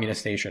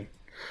communist agent.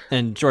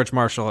 And George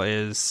Marshall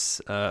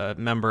is a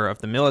member of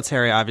the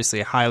military,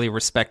 obviously a highly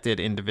respected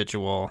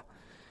individual.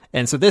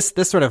 And so this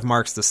sort of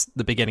marks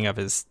the beginning of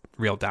his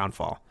real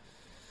downfall.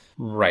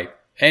 Right.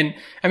 And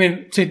I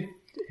mean,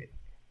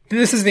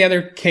 this is the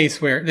other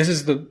case where this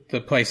is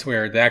the place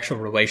where the actual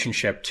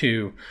relationship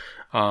to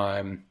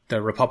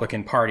the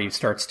Republican Party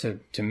starts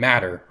to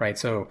matter, right?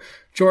 So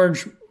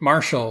George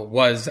Marshall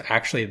was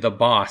actually the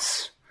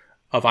boss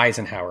of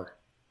Eisenhower,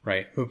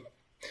 right? Who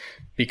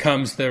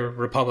becomes the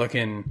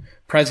Republican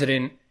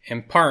president,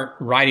 in part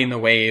riding the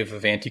wave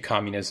of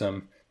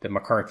anti-communism that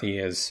McCarthy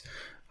is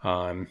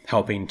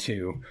helping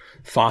to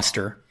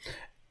foster.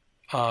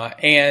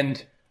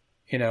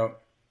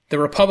 The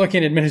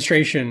Republican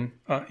administration,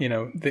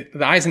 the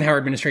Eisenhower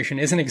administration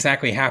isn't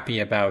exactly happy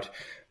about,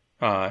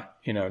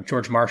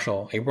 George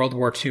Marshall, a World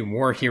War II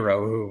war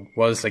hero who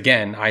was,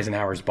 again,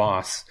 Eisenhower's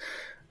boss,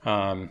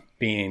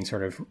 being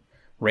sort of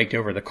raked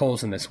over the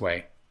coals in this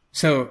way.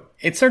 So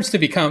it starts to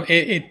become,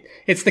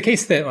 it's the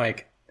case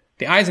that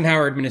the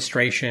Eisenhower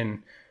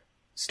administration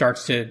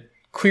starts to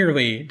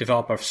clearly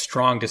develop a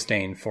strong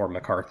disdain for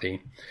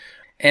McCarthy.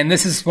 And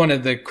this is one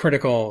of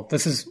the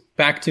this is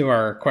back to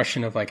our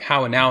question of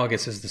how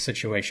analogous is the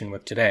situation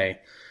with today.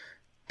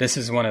 This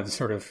is one of the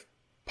sort of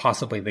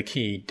possibly the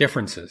key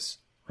differences,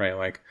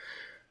 right?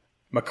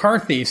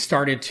 McCarthy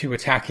started to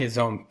attack his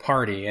own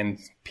party and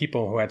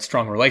people who had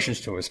strong relations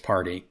to his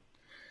party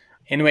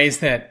in ways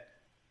that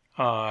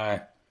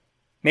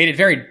made it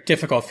very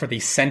difficult for the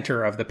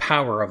center of the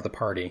power of the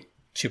party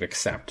to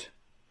accept.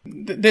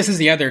 This is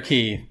the other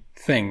key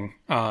thing.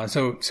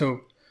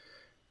 So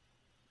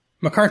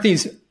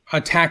McCarthy's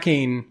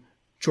attacking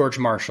George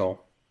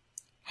Marshall,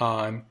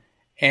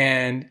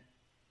 and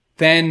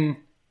then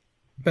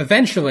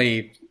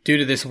eventually, due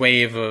to this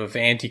wave of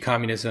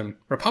anti-communism,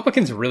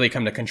 Republicans really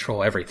come to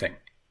control everything,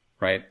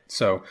 right?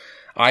 So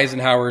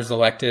Eisenhower's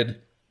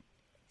elected.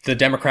 The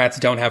Democrats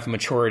don't have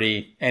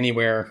maturity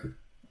anywhere.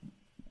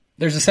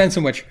 There's a sense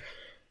in which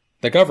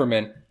the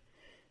government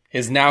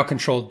is now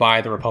controlled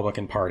by the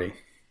Republican Party.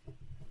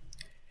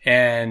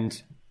 And,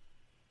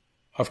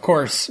 of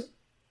course,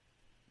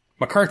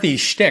 McCarthy's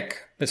shtick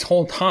this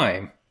whole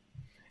time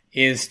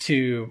is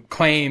to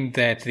claim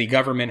that the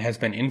government has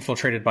been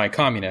infiltrated by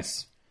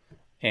communists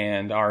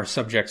and are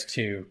subject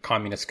to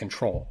communist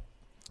control.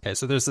 Okay,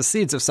 so there's the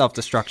seeds of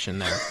self-destruction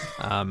there.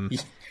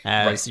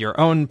 As your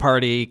own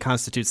party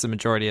constitutes the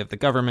majority of the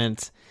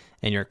government,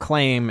 and your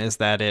claim is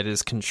that it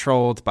is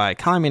controlled by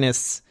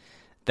communists,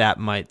 that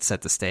might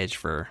set the stage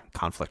for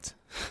conflict.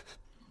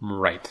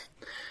 Right.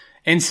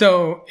 And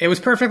so it was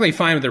perfectly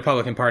fine with the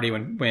Republican Party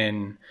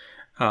when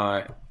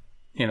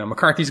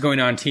McCarthy's going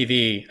on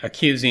TV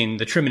accusing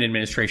the Truman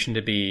administration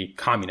to be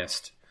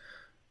communist.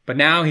 But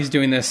now he's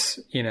doing this,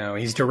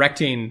 he's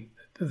directing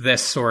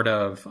this sort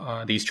of,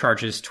 these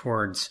charges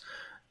towards,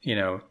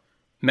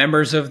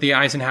 members of the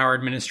Eisenhower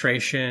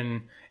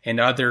administration and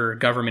other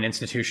government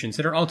institutions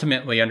that are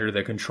ultimately under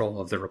the control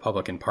of the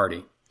Republican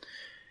Party.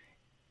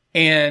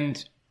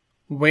 And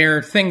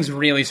where things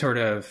really sort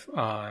of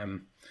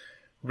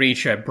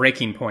reach a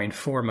breaking point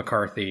for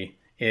McCarthy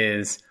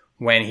is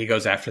when he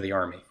goes after the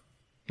Army.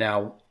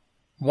 Now,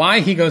 why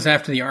he goes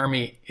after the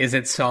Army is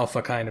itself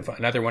a kind of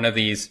another one of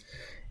these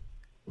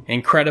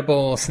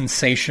incredible,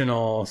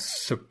 sensational,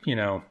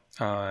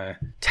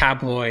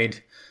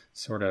 tabloid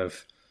sort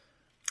of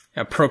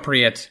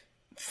appropriate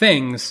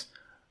things.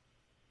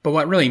 But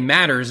what really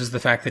matters is the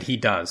fact that he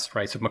does,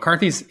 right? So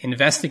McCarthy's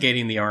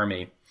investigating the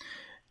Army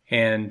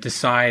and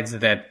decides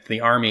that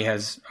the Army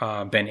has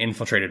been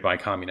infiltrated by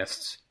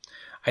communists.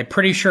 I'm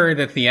pretty sure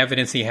that the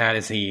evidence he had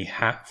is he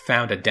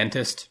found a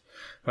dentist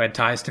who had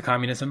ties to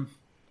communism.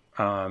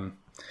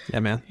 Yeah,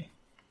 man.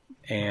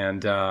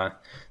 And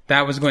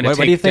that was going to What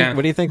do you think?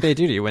 What do you think they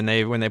do to you when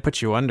they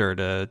put you under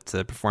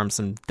to perform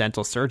some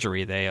dental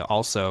surgery? They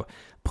also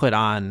put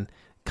on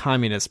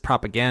communist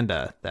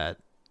propaganda that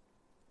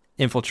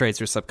infiltrates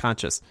your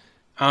subconscious.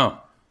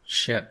 Oh,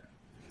 shit.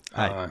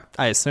 I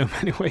assume,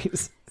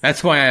 anyways.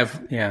 That's why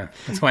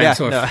I'm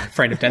so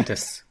afraid of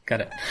dentists.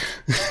 Got it.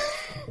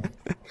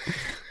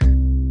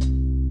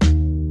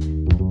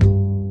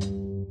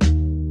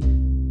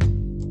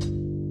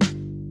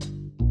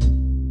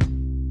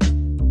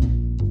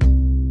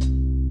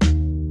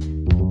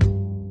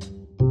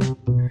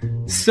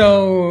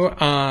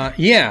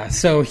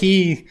 So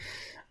he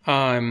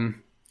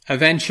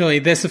eventually,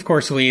 this of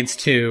course leads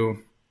to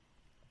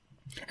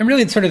And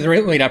really, it's sort of the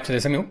lead up to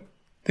this. I mean,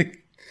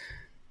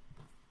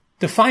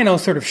 the final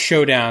sort of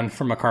showdown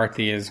for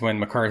McCarthy is when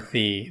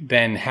McCarthy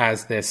then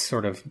has this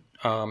sort of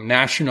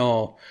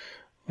nationally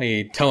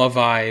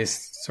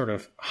televised, sort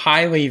of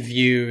highly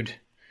viewed,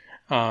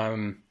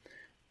 many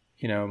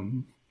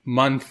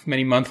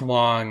month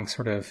long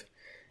sort of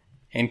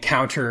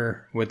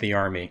encounter with the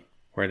Army,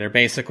 where there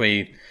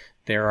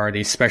are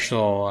these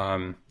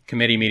special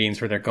committee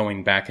meetings where they're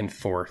going back and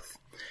forth.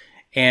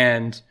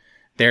 And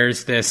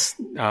there's this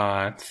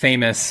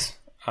famous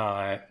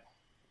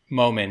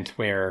moment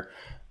where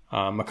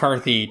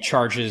McCarthy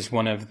charges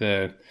one of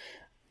the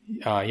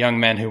young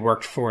men who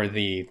worked for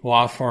the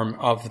law firm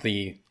of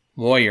the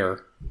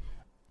lawyer.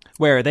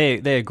 Where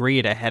they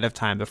agreed ahead of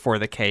time before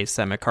the case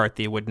that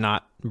McCarthy would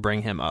not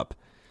bring him up.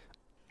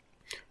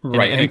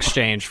 Right. In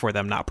exchange for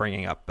them not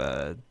bringing up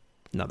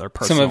another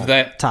personal some of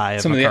that, tie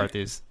of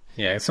McCarthy's.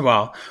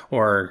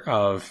 Or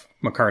of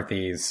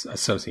McCarthy's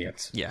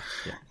associates. Yeah.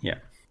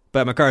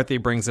 But McCarthy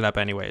brings it up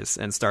anyways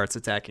and starts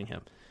attacking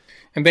him.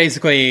 And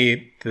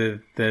basically,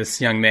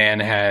 this young man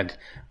had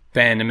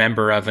been a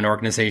member of an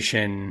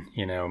organization,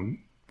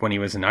 when he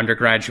was an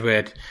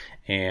undergraduate,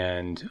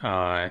 and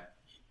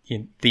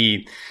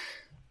the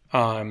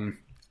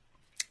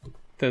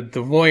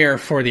lawyer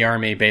for the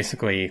Army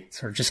basically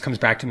sort of just comes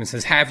back to him and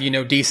says, "Have you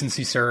no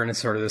decency, sir?" And it's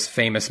sort of this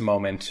famous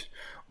moment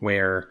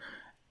where,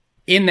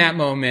 in that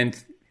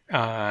moment,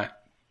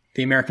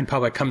 the American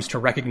public comes to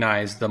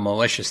recognize the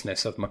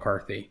maliciousness of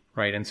McCarthy,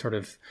 right? And sort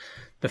of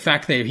the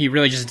fact that he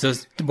really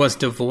just was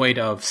devoid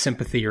of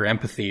sympathy or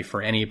empathy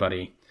for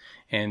anybody,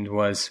 and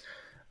was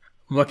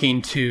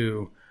looking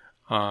to,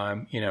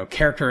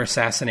 character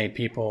assassinate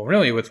people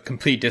really with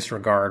complete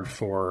disregard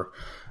for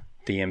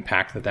the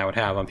impact that would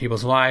have on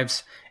people's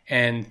lives.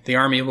 And the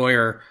Army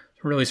lawyer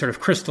really sort of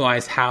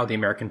crystallized how the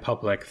American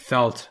public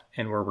felt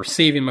and were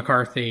receiving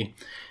McCarthy.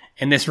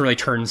 And this really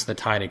turns the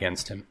tide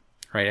against him.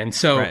 Right. And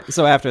so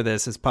after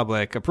this, his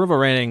public approval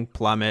rating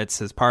plummets,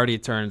 his party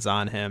turns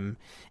on him,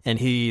 and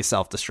he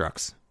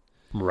self-destructs.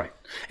 Right.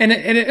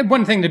 And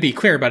one thing to be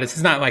clear about is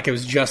it's not like it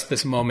was just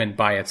this moment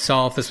by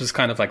itself. This was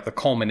kind of like the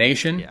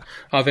culmination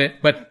of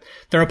it. But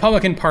the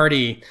Republican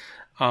Party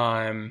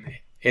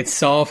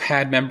itself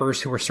had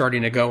members who were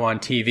starting to go on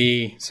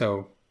TV.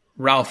 So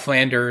Ralph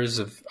Flanders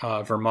of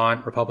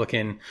Vermont,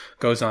 Republican,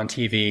 goes on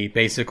TV,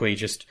 basically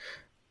just,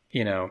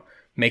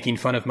 making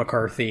fun of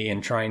McCarthy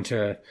and trying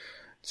to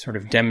sort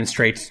of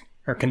demonstrate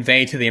or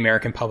convey to the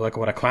American public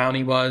what a clown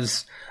he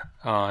was.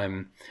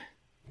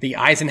 The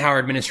Eisenhower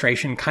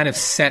administration kind of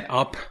set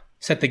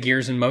the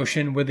gears in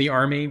motion with the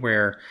Army,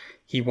 where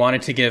he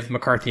wanted to give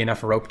McCarthy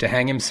enough rope to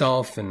hang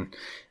himself, and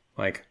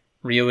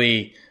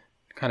really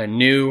kind of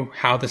knew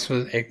how this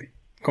was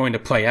going to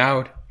play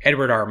out.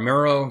 Edward R.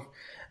 Murrow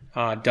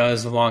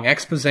does a long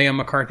expose on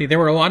McCarthy. There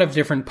were a lot of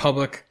different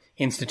public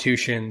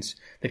institutions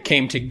that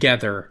came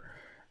together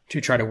to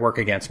try to work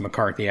against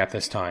McCarthy at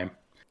this time.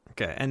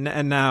 Okay, and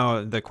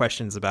now the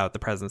questions about the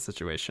present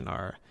situation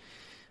are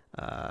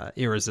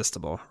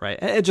irresistible, right?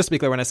 And just to be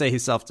clear, when I say he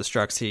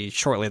self-destructs,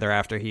 shortly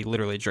thereafter, he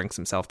literally drinks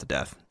himself to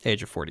death,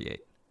 age of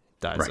 48,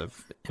 dies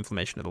of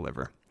inflammation of the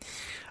liver.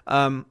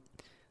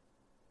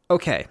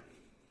 Okay,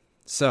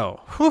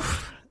 so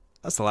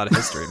that's a lot of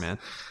history, man.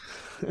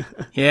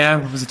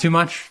 Yeah, was it too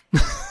much?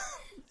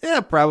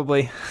 Yeah,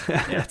 probably.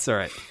 That's all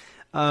right.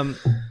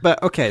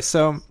 But okay,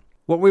 so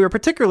what we were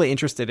particularly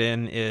interested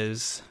in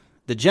is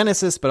the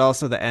genesis, but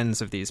also the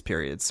ends of these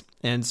periods.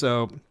 And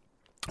so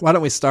why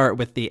don't we start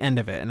with the end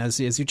of it? And as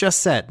you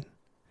just said,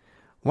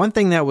 one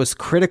thing that was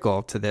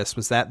critical to this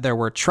was that there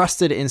were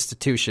trusted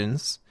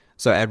institutions.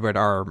 So Edward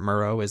R.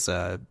 Murrow is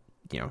a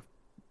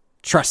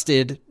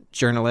trusted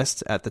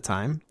journalist at the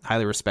time,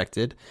 highly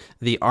respected,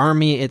 the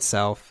Army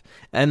itself,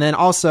 and then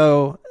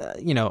also,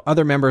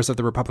 other members of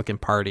the Republican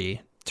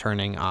Party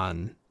turning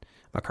on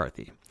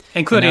McCarthy.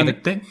 Including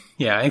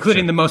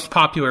the most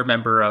popular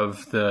member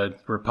of the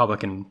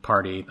Republican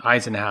Party,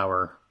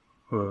 Eisenhower,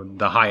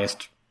 the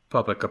highest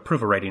public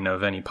approval rating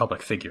of any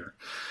public figure.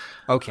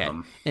 Okay.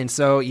 And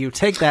so you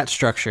take that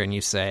structure and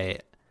you say,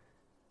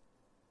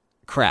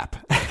 crap.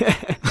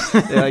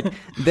 Okay,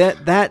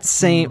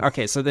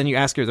 so then you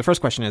ask the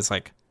first question is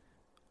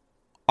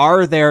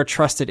are there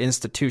trusted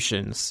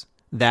institutions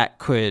that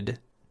could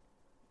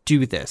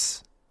do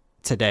this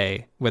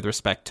today with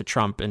respect to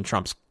Trump and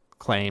Trump's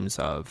claims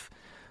of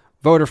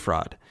voter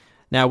fraud?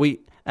 Now,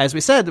 as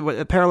we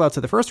said, parallel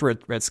to the first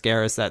Red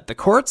Scare is that the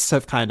courts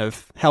have kind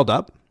of held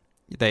up.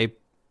 They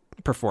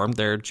performed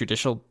their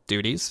judicial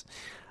duties.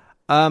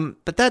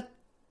 But that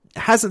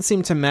hasn't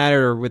seemed to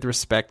matter with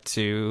respect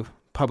to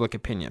public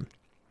opinion.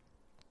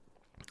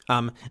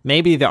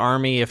 Maybe the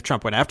Army, if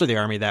Trump went after the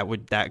Army,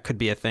 that could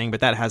be a thing, but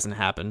that hasn't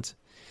happened.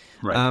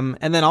 Right.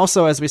 And then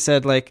also, as we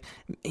said,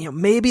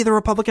 maybe the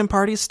Republican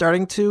Party is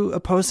starting to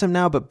oppose him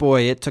now, but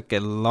boy, it took a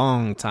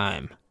long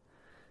time.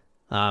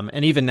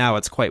 And even now,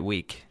 it's quite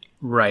weak.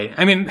 Right.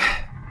 I mean,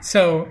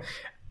 so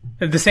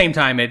at the same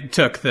time, it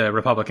took the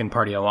Republican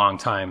Party a long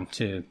time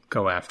to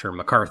go after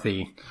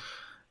McCarthy.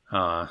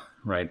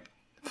 Right.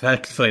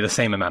 Effectively the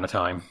same amount of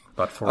time,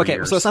 about 4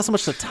 years. So it's not so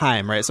much the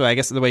time, right? So I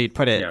guess the way you'd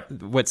put it, Yeah.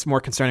 what's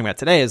more concerning about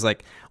today is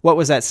like, what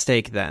was at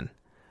stake then?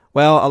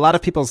 Well, a lot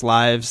of people's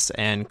lives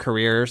and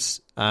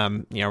careers,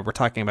 we're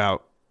talking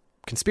about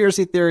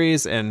conspiracy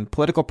theories and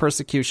political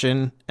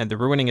persecution and the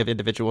ruining of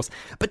individuals.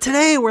 But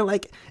today we're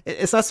like,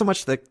 it's not so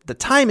much the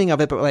timing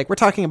of it, but like we're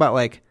talking about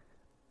like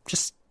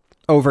just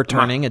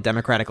overturning a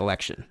democratic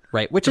election,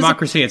 right? Which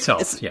democracy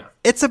itself.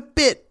 It's a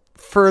bit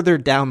further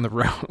down the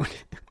road.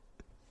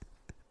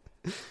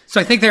 So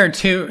I think there are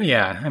two.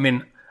 Yeah. I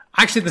mean,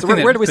 actually,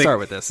 where do we start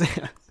with this?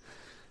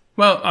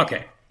 Well,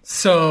 okay.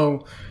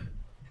 So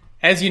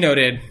as you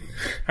noted,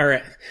 all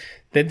right,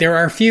 that there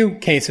are a few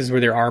cases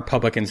where there are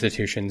public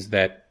institutions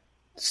that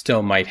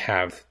still might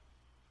have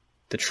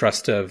the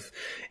trust of,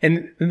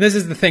 and this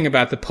is the thing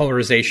about the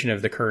polarization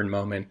of the current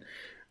moment.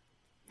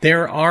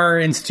 There are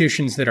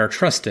institutions that are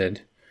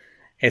trusted.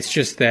 It's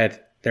just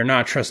that they're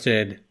not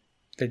trusted.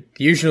 That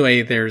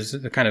usually there's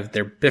the kind of,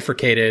 they're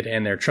bifurcated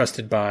and they're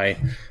trusted by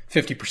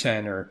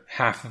 50% or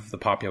half of the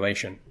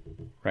population,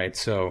 right?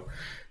 So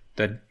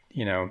the,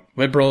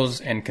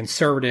 liberals and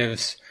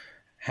conservatives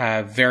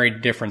have very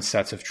different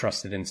sets of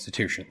trusted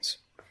institutions,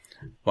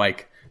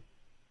 like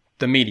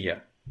the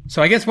media.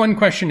 So I guess one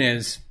question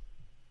is,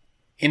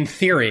 in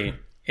theory,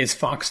 is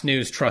Fox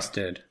News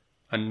trusted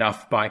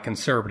enough by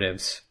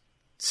conservatives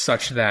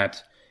such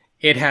that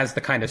it has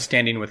the kind of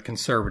standing with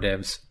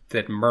conservatives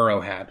that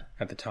Murrow had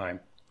at the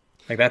time?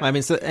 Like that. I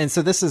mean, so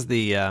this is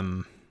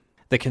the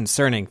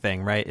concerning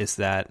thing, right? Is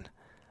that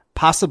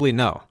possibly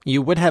no.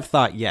 You would have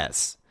thought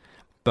yes,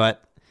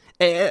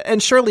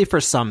 and surely for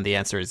some the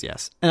answer is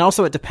yes. And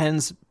also it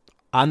depends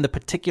on the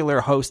particular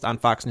host on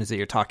Fox News that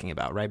you're talking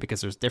about, right? Because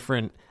there's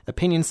different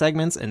opinion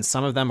segments, and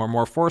some of them are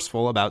more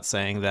forceful about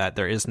saying that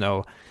there is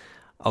no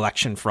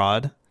election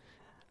fraud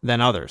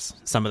than others.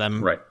 Some of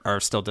them are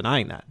still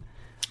denying that.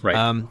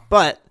 Right.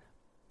 But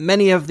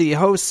many of the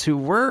hosts who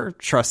were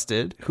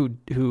trusted,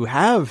 who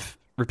have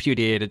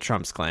repudiated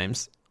Trump's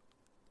claims,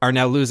 are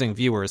now losing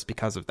viewers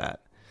because of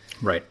that.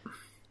 Right.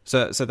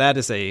 So that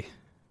is a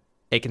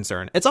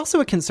concern. It's also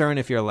a concern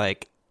if you're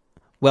like,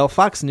 well,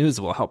 Fox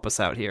News will help us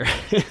out here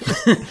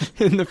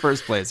in the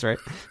first place, right?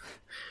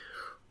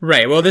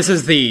 Right. Well, this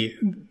is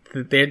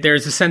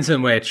there's a sense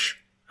in which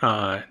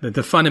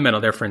the fundamental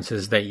difference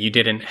is that you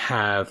didn't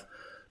have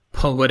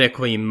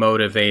politically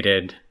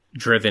motivated,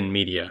 driven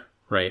media,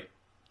 right?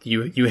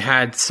 You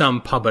had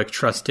some public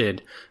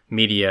trusted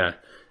media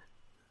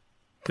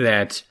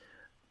that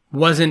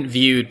wasn't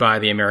viewed by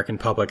the American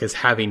public as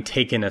having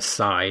taken a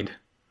side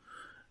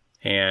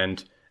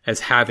and as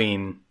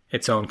having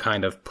its own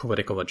kind of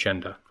political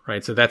agenda,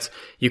 right? So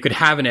you could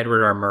have an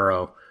Edward R.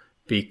 Murrow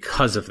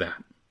because of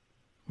that.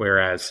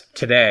 Whereas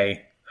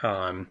today,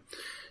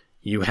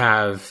 you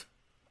have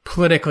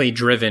politically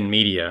driven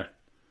media,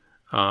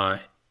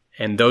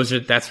 and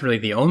that's really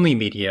the only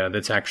media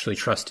that's actually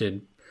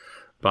trusted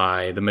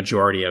by the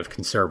majority of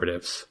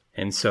conservatives.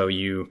 And so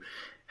you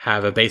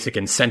have a basic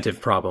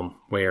incentive problem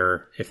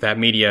where if that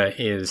media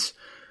is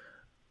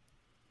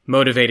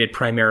motivated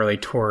primarily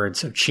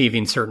towards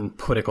achieving certain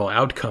political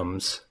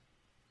outcomes,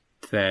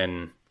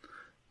 then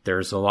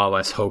there's a lot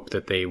less hope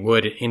that they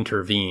would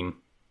intervene,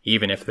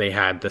 even if they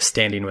had the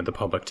standing with the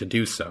public to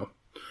do so.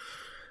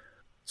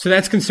 So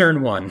that's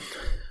concern one.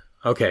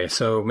 Okay,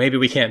 so maybe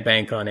we can't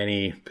bank on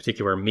any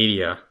particular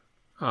media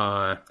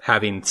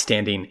having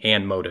standing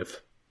and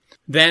motive.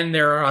 Then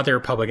there are other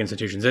public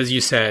institutions. As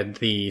you said,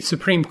 the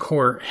Supreme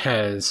Court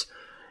has,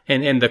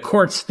 and the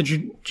courts, the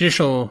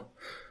judicial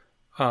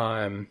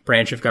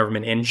branch of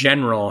government in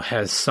general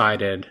has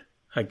sided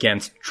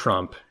against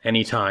Trump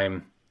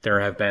anytime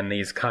there have been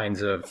these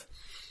kinds of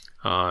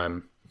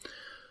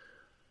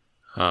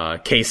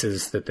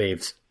cases that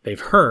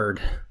they've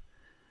heard.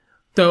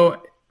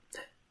 Though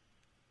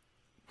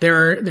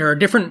there are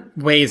different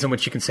ways in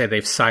which you can say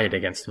they've sided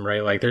against him,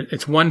 right? Like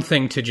it's one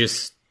thing to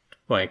just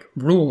like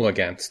rule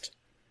against,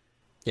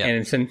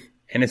 and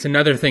it's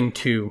another thing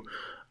to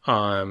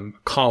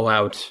call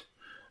out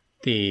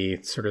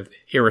the sort of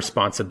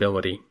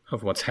irresponsibility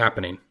of what's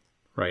happening,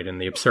 right,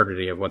 and the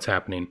absurdity of what's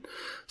happening.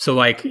 So,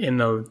 like in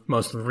the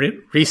most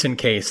recent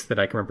case that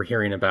I can remember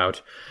hearing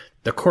about,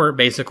 the court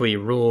basically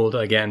ruled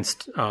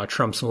against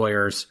Trump's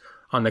lawyers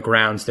on the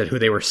grounds that who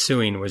they were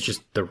suing was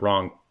just the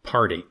wrong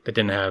party. That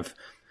didn't have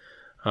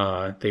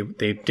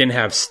they didn't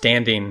have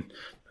standing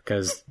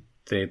because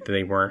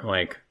they weren't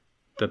like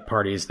the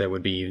parties that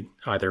would be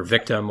either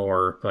victim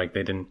or like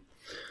they didn't.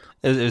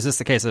 Is this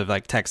the case of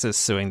like Texas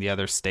suing the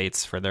other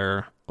states for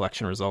their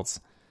election results?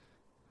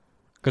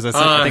 Because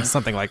I think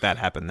something like that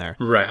happened there.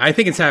 Right. I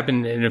think it's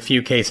happened in a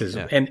few cases.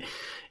 Yeah.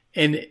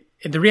 And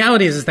the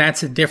reality is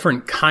that's a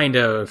different kind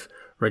of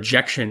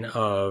rejection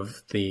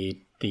of the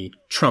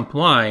Trump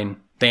line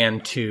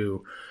than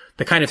to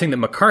the kind of thing that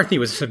McCarthy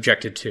was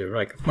subjected to.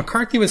 Like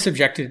McCarthy was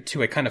subjected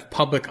to a kind of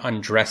public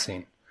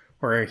undressing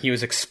where he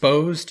was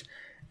exposed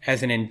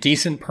as an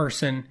indecent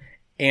person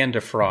and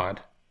a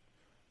fraud.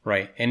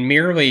 Right. And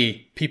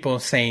merely people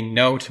saying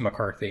no to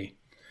McCarthy,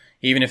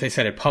 even if they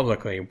said it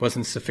publicly,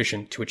 wasn't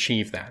sufficient to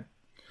achieve that.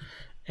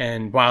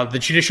 And while the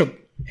judicial,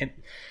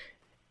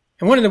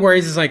 And one of the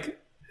worries is like,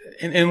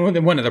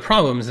 and one of the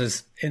problems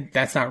is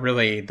that's not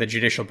really the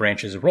judicial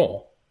branch's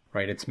role,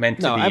 right? It's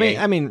meant to be.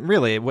 I mean,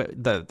 really,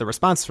 the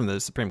response from the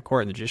Supreme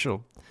Court and the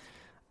judicial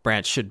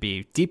branch should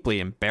be deeply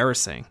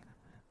embarrassing,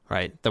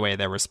 right? The way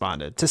they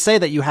responded. To say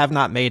that you have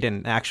not made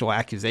an actual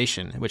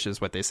accusation, which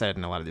is what they said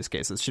in a lot of these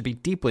cases, should be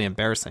deeply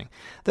embarrassing.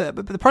 But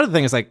the part of the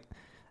thing is like,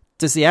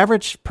 does the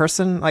average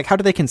person, like, how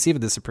do they conceive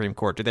of the Supreme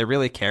Court? Do they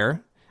really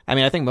care? I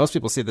mean, I think most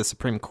people see the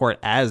Supreme Court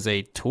as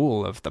a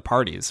tool of the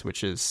parties,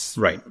 which is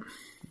right.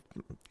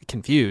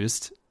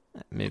 Confused.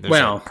 I mean, there's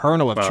a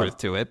kernel of truth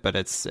to it, but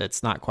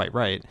it's not quite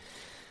right.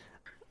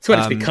 It's what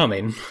it's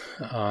becoming.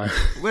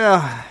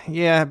 Well,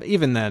 yeah, but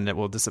even then it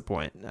will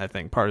disappoint, I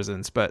think,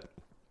 partisans. But,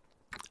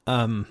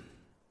 yeah,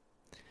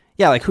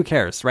 like, who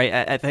cares, right?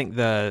 I think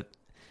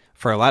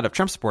for a lot of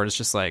Trump supporters, it's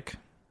just like,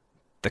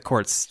 the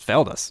courts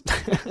failed us.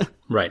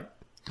 Right.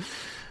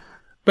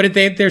 But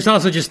there's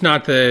also just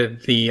not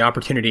the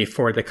opportunity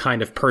for the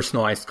kind of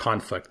personalized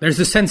conflict. There's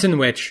a sense in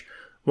which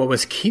what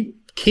was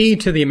key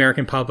to the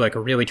American public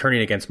really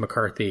turning against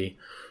McCarthy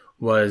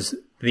was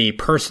the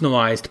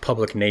personalized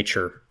public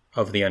nature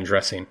of the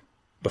undressing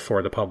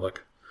before the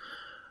public.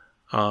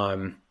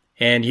 And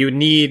you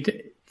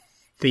need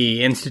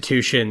the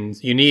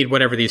institutions, you need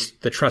whatever the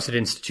trusted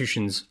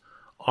institutions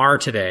are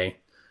today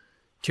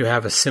to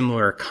have a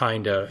similar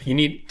kind of, you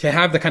need to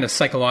have the kind of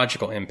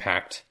psychological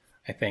impact,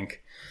 I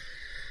think.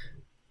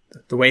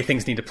 The way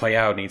things need to play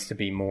out needs to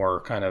be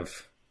more kind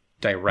of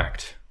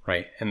direct,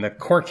 right? And the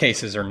court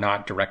cases are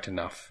not direct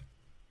enough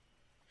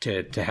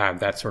to have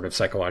that sort of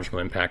psychological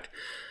impact.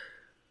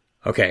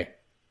 Okay.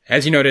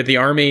 As you noted, the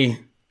Army,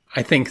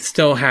 I think,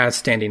 still has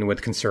standing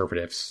with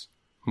conservatives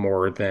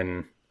more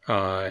than,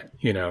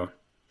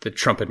 the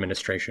Trump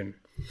administration.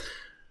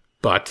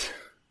 But,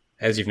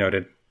 as you've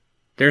noted,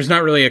 there's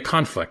not really a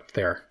conflict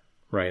there,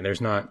 right?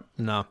 There's not.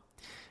 No.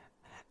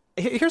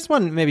 Here's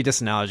one maybe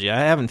disanalogy.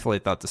 I haven't fully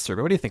thought this through,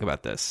 but what do you think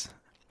about this?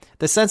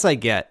 The sense I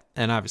get,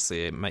 and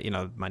obviously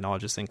my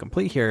knowledge is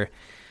incomplete here,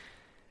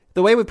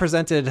 the way we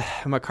presented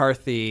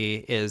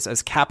McCarthy is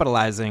as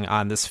capitalizing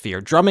on this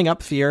fear, drumming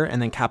up fear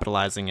and then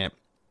capitalizing it,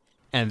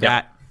 and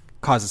that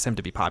causes him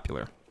to be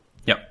popular.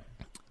 Yep.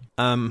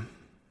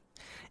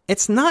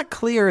 It's not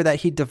clear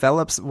that he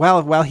develops,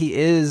 while he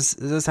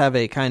does have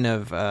a kind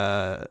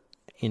of,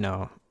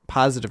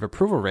 positive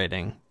approval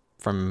rating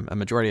from a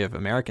majority of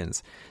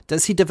Americans,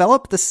 does he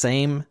develop the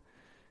same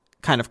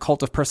kind of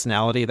cult of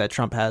personality that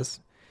Trump has?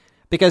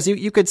 Because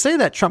you could say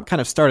that Trump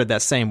kind of started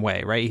that same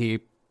way, right?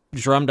 He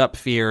drummed up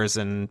fears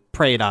and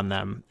preyed on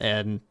them,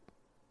 and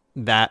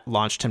that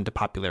launched him to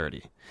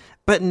popularity.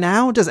 But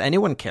now, does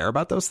anyone care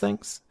about those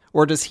things?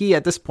 Or does he,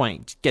 at this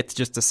point, get to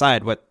just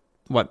decide what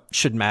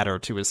should matter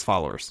to his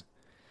followers?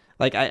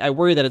 Like, I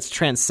worry that it's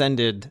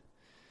transcended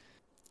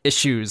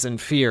issues and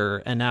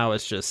fear, and now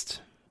it's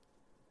just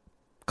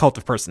cult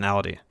of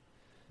personality.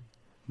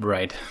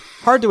 Right.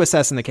 Hard to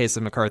assess in the case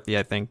of McCarthy,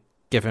 I think,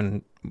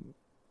 given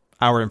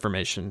our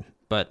information.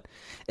 But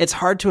it's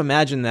hard to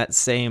imagine that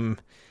same,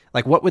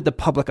 like, what would the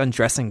public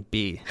undressing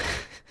be?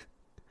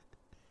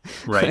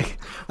 Right.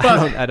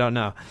 Like, I don't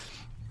know.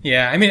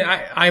 Yeah, I mean,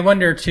 I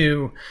wonder,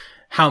 too,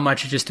 how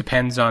much it just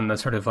depends on the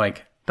sort of,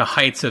 like, the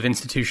heights of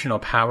institutional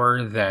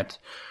power that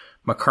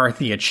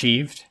McCarthy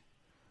achieved,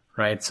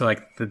 right? So,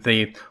 like,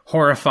 the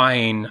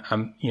horrifying,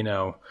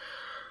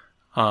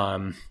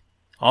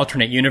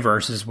 alternate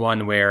universe is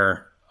one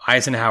where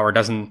Eisenhower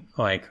doesn't,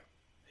 like,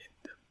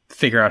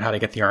 figure out how to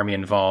get the Army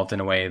involved in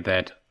a way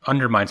that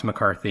undermines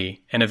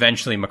McCarthy, and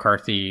eventually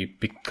McCarthy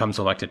becomes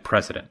elected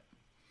president.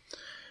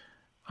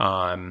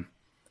 You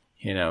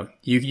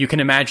can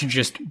imagine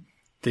just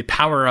the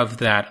power of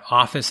that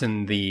office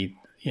and the,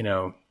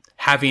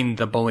 having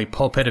the bully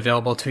pulpit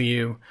available to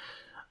you,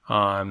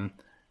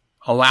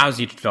 allows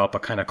you to develop a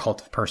kind of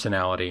cult of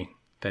personality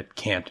that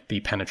can't be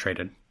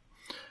penetrated.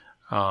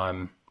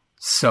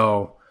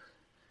 So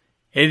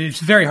it's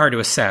very hard to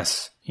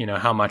assess,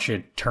 how much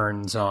it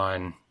turns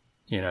on,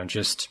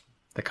 just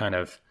the kind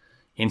of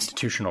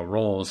institutional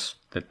roles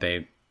that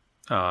they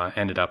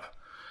ended up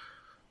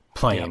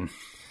playing. Yeah,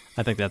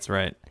 I think that's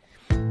right.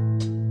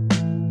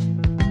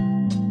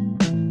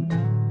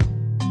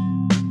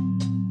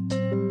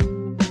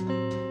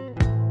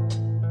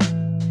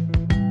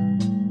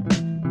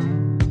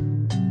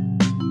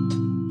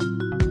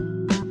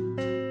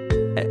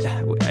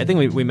 I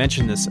think we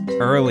mentioned this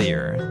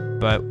earlier,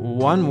 but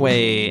one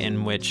way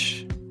in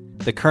which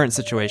the current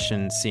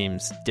situation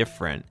seems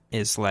different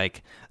is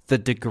like the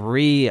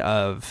degree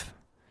of,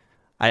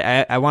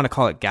 I want to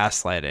call it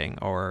gaslighting,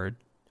 or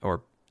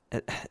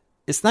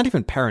it's not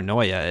even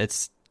paranoia.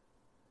 It's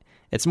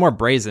more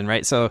brazen,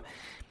 right? So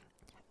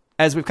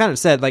as we've kind of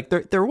said, like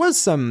there was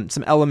some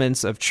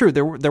elements of truth.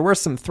 There were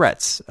some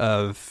threats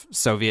of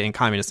Soviet and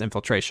communist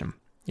infiltration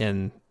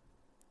in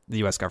the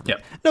U.S. government.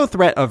 Yep. No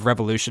threat of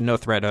revolution, no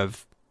threat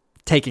of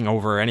taking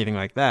over or anything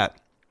like that,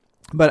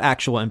 but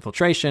actual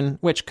infiltration,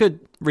 which could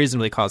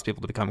reasonably cause people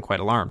to become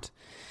quite alarmed.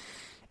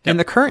 Yep. In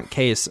the current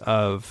case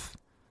of,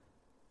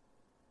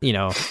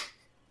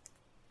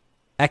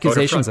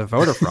 accusations of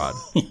voter fraud,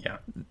 yeah,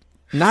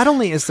 not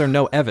only is there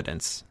no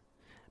evidence,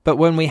 but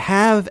when we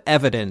have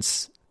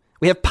evidence,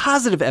 we have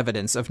positive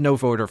evidence of no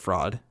voter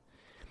fraud,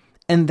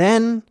 and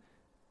then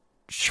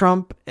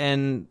Trump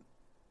and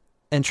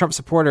Trump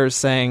supporters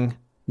saying,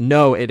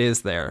 no, it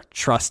is there.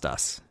 Trust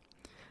us.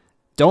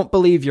 Don't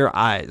believe your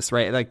eyes,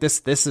 right? Like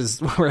this is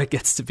where it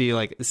gets to be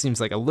like, it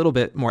seems like a little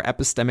bit more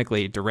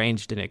epistemically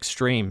deranged and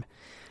extreme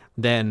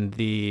than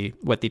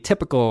what the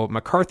typical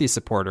McCarthy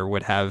supporter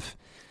would have,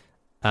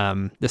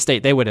 the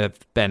state they would have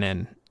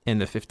been in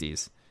the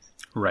 50s.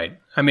 Right.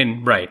 I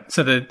mean, right.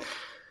 So the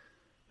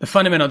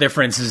fundamental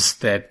difference is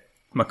that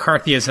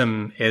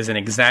McCarthyism is an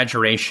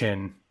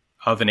exaggeration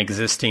of an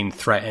existing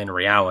threat in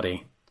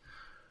reality.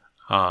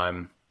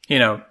 And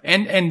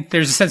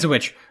there's a sense in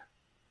which,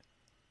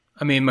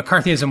 I mean,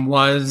 McCarthyism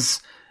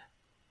was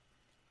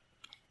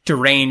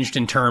deranged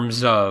in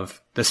terms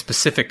of the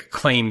specific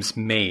claims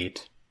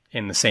made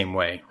in the same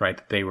way,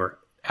 right? They were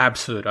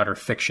absolute utter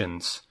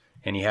fictions,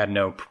 and he had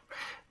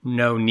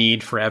no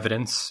need for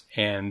evidence,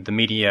 and the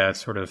media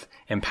sort of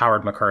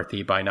empowered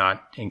McCarthy by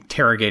not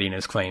interrogating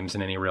his claims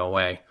in any real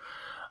way.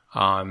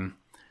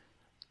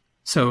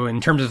 So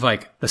in terms of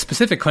like the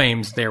specific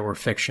claims, there were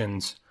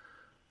fictions,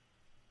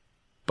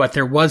 but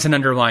there was an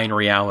underlying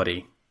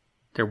reality.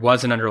 There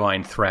was an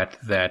underlying threat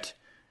that,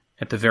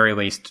 at the very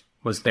least,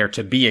 was there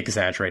to be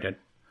exaggerated.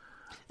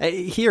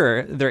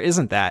 Here, there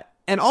isn't that.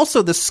 And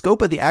also, the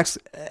scope of the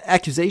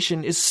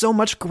accusation is so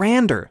much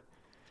grander.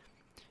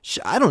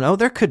 I don't know,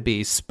 there could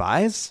be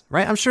spies,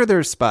 right? I'm sure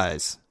there's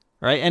spies,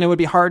 right? And it would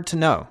be hard to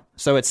know.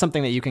 So it's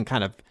something that you can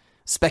kind of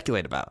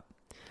speculate about.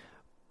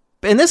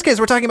 But in this case,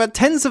 we're talking about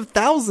tens of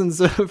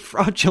thousands of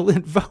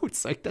fraudulent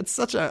votes. Like, that's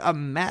such a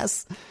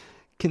mass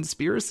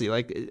conspiracy.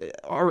 Like,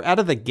 or out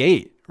of the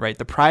gate, right?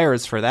 The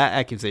priors for that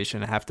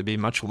accusation have to be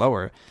much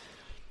lower.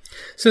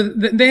 So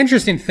the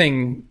interesting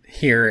thing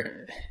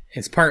here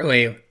is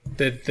partly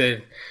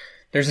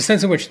there's a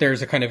sense in which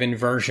there's a kind of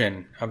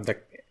inversion of the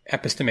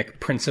epistemic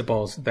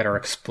principles that are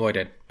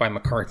exploited by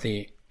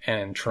McCarthy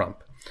and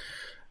Trump.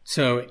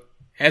 So,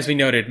 as we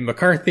noted,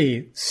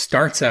 McCarthy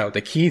starts out,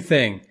 the key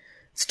thing,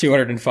 it's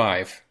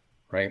 205,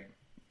 right?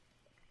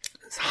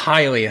 It's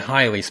highly,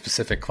 highly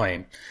specific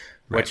claim,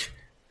 right.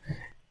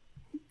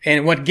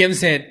 And what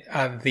gives it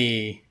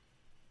the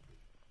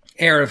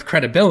air of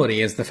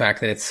credibility is the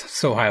fact that it's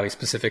so highly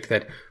specific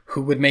that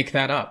who would make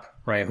that up,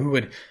 right? Who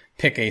would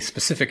pick a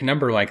specific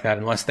number like that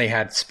unless they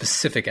had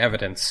specific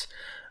evidence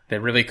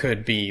that really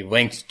could be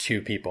linked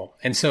to people?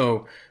 And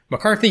so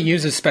McCarthy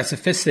uses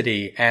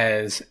specificity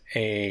as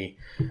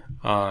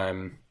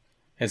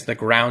as the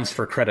grounds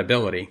for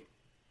credibility.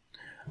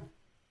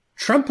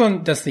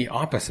 Trump does the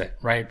opposite,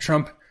 right?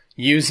 Trump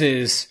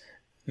uses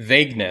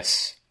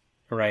vagueness,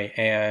 right?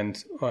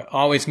 And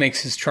always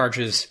makes his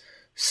charges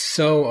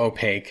so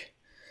opaque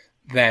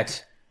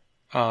that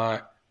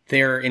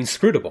they're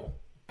inscrutable,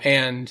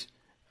 and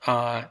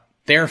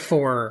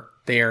therefore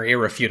they are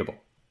irrefutable,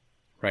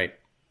 right?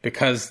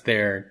 Because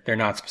they're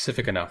not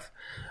specific enough.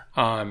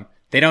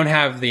 They don't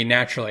have the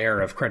natural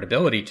air of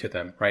credibility to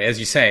them, right? As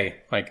you say,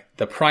 like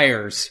the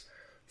priors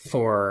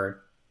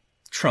for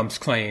Trump's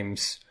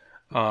claims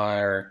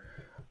are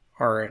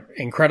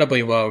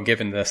incredibly low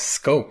given the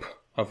scope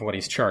of what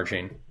he's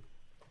charging.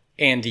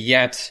 And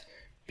yet,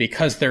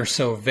 because they're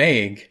so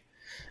vague,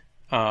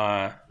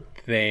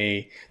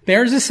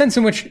 there's a sense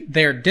in which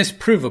they're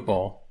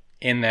disprovable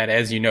in that,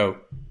 as you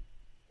note,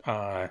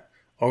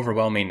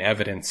 overwhelming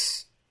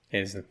evidence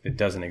is that it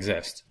doesn't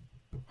exist.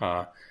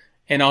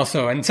 And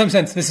also, in some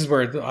sense, this is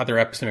where the other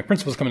epistemic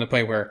principles come into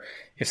play, where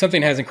if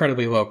something has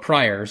incredibly low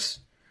priors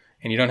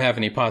and you don't have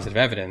any positive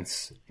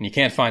evidence, and you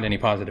can't find any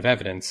positive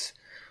evidence,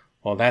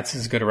 well, that's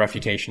as good a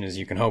refutation as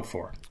you can hope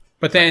for.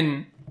 But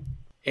then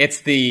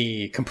it's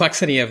the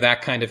complexity of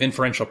that kind of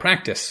inferential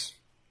practice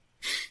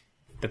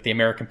that the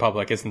American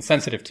public isn't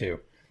sensitive to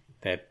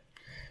that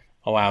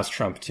allows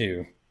Trump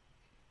to,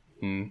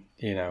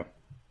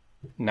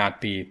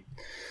 not be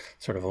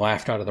sort of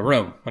laughed out of the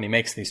room when he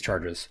makes these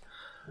charges.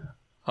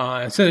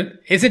 So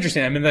it's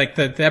interesting. I mean, like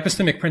the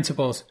epistemic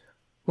principles,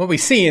 what we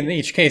see in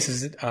each case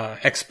is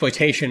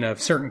exploitation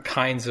of certain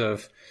kinds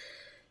of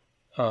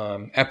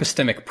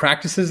epistemic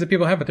practices that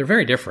people have, but they're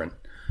very different.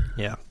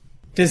 Yeah.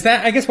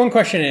 I guess one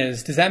question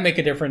is, does that make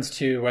a difference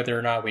to whether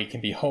or not we can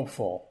be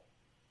hopeful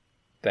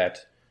that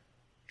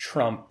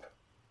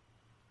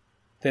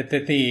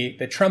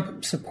the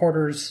Trump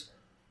supporters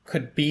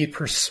could be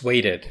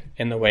persuaded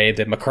in the way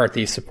that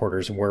McCarthy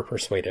supporters were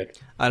persuaded?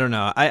 I don't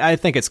know. I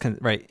think it's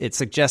right. It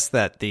suggests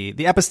that the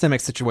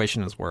epistemic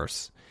situation is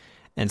worse.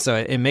 And so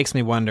it makes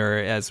me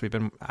wonder,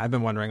 I've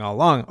been wondering all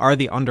along, are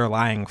the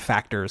underlying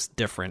factors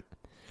different?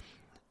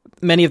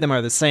 Many of them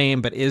are the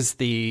same, but is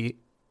the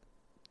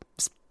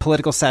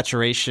political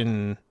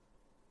saturation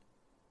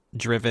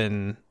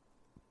driven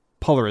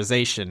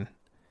polarization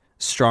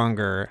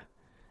stronger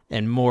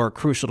and more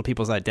crucial to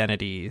people's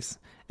identities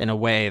in a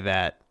way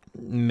that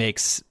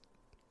makes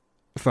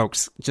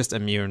folks just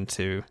immune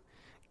to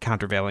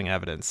countervailing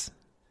evidence?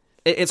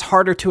 It's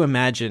harder to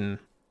imagine,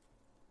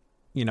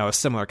 a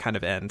similar kind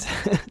of end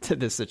to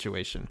this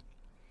situation.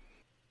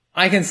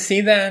 I can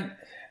see that,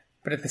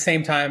 but at the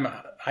same time,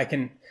 I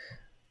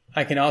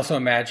can also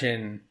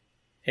imagine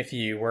if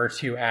you were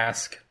to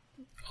ask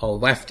a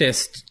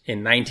leftist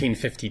in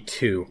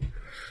 1952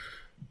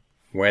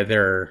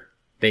 whether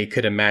they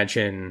could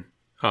imagine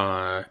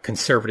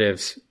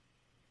conservatives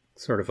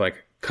sort of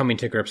like coming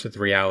to grips with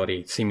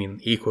reality seeming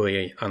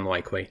equally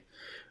unlikely,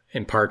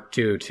 in part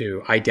due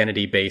to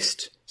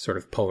identity-based sort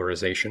of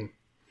polarization.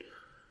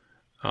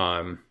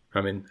 I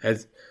mean,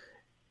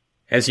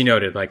 as you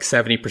noted, like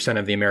 70%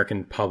 of the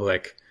American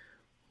public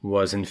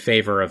was in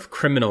favor of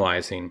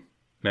criminalizing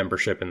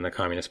membership in the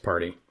Communist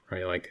Party,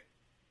 right? Like,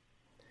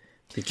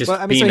 just well,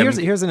 I mean,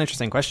 so here's an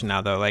interesting question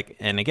now, though. Like,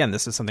 and again,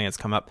 this is something that's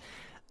come up.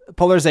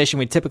 Polarization,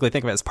 we typically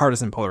think of it as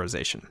partisan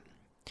polarization,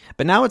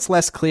 but now it's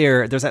less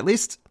clear. There's at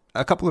least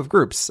a couple of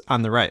groups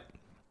on the right.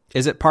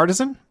 Is it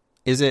partisan?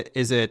 Is it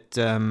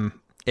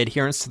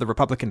adherence to the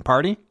Republican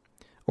Party,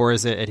 or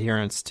is it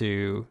adherence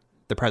to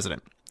the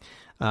president?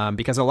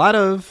 Because a lot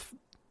of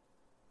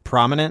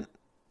prominent,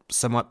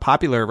 somewhat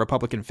popular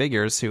Republican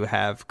figures who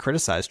have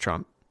criticized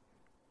Trump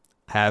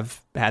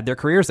have had their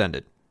careers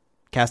ended,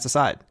 cast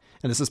aside.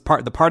 And this is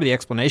part of the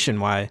explanation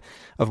why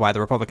the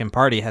Republican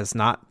Party has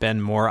not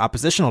been more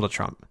oppositional to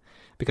Trump,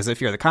 because they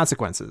fear the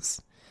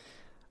consequences.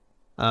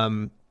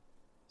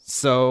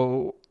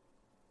 So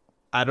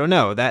I don't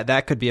know,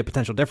 that could be a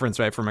potential difference,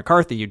 right? For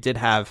McCarthy, you did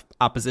have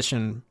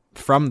opposition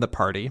from the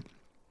party.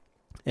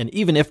 And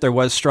even if there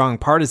was strong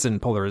partisan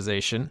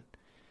polarization,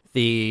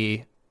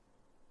 the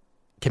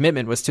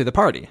commitment was to the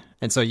party.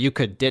 And so you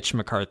could ditch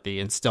McCarthy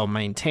and still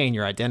maintain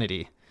your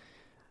identity.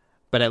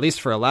 But at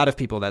least for a lot of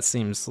people, that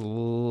seems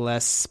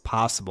less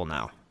possible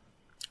now.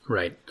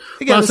 Right.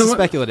 Again, well, this is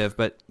speculative,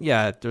 but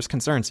yeah, there's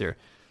concerns here.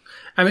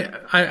 I mean,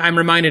 I'm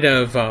reminded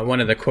of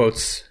one of the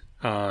quotes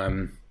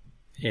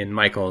in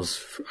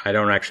Michael's. I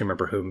don't actually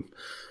remember who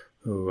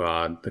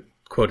the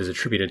quote is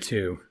attributed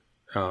to,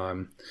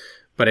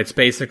 but it's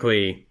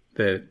basically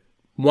the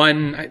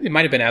one. It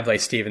might have been Adlai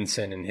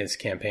Stevenson in his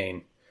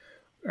campaign,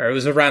 or it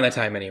was around that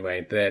time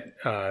anyway,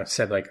 that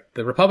said, like,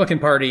 the Republican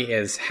Party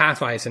is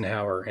half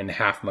Eisenhower and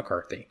half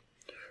McCarthy,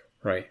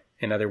 right?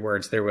 In other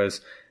words, there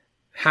was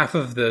half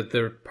of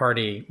the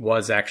party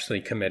was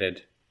actually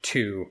committed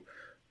to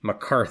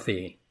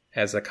McCarthy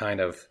as a kind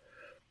of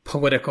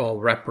political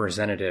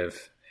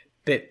representative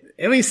that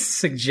at least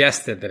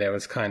suggested that it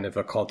was kind of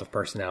a cult of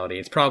personality.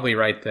 It's probably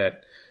right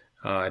that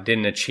it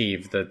didn't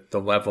achieve the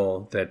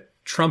level that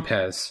Trump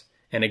has.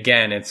 And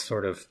again, it's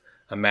sort of,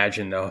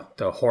 imagine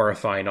the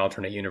horrifying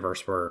alternate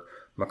universe where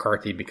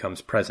McCarthy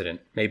becomes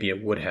president. Maybe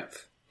it would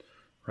have,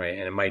 right?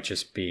 And it might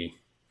just be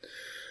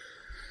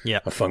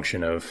a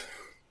function of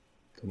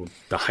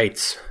the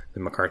heights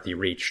that McCarthy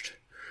reached.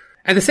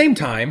 At the same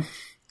time,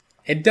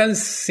 it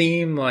does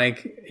seem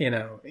like,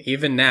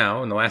 even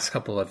now in the last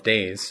couple of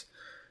days,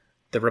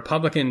 the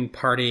Republican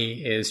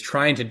Party is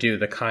trying to do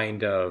the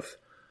kind of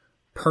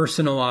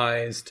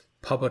personalized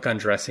public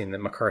undressing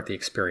that McCarthy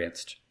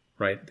experienced,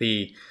 right?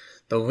 The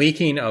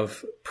leaking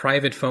of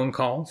private phone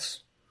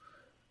calls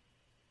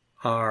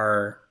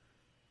are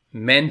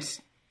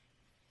meant,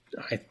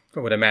 I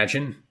would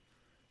imagine,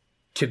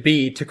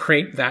 to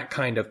create that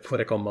kind of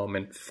political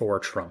moment for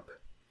Trump.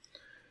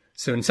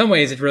 So in some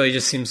ways, it really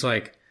just seems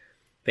like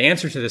the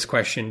answer to this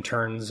question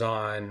turns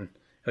on,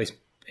 at least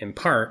in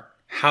part,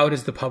 how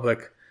does the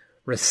public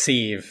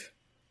receive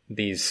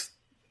this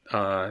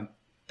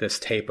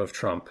tape of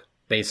Trump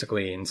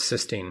basically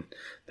insisting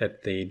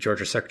that the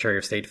Georgia Secretary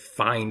of State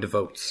find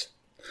votes?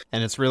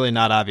 And it's really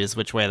not obvious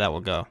which way that will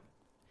go.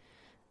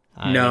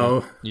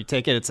 No. You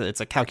take it,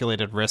 it's a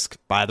calculated risk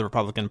by the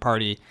Republican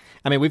Party.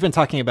 I mean, we've been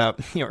talking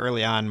about,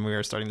 early on when we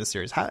were starting this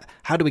series,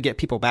 how do we get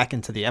people back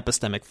into the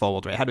epistemic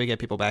fold, right? How do we get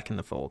people back in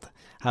the fold?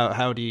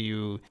 How do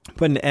you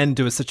put an end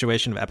to a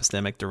situation of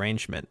epistemic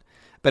derangement?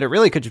 But it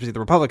really could just be the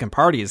Republican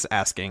Party is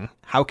asking,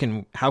 how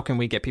can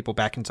we get people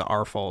back into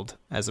our fold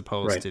as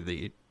opposed to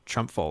the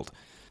Trump fold?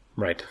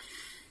 Right.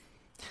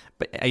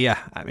 But yeah,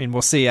 I mean,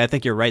 we'll see. I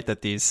think you're right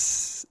that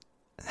these...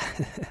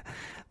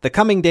 the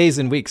coming days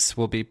and weeks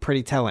will be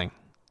pretty telling,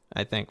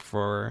 I think,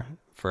 for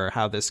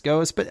how this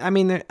goes. But I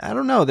mean, I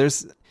don't know.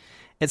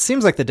 It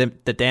seems like the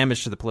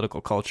damage to the political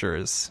culture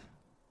is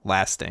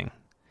lasting.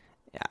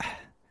 Yeah,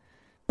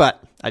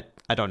 but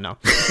I don't know.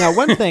 Now,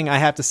 one thing I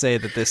have to say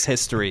that this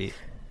history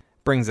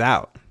brings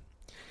out,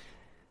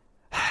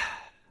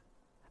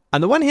 on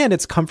the one hand,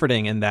 it's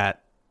comforting in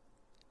that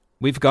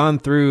we've gone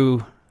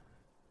through.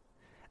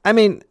 I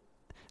mean,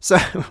 so.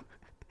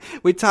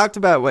 We talked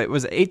about, what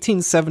was it,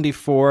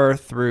 1874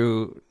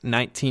 through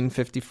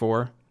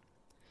 1954?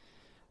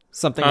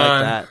 Something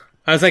like that.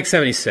 I was like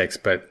 76,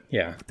 but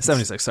yeah.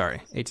 76, sorry.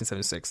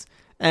 1876.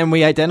 And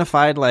we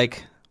identified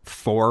like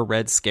 4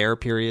 Red Scare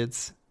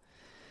periods.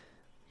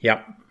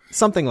 Yep.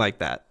 Something like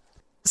that.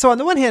 So on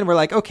the one hand, we're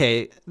like,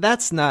 okay,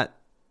 that's not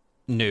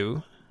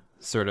new,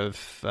 sort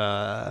of.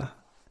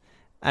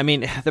 I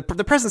mean,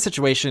 the present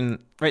situation,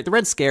 right? The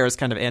Red Scare is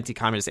kind of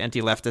anti-communist,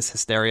 anti-leftist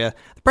hysteria.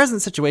 The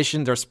present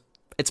situation,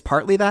 it's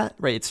partly that,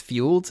 right? It's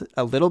fueled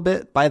a little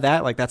bit by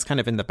that. Like, that's kind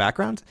of in the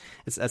background.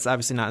 That's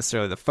obviously not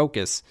necessarily the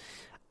focus.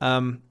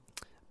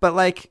 But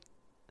like,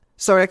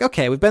 so like,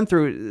 okay, we've been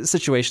through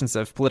situations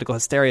of political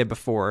hysteria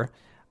before.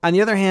 On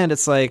the other hand,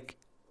 it's like,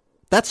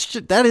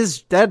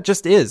 that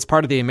just is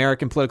part of the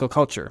American political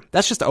culture.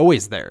 That's just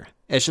always there.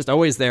 It's just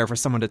always there for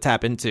someone to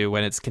tap into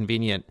when it's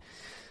convenient.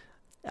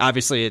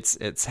 Obviously,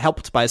 it's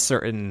helped by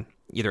certain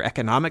either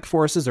economic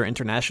forces or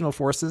international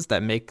forces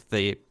that make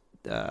the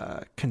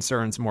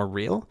concerns more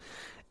real.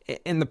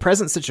 In the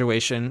present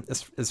situation,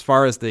 as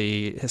far as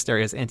the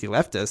hysteria is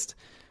anti-leftist,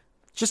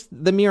 just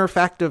the mere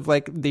fact of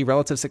like the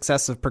relative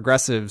success of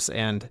progressives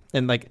and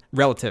like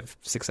relative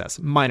success,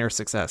 minor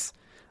success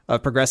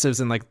of progressives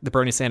in like the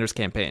Bernie Sanders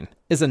campaign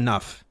is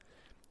enough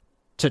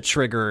to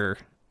trigger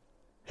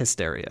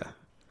hysteria.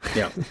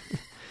 Yeah.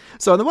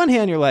 So on the one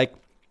hand, you're like,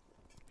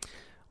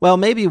 well,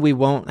 maybe we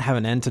won't have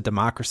an end to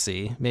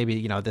democracy. Maybe,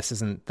 you know, this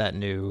isn't that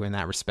new in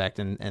that respect,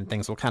 and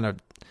things will kind of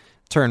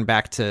turn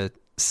back to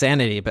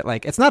sanity. But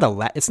like, it's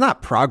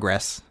not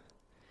progress.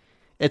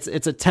 It's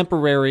a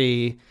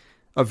temporary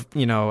of,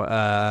 you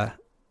know,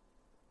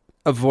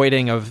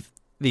 avoiding of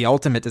the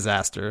ultimate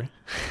disaster.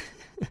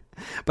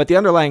 But the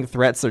underlying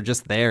threats are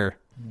just there.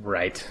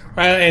 Right.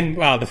 And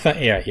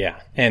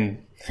and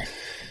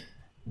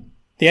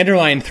the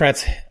underlying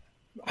threats.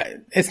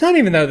 It's not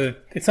even though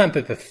it's not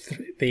that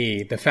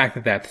the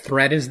fact that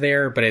threat is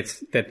there, but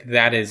it's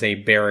that is a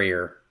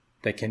barrier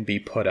that can be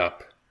put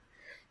up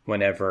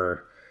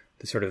whenever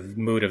the sort of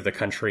mood of the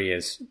country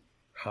is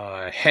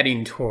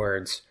heading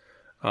towards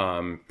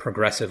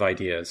progressive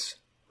ideas,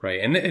 right?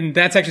 And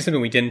that's actually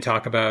something we didn't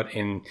talk about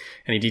in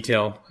any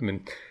detail. I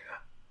mean,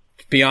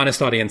 to be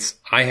honest, audience,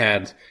 I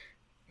had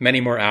many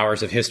more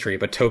hours of history,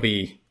 but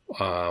Toby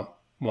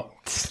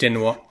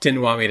didn't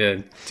want me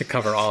to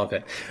cover all of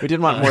it. We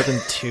didn't want more than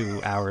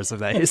 2 hours of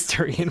that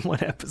history in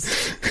one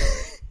episode.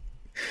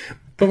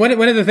 But one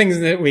of the things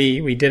that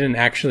we didn't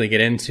actually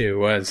get into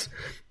was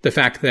the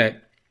fact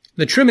that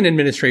the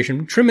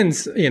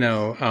Truman's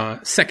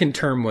second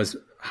term was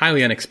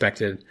highly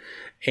unexpected,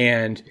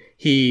 and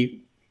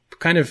he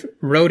kind of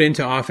rode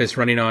into office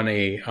running on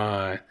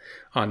the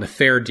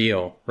Fair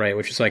Deal, right,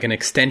 which is like an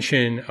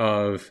extension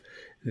of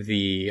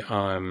the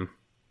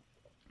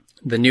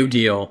New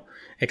Deal,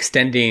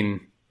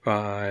 extending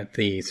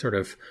the sort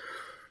of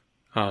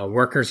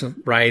workers'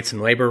 rights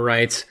and labor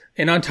rights,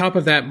 and on top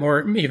of that,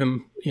 more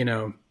even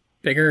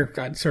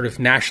bigger sort of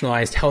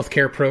nationalized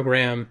healthcare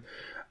program.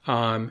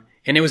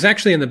 And it was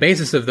actually on the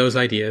basis of those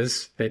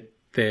ideas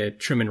that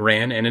Truman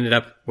ran and ended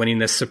up winning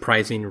this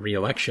surprising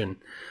re-election.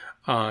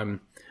 And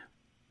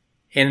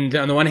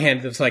on the one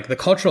hand, it was like the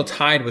cultural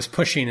tide was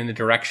pushing in the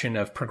direction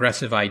of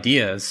progressive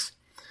ideas,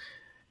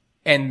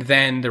 and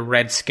then the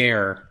Red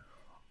Scare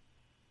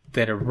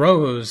that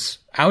arose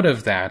out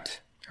of that,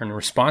 or in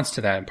response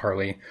to that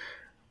partly,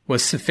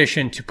 was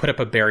sufficient to put up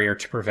a barrier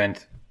to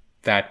prevent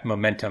that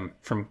momentum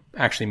from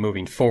actually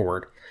moving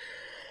forward.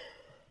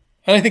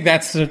 And I think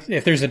that's,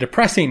 if there's a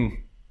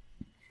depressing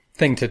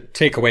thing to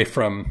take away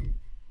from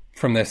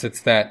this,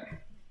 it's that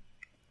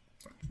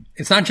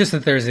it's not just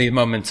that there's these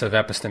moments of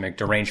epistemic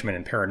derangement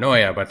and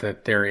paranoia, but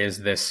that there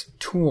is this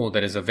tool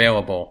that is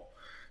available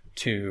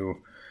to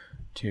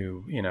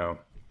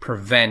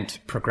prevent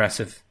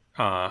progressive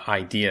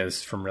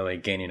ideas from really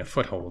gaining a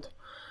foothold.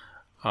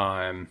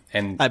 And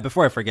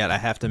before I forget, I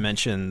have to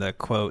mention the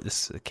quote.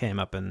 This came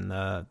up in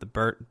the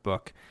Bert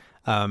book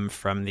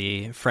from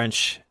the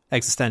French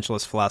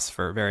existentialist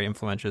philosopher, very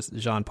influential,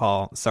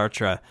 Jean-Paul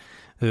Sartre,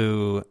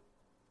 who,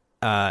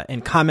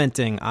 in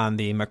commenting on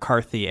the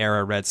McCarthy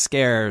era Red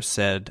Scare,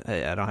 said,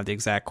 I don't have the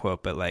exact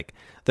quote, but like,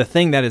 the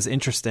thing that is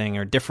interesting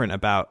or different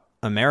about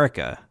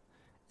America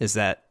is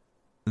that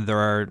there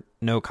are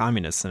no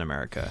communists in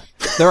America.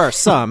 There are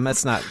some,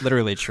 that's not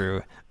literally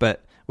true,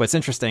 but what's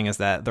interesting is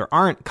that there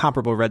aren't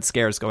comparable Red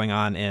Scares going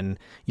on in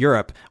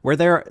Europe, where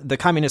the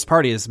Communist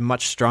Party is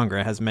much stronger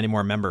and has many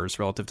more members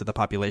relative to the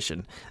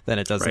population than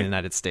it does in the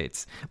United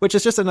States, which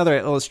is just another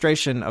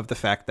illustration of the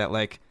fact that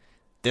like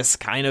this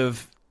kind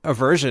of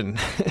aversion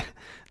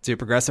to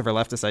progressive or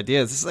leftist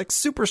ideas is like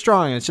super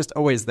strong, and it's just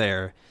always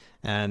there,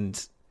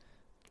 and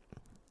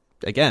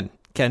again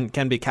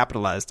can be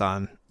capitalized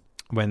on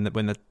when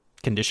the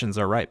conditions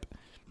are ripe.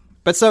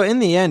 But so in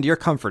the end, you're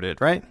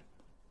comforted, right?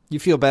 You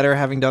feel better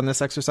having done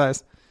this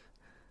exercise?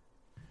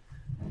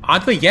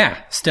 Oddly,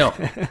 yeah, still.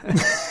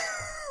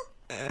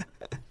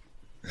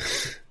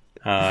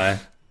 I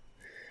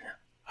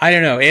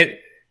don't know.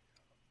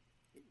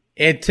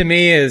 It to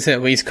me is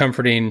at least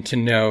comforting to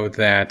know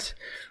that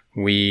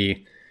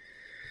putting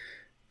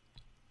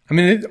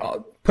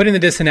the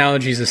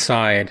disanalogies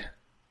aside,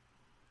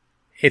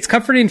 it's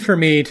comforting for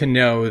me to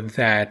know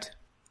that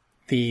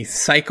the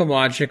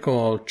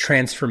psychological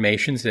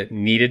transformations that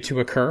needed to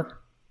occur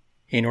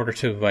in order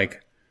to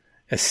like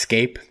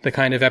escape the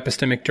kind of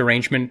epistemic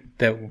derangement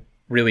that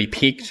really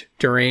peaked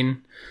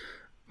during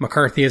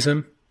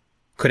McCarthyism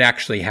could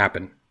actually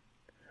happen.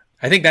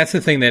 I think that's the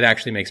thing that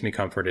actually makes me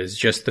comfort, is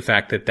just the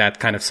fact that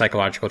kind of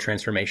psychological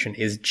transformation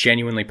is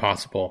genuinely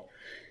possible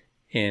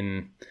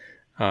in,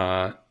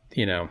 on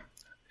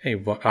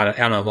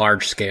a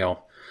large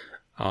scale.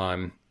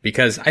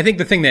 Because I think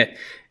the thing that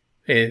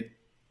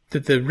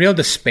the real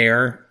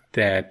despair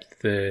that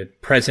the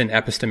present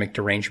epistemic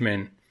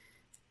derangement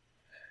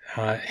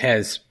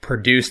has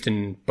produced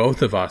in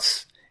both of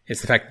us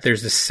is the fact that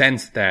there's a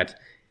sense that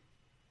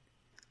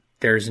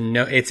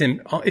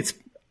it's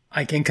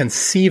like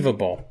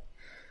inconceivable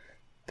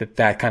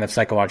that kind of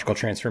psychological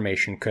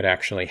transformation could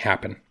actually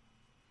happen,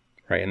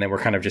 right? And then we're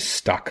kind of just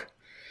stuck.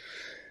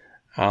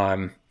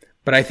 But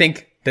I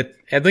think that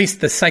at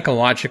least the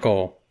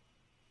psychological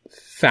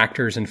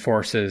factors and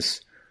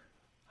forces,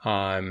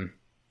 the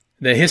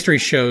history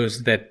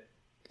shows that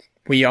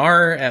we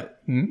are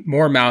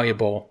more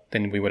malleable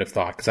than we would have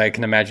thought. Because I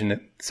can imagine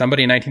that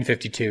somebody in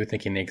 1952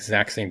 thinking the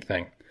exact same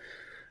thing.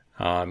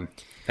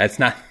 It's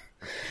not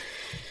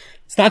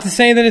to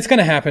say that it's going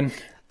to happen.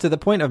 To the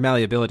point of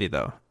malleability,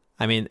 though,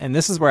 I mean, and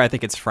this is where I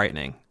think it's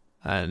frightening,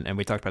 and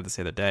we talked about this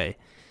the other day.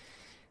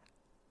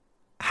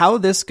 How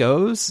this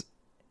goes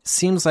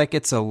seems like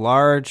it's in a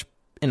large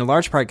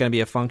part going to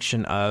be a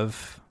function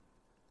of,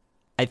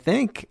 I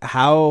think,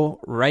 how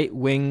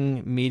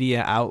right-wing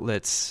media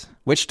outlets,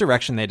 which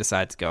direction they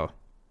decide to go.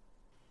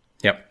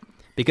 Yep.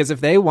 Because if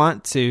they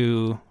want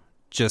to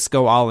just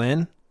go all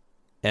in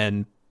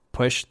and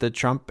push the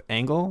Trump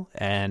angle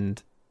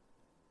and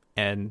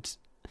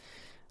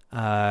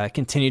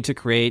continue to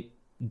create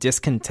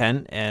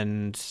discontent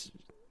and,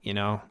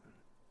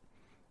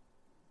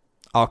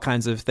 all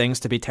kinds of things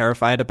to be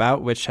terrified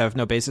about, which have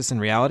no basis in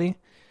reality,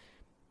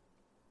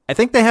 I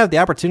think they have the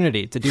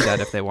opportunity to do that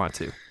if they want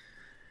to.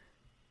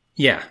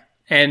 Yeah,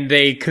 and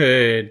they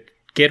could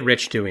get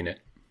rich doing it.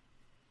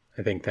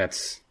 I think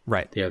that's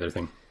right. The other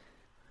thing.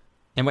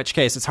 In which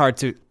case, it's hard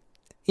to,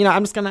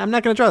 I'm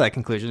not gonna draw that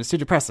conclusion. It's too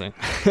depressing.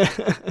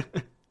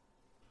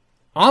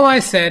 All I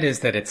said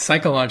is that it's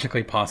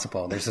psychologically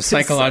possible. There's a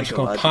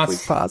psychological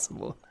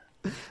possible.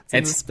 It's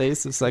in the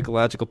space of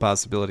psychological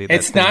possibility. That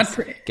it's not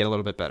get a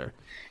little bit better.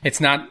 It's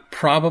not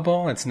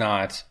probable. It's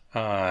not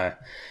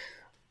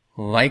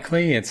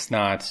likely. It's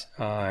not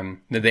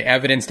the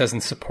evidence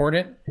doesn't support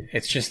it.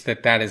 It's just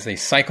that is a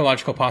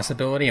psychological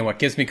possibility. And what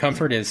gives me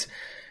comfort is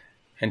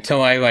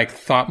until I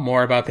thought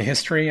more about the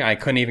history, I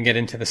couldn't even get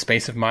into the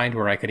space of mind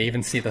where I could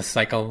even see the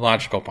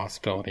psychological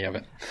possibility of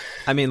it.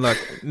 I mean, look,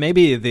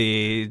 maybe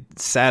the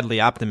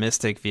sadly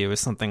optimistic view is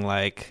something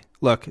like,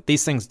 look,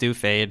 these things do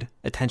fade.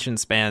 Attention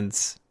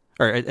spans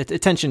or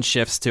attention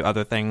shifts to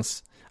other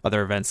things.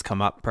 Other events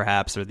come up,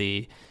 perhaps, or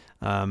the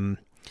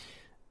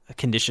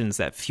conditions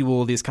that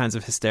fuel these kinds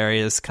of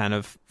hysterias kind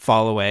of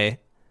fall away.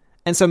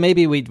 And so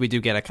maybe we do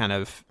get a kind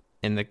of,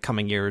 in the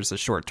coming years, a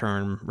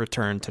short-term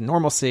return to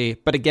normalcy.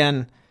 But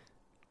again,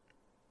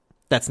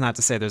 that's not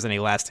to say there's any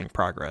lasting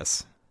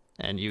progress.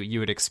 And you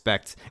would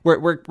expect...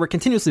 We're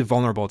continuously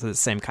vulnerable to the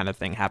same kind of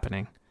thing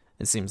happening,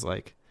 it seems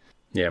like.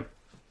 Yeah.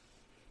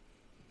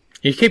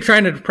 You keep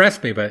trying to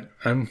depress me, but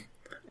I'm...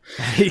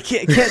 You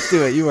can't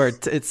do it. You are.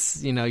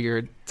 It's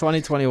your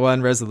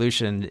 2021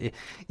 resolution.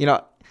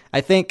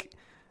 I think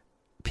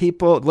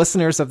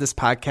listeners of this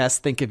podcast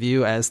think of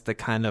you as the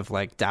kind of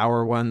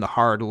dour one, the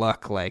hard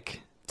luck,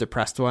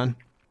 depressed one.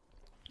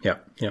 Yeah,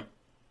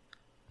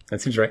 that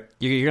seems right.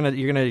 You're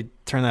gonna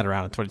turn that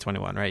around in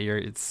 2021, right?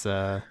 It's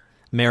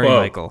Mary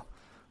Michael.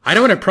 I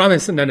don't want to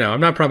promise. No, I'm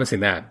not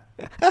promising that.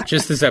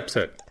 Just this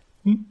episode.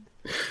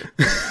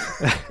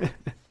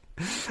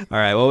 All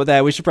right. Well, with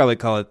that, we should probably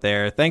call it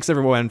there. Thanks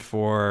everyone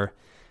for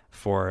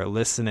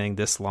listening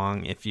this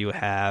long. If you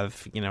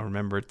have,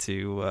 remember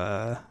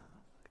to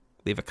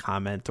leave a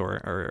comment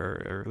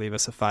or leave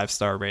us a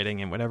 5-star rating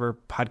in whatever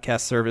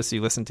podcast service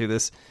you listen to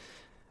this.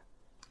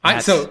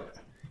 So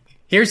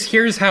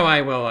here's how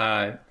I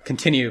will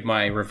continue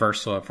my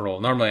reversal of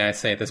role. Normally I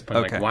say at this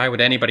point, why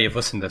would anybody have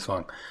listened this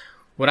long?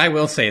 What I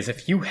will say is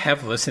if you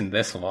have listened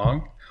this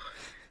long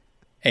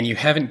and you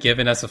haven't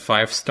given us a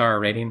 5-star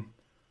rating,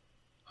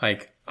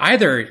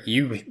 either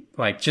you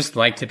just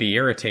like to be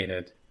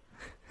irritated,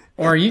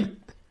 or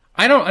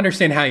I don't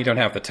understand how you don't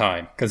have the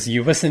time because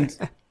you listened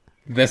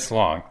this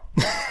long.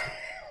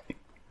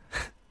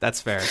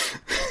 That's fair.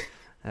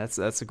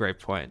 That's a great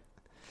point.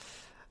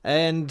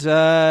 And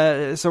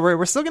so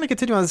we're still going to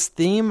continue on this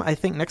theme. I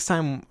think next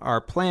time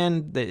our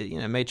plan that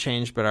may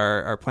change, but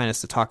our plan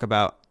is to talk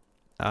about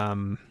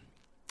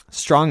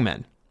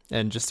strongmen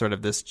and just sort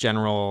of this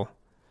general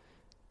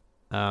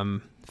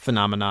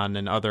phenomenon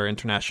in other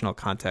international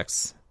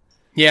contexts.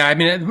 Yeah, I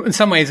mean, in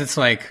some ways it's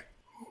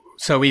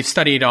so we've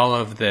studied all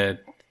of the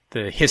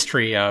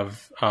history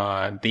of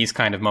these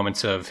kind of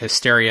moments of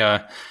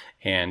hysteria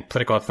and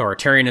political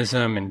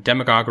authoritarianism and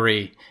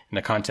demagoguery in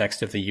the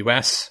context of the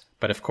U.S.,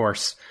 but of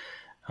course,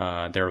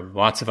 there are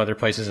lots of other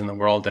places in the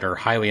world that are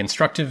highly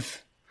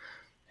instructive,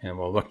 and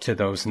we'll look to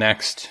those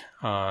next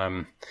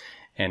and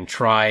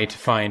try to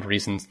find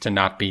reasons to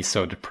not be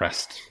so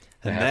depressed.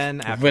 And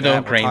then after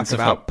that, we'll talk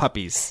about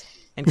puppies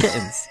and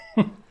kittens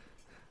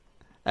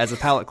as a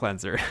palate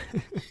cleanser.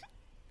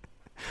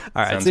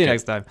 All right, see you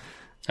next time.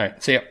 All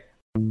right, see ya.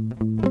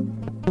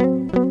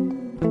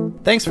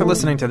 Thanks for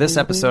listening to this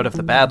episode of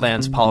the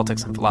Badlands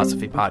Politics and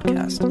Philosophy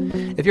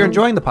podcast. If you're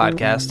enjoying the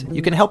podcast,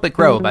 you can help it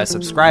grow by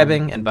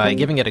subscribing and by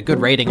giving it a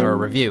good rating or a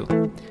review.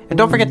 And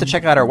don't forget to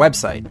check out our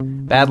website,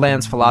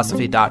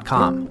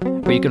 badlandsphilosophy.com,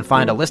 where you can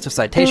find a list of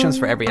citations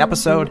for every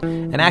episode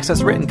and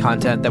access written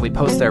content that we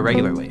post there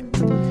regularly.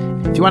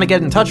 If you want to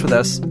get in touch with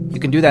us, you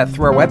can do that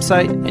through our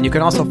website, and you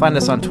can also find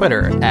us on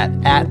Twitter at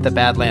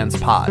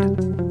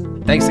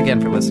 @thebadlandspod. Thanks again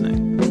for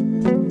listening.